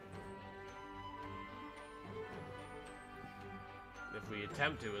 If we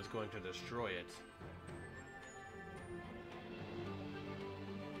attempt to, it's going to destroy it.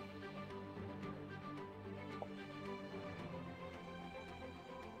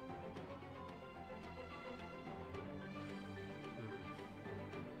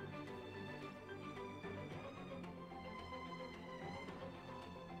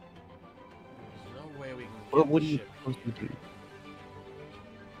 There's no way we can get What the are you ship. supposed to do?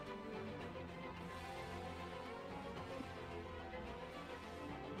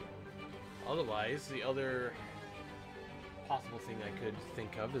 Otherwise, the other possible thing I could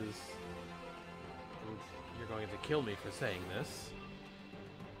think of is, and you're going to kill me for saying this,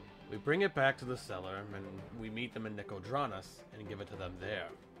 we bring it back to the cellar and we meet them in Nicodranus and give it to them there.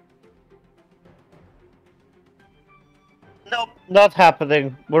 Nope, not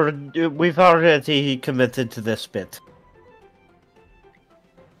happening. We've already committed to this bit.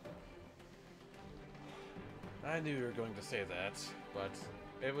 I knew you were going to say that, but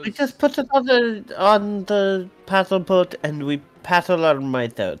it was... We just put it on the paddle boat and we paddle our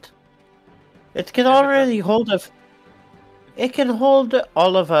might out. It can already hold It can hold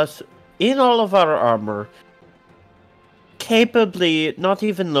all of us in all of our armor, capably not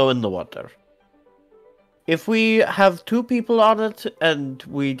even low in the water. If we have 2 people on it and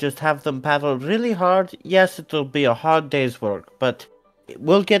we just have them paddle really hard, yes, it'll be a hard day's work, but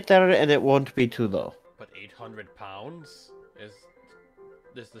we'll get there and it won't be too low. But 800 pounds?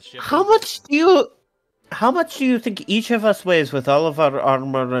 Is the ship... How much do you think each of us weighs with all of our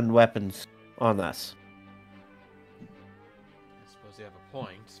armor and weapons on us? I suppose you have a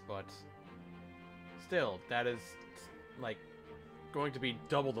point, but... Still, that is, like, going to be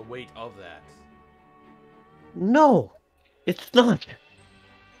double the weight of that. No, it's not.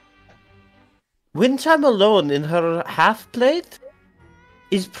 Windchime alone in her half plate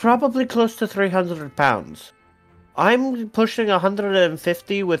is probably close to 300 pounds. I'm pushing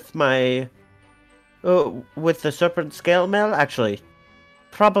 150 with my with the serpent scale mail. Actually,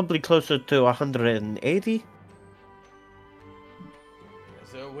 probably closer to 180.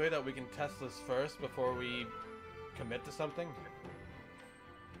 Is there a way that we can test this first before we commit to something?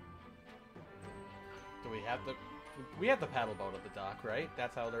 Do we have the... We have the paddle boat at the dock, right?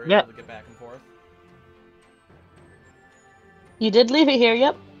 That's how they're able to get back and forth? You did leave it here,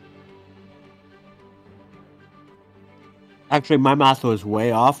 yep. Actually, my math was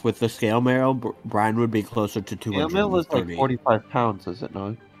way off with the scale mail. Brine would be closer to 230. Yeah, it was like 45 pounds, is it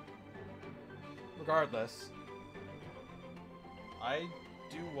not? Regardless, I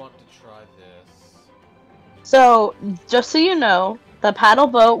do want to try this. So, just so you know, the paddle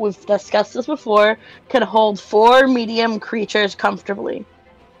boat, we've discussed this before, can hold 4 medium creatures comfortably.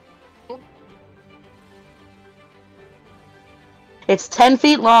 It's 10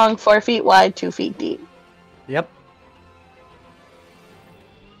 feet long, 4 feet wide, 2 feet deep. Yep.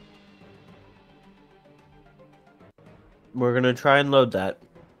 We're gonna try and load that.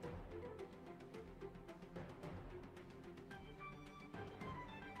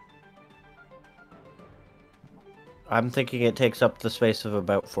 I'm thinking it takes up the space of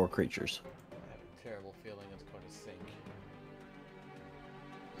about 4 creatures. I have a terrible feeling it's going to sink.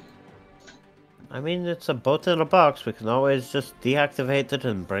 I mean, it's a boat in a box. We can always just deactivate it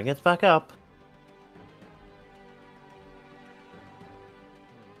and bring it back up.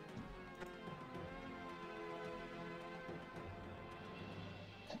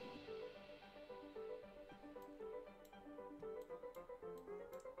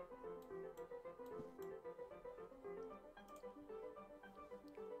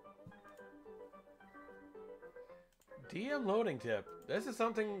 DM loading tip. This is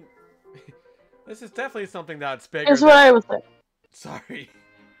something. This is definitely something that's bigger. Here's what I was saying. Sorry.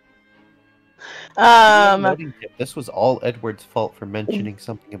 Loading tip. This was all Edward's fault for mentioning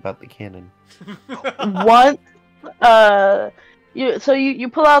something about the Canon. Once, you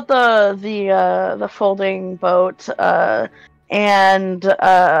pull out the folding boat, and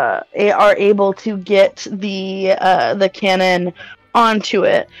are able to get the cannon onto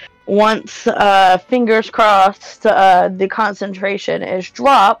it. Once, fingers crossed, the concentration is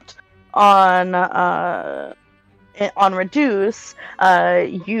dropped on reduce,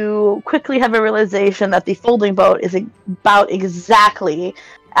 you quickly have a realization that the folding boat is about exactly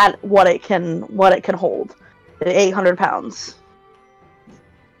at what it can hold, 800 pounds.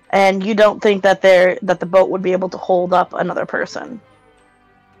 And you don't think that the boat would be able to hold up another person,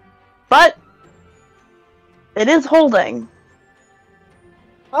 but it is holding.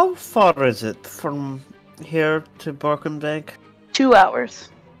 How far is it from here to Borkenbank? 2 hours.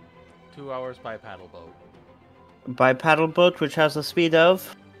 2 hours by paddle boat. By paddle boat, which has a speed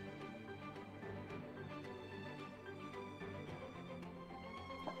of?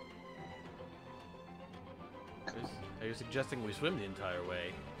 Are you suggesting we swim the entire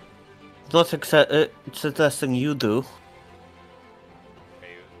way? Not suggesting you do. Are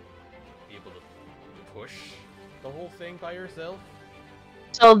you able to push the whole thing by yourself?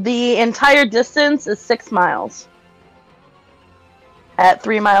 So the entire distance is 6 miles. At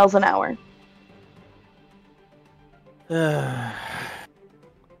 3 miles an hour.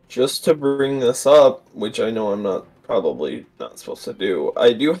 Just to bring this up, which I know I'm probably not supposed to do,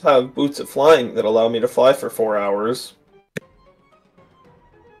 I do have boots of flying that allow me to fly for 4 hours.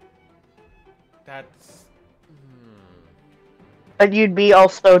 That's... But you'd be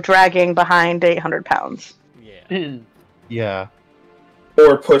also dragging behind 800 pounds. Yeah. Yeah.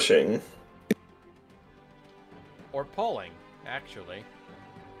 Or pushing. Or pulling, actually.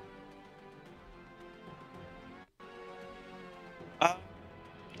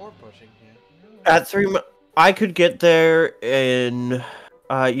 Or pushing, yeah. At 3 I could get there in...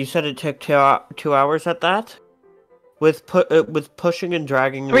 you said it took 2 hours at that? With pushing and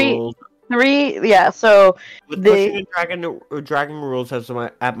dragging rules... 3, yeah, so... With pushing and dragging rules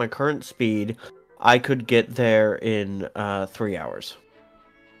at my current speed, I could get there in 3 hours.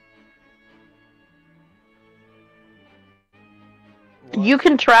 You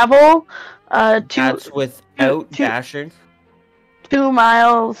can travel That's without dashing.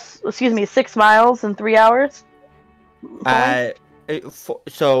 6 miles in 3 hours.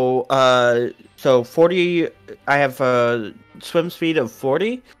 So 40. I have a swim speed of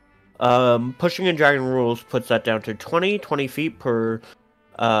 40. Pushing and dragging rules puts that down to 20 feet per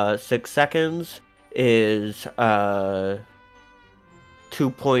 6 seconds is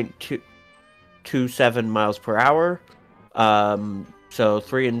 2.27 miles per hour. So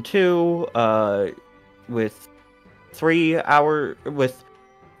 3 and 2 with 3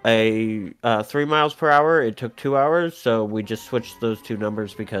 miles per hour, it took 2 hours, so we just switched those two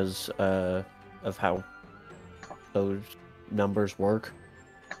numbers because of how those numbers work.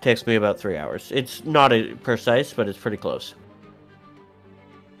 It takes me about 3 hours. It's not precise, but it's pretty close.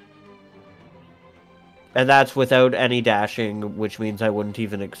 And that's without any dashing, which means I wouldn't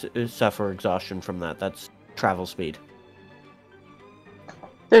even suffer exhaustion from that. That's travel speed.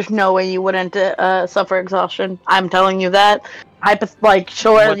 There's no way you wouldn't suffer exhaustion. I'm telling you that.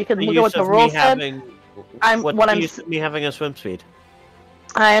 Sure, you can look at what the rules said. What's the use of me having a swim speed?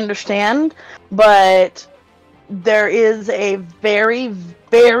 I understand, but there is a very,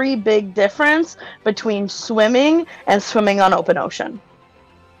 very big difference between swimming and swimming on open ocean.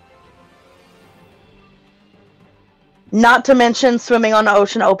 Not to mention swimming on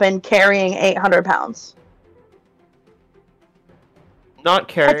ocean open carrying 800 pounds. Not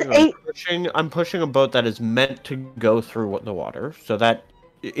carrying, I'm pushing a boat that is meant to go through the water, so that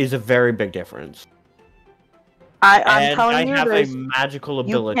is a very big difference. I'm telling you, I have a magical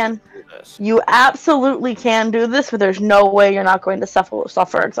ability to do this. You absolutely can do this, but there's no way you're not going to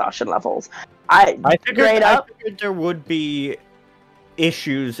suffer exhaustion levels. I figured there would be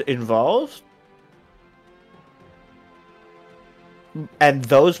issues involved, and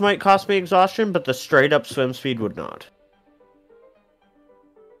those might cost me exhaustion, but the straight up swim speed would not.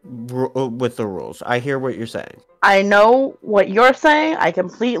 with the rules. I hear what you're saying. I know what you're saying. I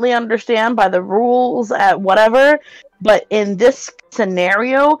completely understand by the rules at whatever. But in this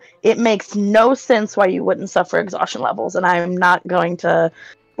scenario, it makes no sense why you wouldn't suffer exhaustion levels. And I'm not going to,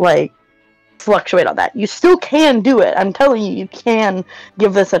 like, fluctuate on that. You still can do it. I'm telling you, you can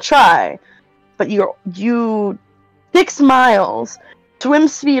give this a try. But you 6 miles, swim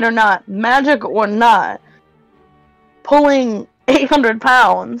speed or not, magic or not, pulling 800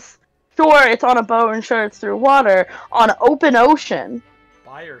 pounds. Sure, it's on a boat and sure, it's through water. On open ocean.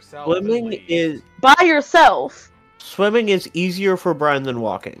 By yourself. By yourself. Swimming is easier for Brine than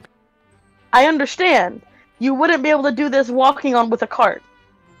walking. I understand. You wouldn't be able to do this walking on with a cart.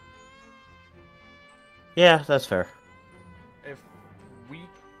 Yeah, that's fair. If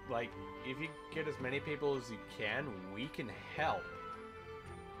you get as many people as you can, we can help.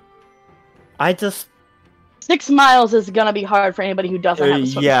 I just 6 miles is gonna be hard for anybody who doesn't have a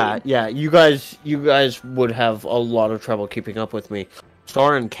swim speed. Yeah. You guys would have a lot of trouble keeping up with me.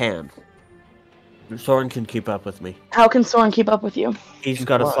 Soaren can. Soaren can keep up with me. How can Soaren keep up with you? He's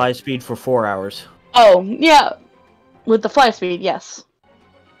got a fly speed for 4 hours. Oh, yeah. With the fly speed, yes.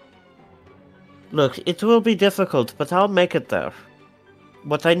 Look, it will be difficult, but I'll make it there.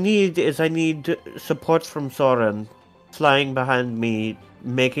 What I need is support from Soaren, flying behind me,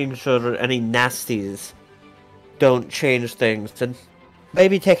 making sure any nasties don't change things, and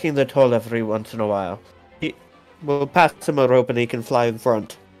maybe taking the toll every once in a while. We'll pass him a rope and he can fly in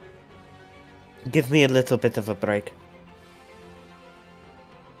front. Give me a little bit of a break.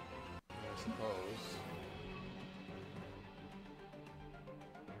 I suppose.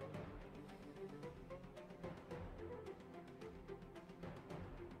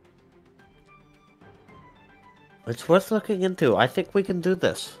 It's worth looking into. I think we can do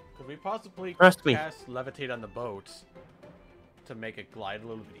this. Could we possibly Trust me. cast Levitate on the boat to make it glide a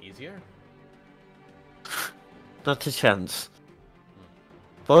little bit easier? Not a chance.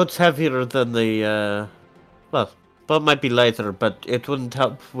 Boat's heavier than the, well, boat might be lighter, but it wouldn't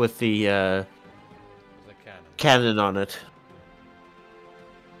help with the, cannon on it.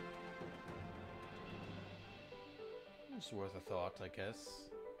 It's worth a thought, I guess.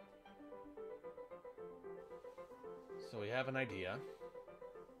 So we have an idea.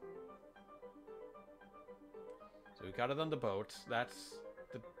 So we got it on the boat. That's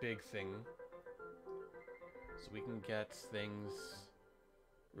the big thing. So we can get things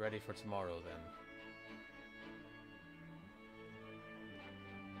ready for tomorrow then.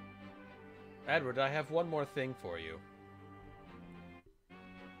 Edward, I have one more thing for you.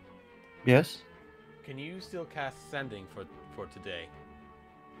 Yes? Can you still cast Sending for today?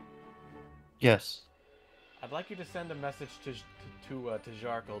 Yes. I'd like you to send a message to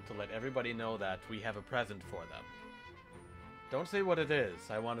Jarkle to let everybody know that we have a present for them. Don't say what it is.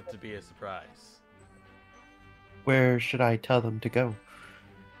 I want it to be a surprise. Where should I tell them to go?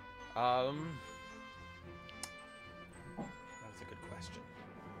 That's a good question.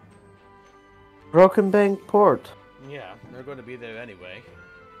 Broken Bank Port. Yeah, they're going to be there anyway.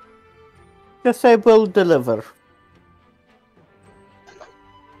 Just say we'll deliver.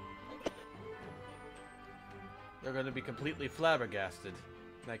 They're going to be completely flabbergasted,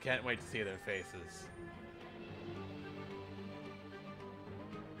 and I can't wait to see their faces.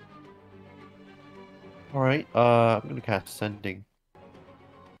 Alright, I'm gonna cast Sending.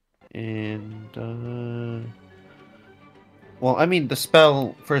 And, well, I mean, the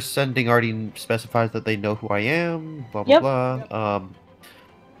spell for Sending already specifies that they know who I am, blah, blah, Yep. blah.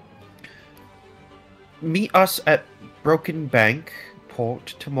 Meet us at Broken Bank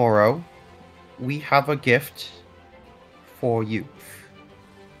Port tomorrow. We have a gift for you.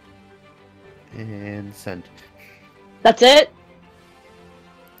 And send. That's it?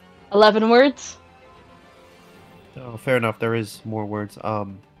 11 words? Oh, fair enough. There is more words.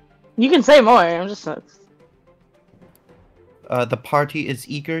 You can say more. I'm just... The party is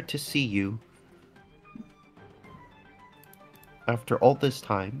eager to see you. After all this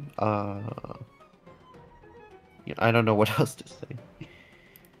time, yeah, I don't know what else to say.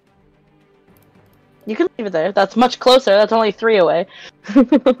 You can leave it there. That's much closer. That's only 3 away.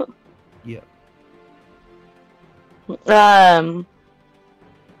 Yeah.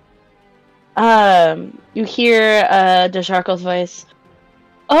 You hear Desharkel's voice.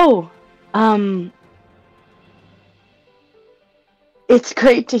 Oh, it's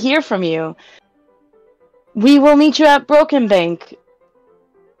great to hear from you. We will meet you at Broken Bank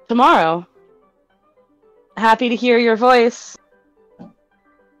tomorrow. Happy to hear your voice.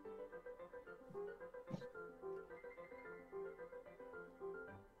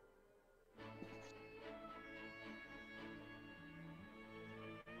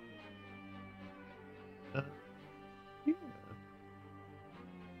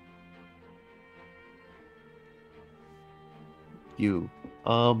 you.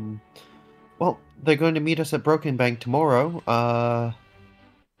 Well, they're going to meet us at Broken Bank tomorrow.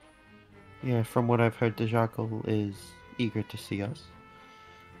 Yeah, from what I've heard, the Jackal is eager to see us.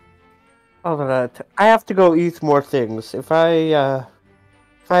 Alright, I have to go eat more things. If I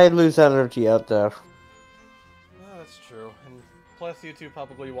lose energy out there. Oh, that's true. And plus, you two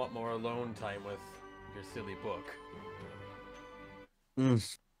probably want more alone time with your silly book.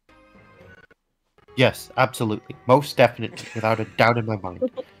 Yes, absolutely. Most definitely, without a doubt in my mind.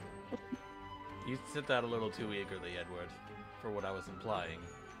 You said that a little too eagerly, Edward, for what I was implying.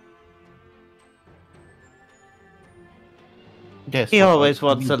 Yes, He well, always I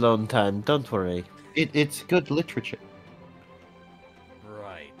wants mean, alone time, don't worry. It's good literature.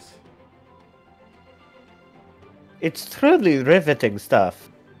 Right. It's truly riveting stuff.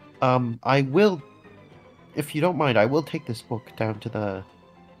 I will, if you don't mind, I will take this book down to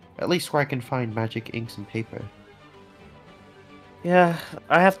at least where I can find magic inks and paper. Yeah,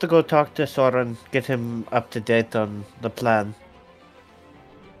 I have to go talk to Soaren, get him up to date on the plan.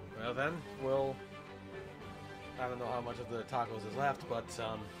 Well then, I don't know how much of the tacos is left, but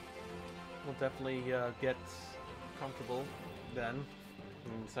we'll definitely get comfortable then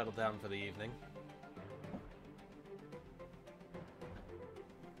and settle down for the evening.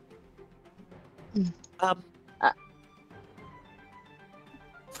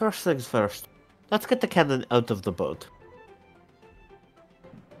 First things first, let's get the cannon out of the boat.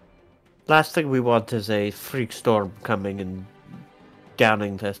 Last thing we want is a freak storm coming and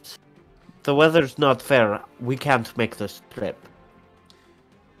downing this. The weather's not fair. We can't make this trip.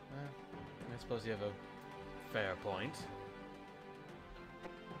 I suppose you have a fair point.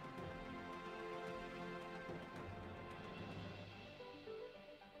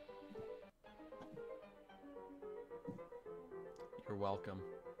 You're welcome.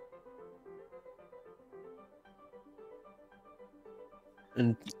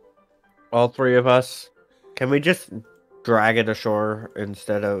 And all three of us, can we just drag it ashore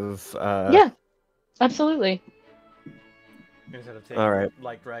instead of... Yeah, absolutely. Instead of taking, Alright.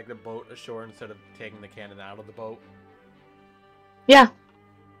 like, drag the boat ashore instead of taking the cannon out of the boat. Yeah.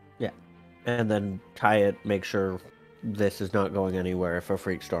 And then tie it, make sure this is not going anywhere if a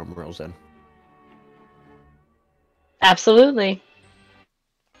freak storm rolls in. Absolutely.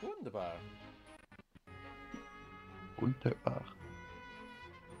 Wunderbar. Wunderbar.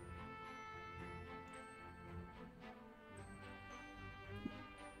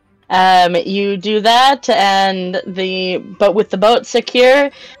 You do that, but with the boat secure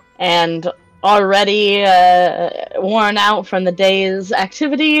and already worn out from the day's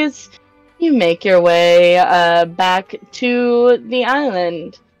activities, you make your way back to the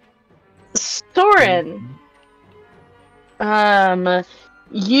island. Soaren,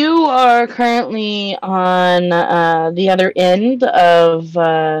 you are currently on the other end of.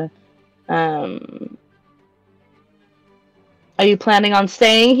 Are you planning on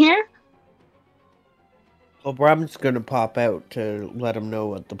staying here? Well, Bram's gonna pop out to let him know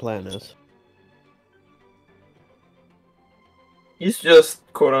what the plan is. He's just,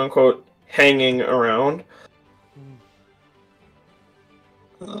 quote unquote, hanging around.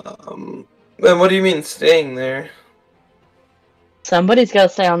 And what do you mean staying there? Somebody's got to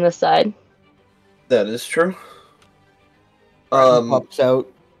stay on this side. That is true. He pops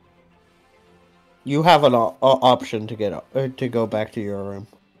out. You have an option to get to go back to your room.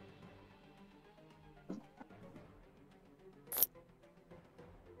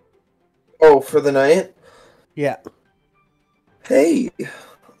 Oh, for the night? Yeah. Hey,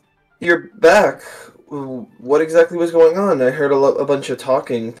 you're back. What exactly was going on? I heard a bunch of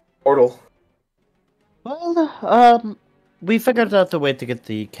talking. Portal. Well, we figured out the way to get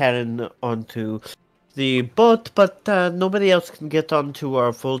the cannon onto the boat, but nobody else can get onto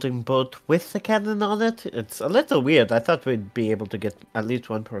our folding boat with the cannon on it. It's a little weird. I thought we'd be able to get at least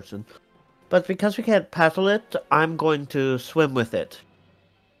one person. But because we can't paddle it, I'm going to swim with it.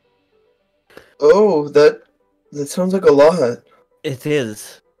 Oh, that sounds like a lot. It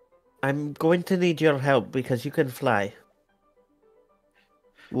is. I'm going to need your help because you can fly.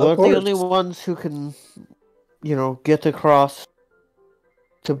 We're the only ones who can, get across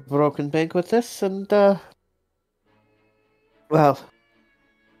to Broken Bank with this, and, well,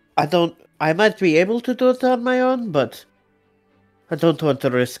 I might be able to do it on my own, but I don't want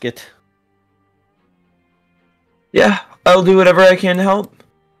to risk it. Yeah, I'll do whatever I can to help.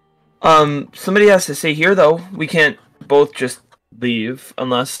 Somebody has to stay here, though. We can't both just leave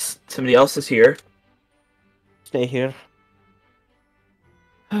unless somebody else is here. Stay here.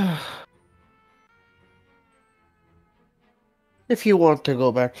 If you want to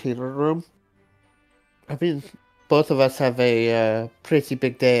go back to your room. I mean, both of us have a pretty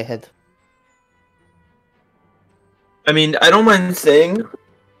big day ahead. I mean, I don't mind staying.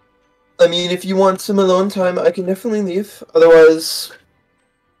 I mean, if you want some alone time, I can definitely leave. Otherwise,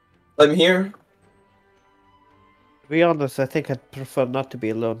 I'm here. To be honest, I think I'd prefer not to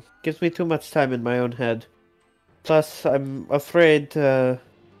be alone. Gives me too much time in my own head. Plus, I'm afraid, well,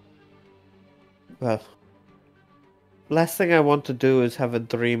 last thing I want to do is have a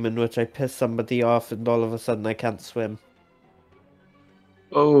dream in which I piss somebody off and all of a sudden I can't swim.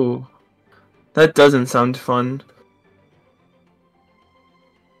 Oh, that doesn't sound fun.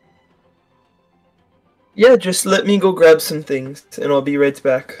 Yeah, just let me go grab some things, and I'll be right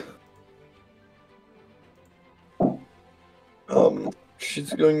back.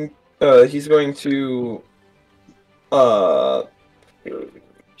 He's going to, I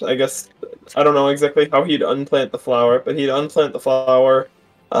guess, I don't know exactly how he'd unplant the flower, but he'd unplant the flower,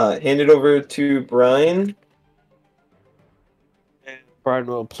 hand it over to Brine. Brian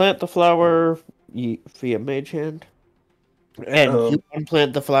will plant the flower via Mage Hand, and you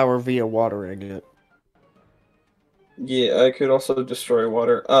unplant the flower via watering it. Yeah, I could also destroy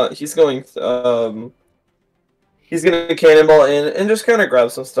water. He's going to cannonball in and just kind of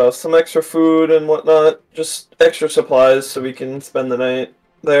grab some stuff, some extra food and whatnot, just extra supplies so we can spend the night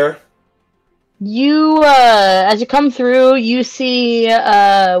there. You, as you come through, you see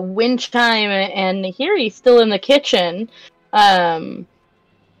Windchime and Nihiri still in the kitchen.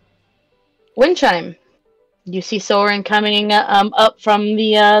 Windchime, you see Soaren coming up from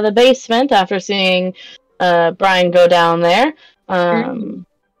the basement after seeing Brine go down there. Are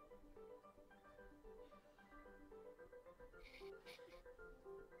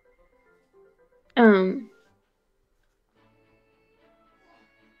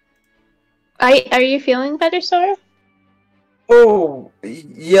you feeling better, Sora? Oh,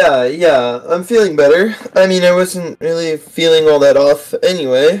 yeah, I'm feeling better. I mean, I wasn't really feeling all that off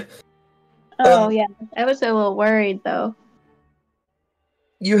anyway. Oh, yeah. I was a little worried, though.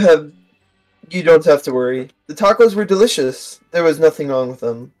 You don't have to worry. The tacos were delicious. There was nothing wrong with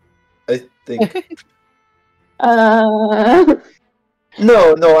them, I think.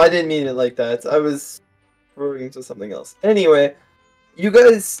 No, I didn't mean it like that. I was referring to something else. Anyway, you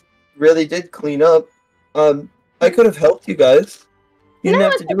guys really did clean up. I could have helped you guys. You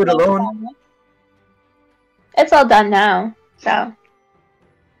didn't have to do it alone. It's all done now, so.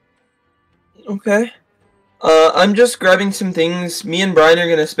 Okay. I'm just grabbing some things. Me and Brine are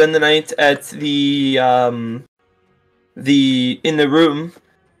gonna spend the night at in the room.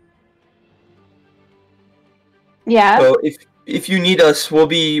 Yeah. So if you need us, we'll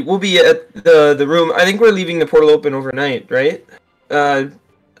be at the room. I think we're leaving the portal open overnight, right? I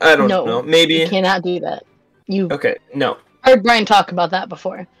don't know. Maybe you cannot do that. Okay, no. Heard Brine talk about that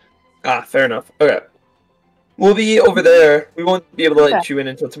before. Fair enough. Okay. We'll be over there. We won't be able to let you in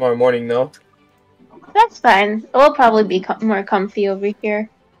until tomorrow morning, though. That's fine. We'll probably be more comfy over here.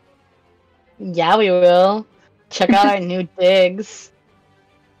 Yeah, we will. Check out our new digs.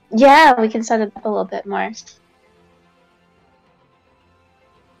 Yeah, we can set it up a little bit more.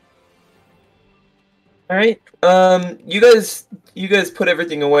 Alright. You guys put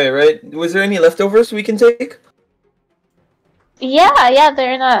everything away, right? Was there any leftovers we can take? Yeah,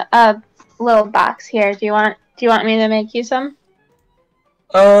 they're in a little box here. Do you want me to make you some?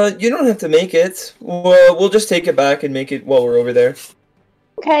 You don't have to make it. We'll just take it back and make it while we're over there.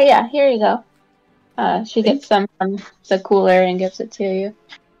 Okay, yeah, here you go. She gets some from the cooler and gives it to you.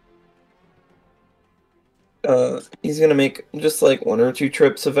 He's gonna make just like 1 or 2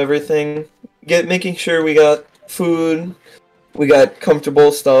 trips of everything. Making sure we got food, we got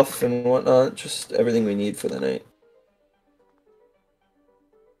comfortable stuff and whatnot, just everything we need for the night.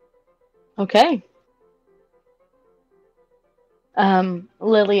 Okay.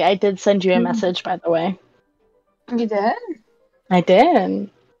 Lily, I did send you a message, by the way. You did? I did.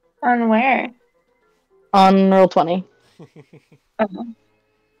 On where? On Roll20. Oh.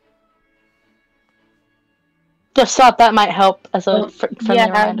 Just thought that might help as a friendly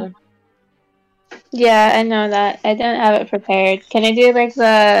reminder. Yeah, I know that. I didn't have it prepared. Can I do like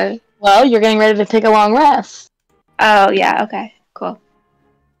the... Well, you're getting ready to take a long rest. Oh, yeah, okay. Cool.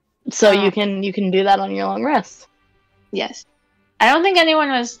 So you can do that on your long rest. Yes. I don't think anyone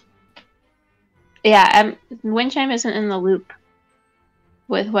was... Yeah, Windchime isn't in the loop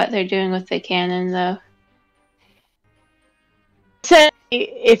with what they're doing with the Canon, though. Say,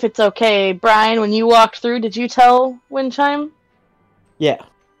 if it's okay, Brine, when you walked through, did you tell Windchime? Yeah.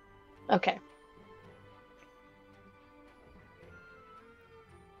 Okay.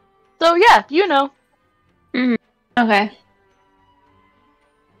 So yeah, you know. Mm-hmm. Okay.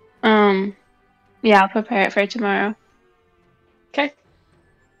 Yeah, I'll prepare it for tomorrow. Okay.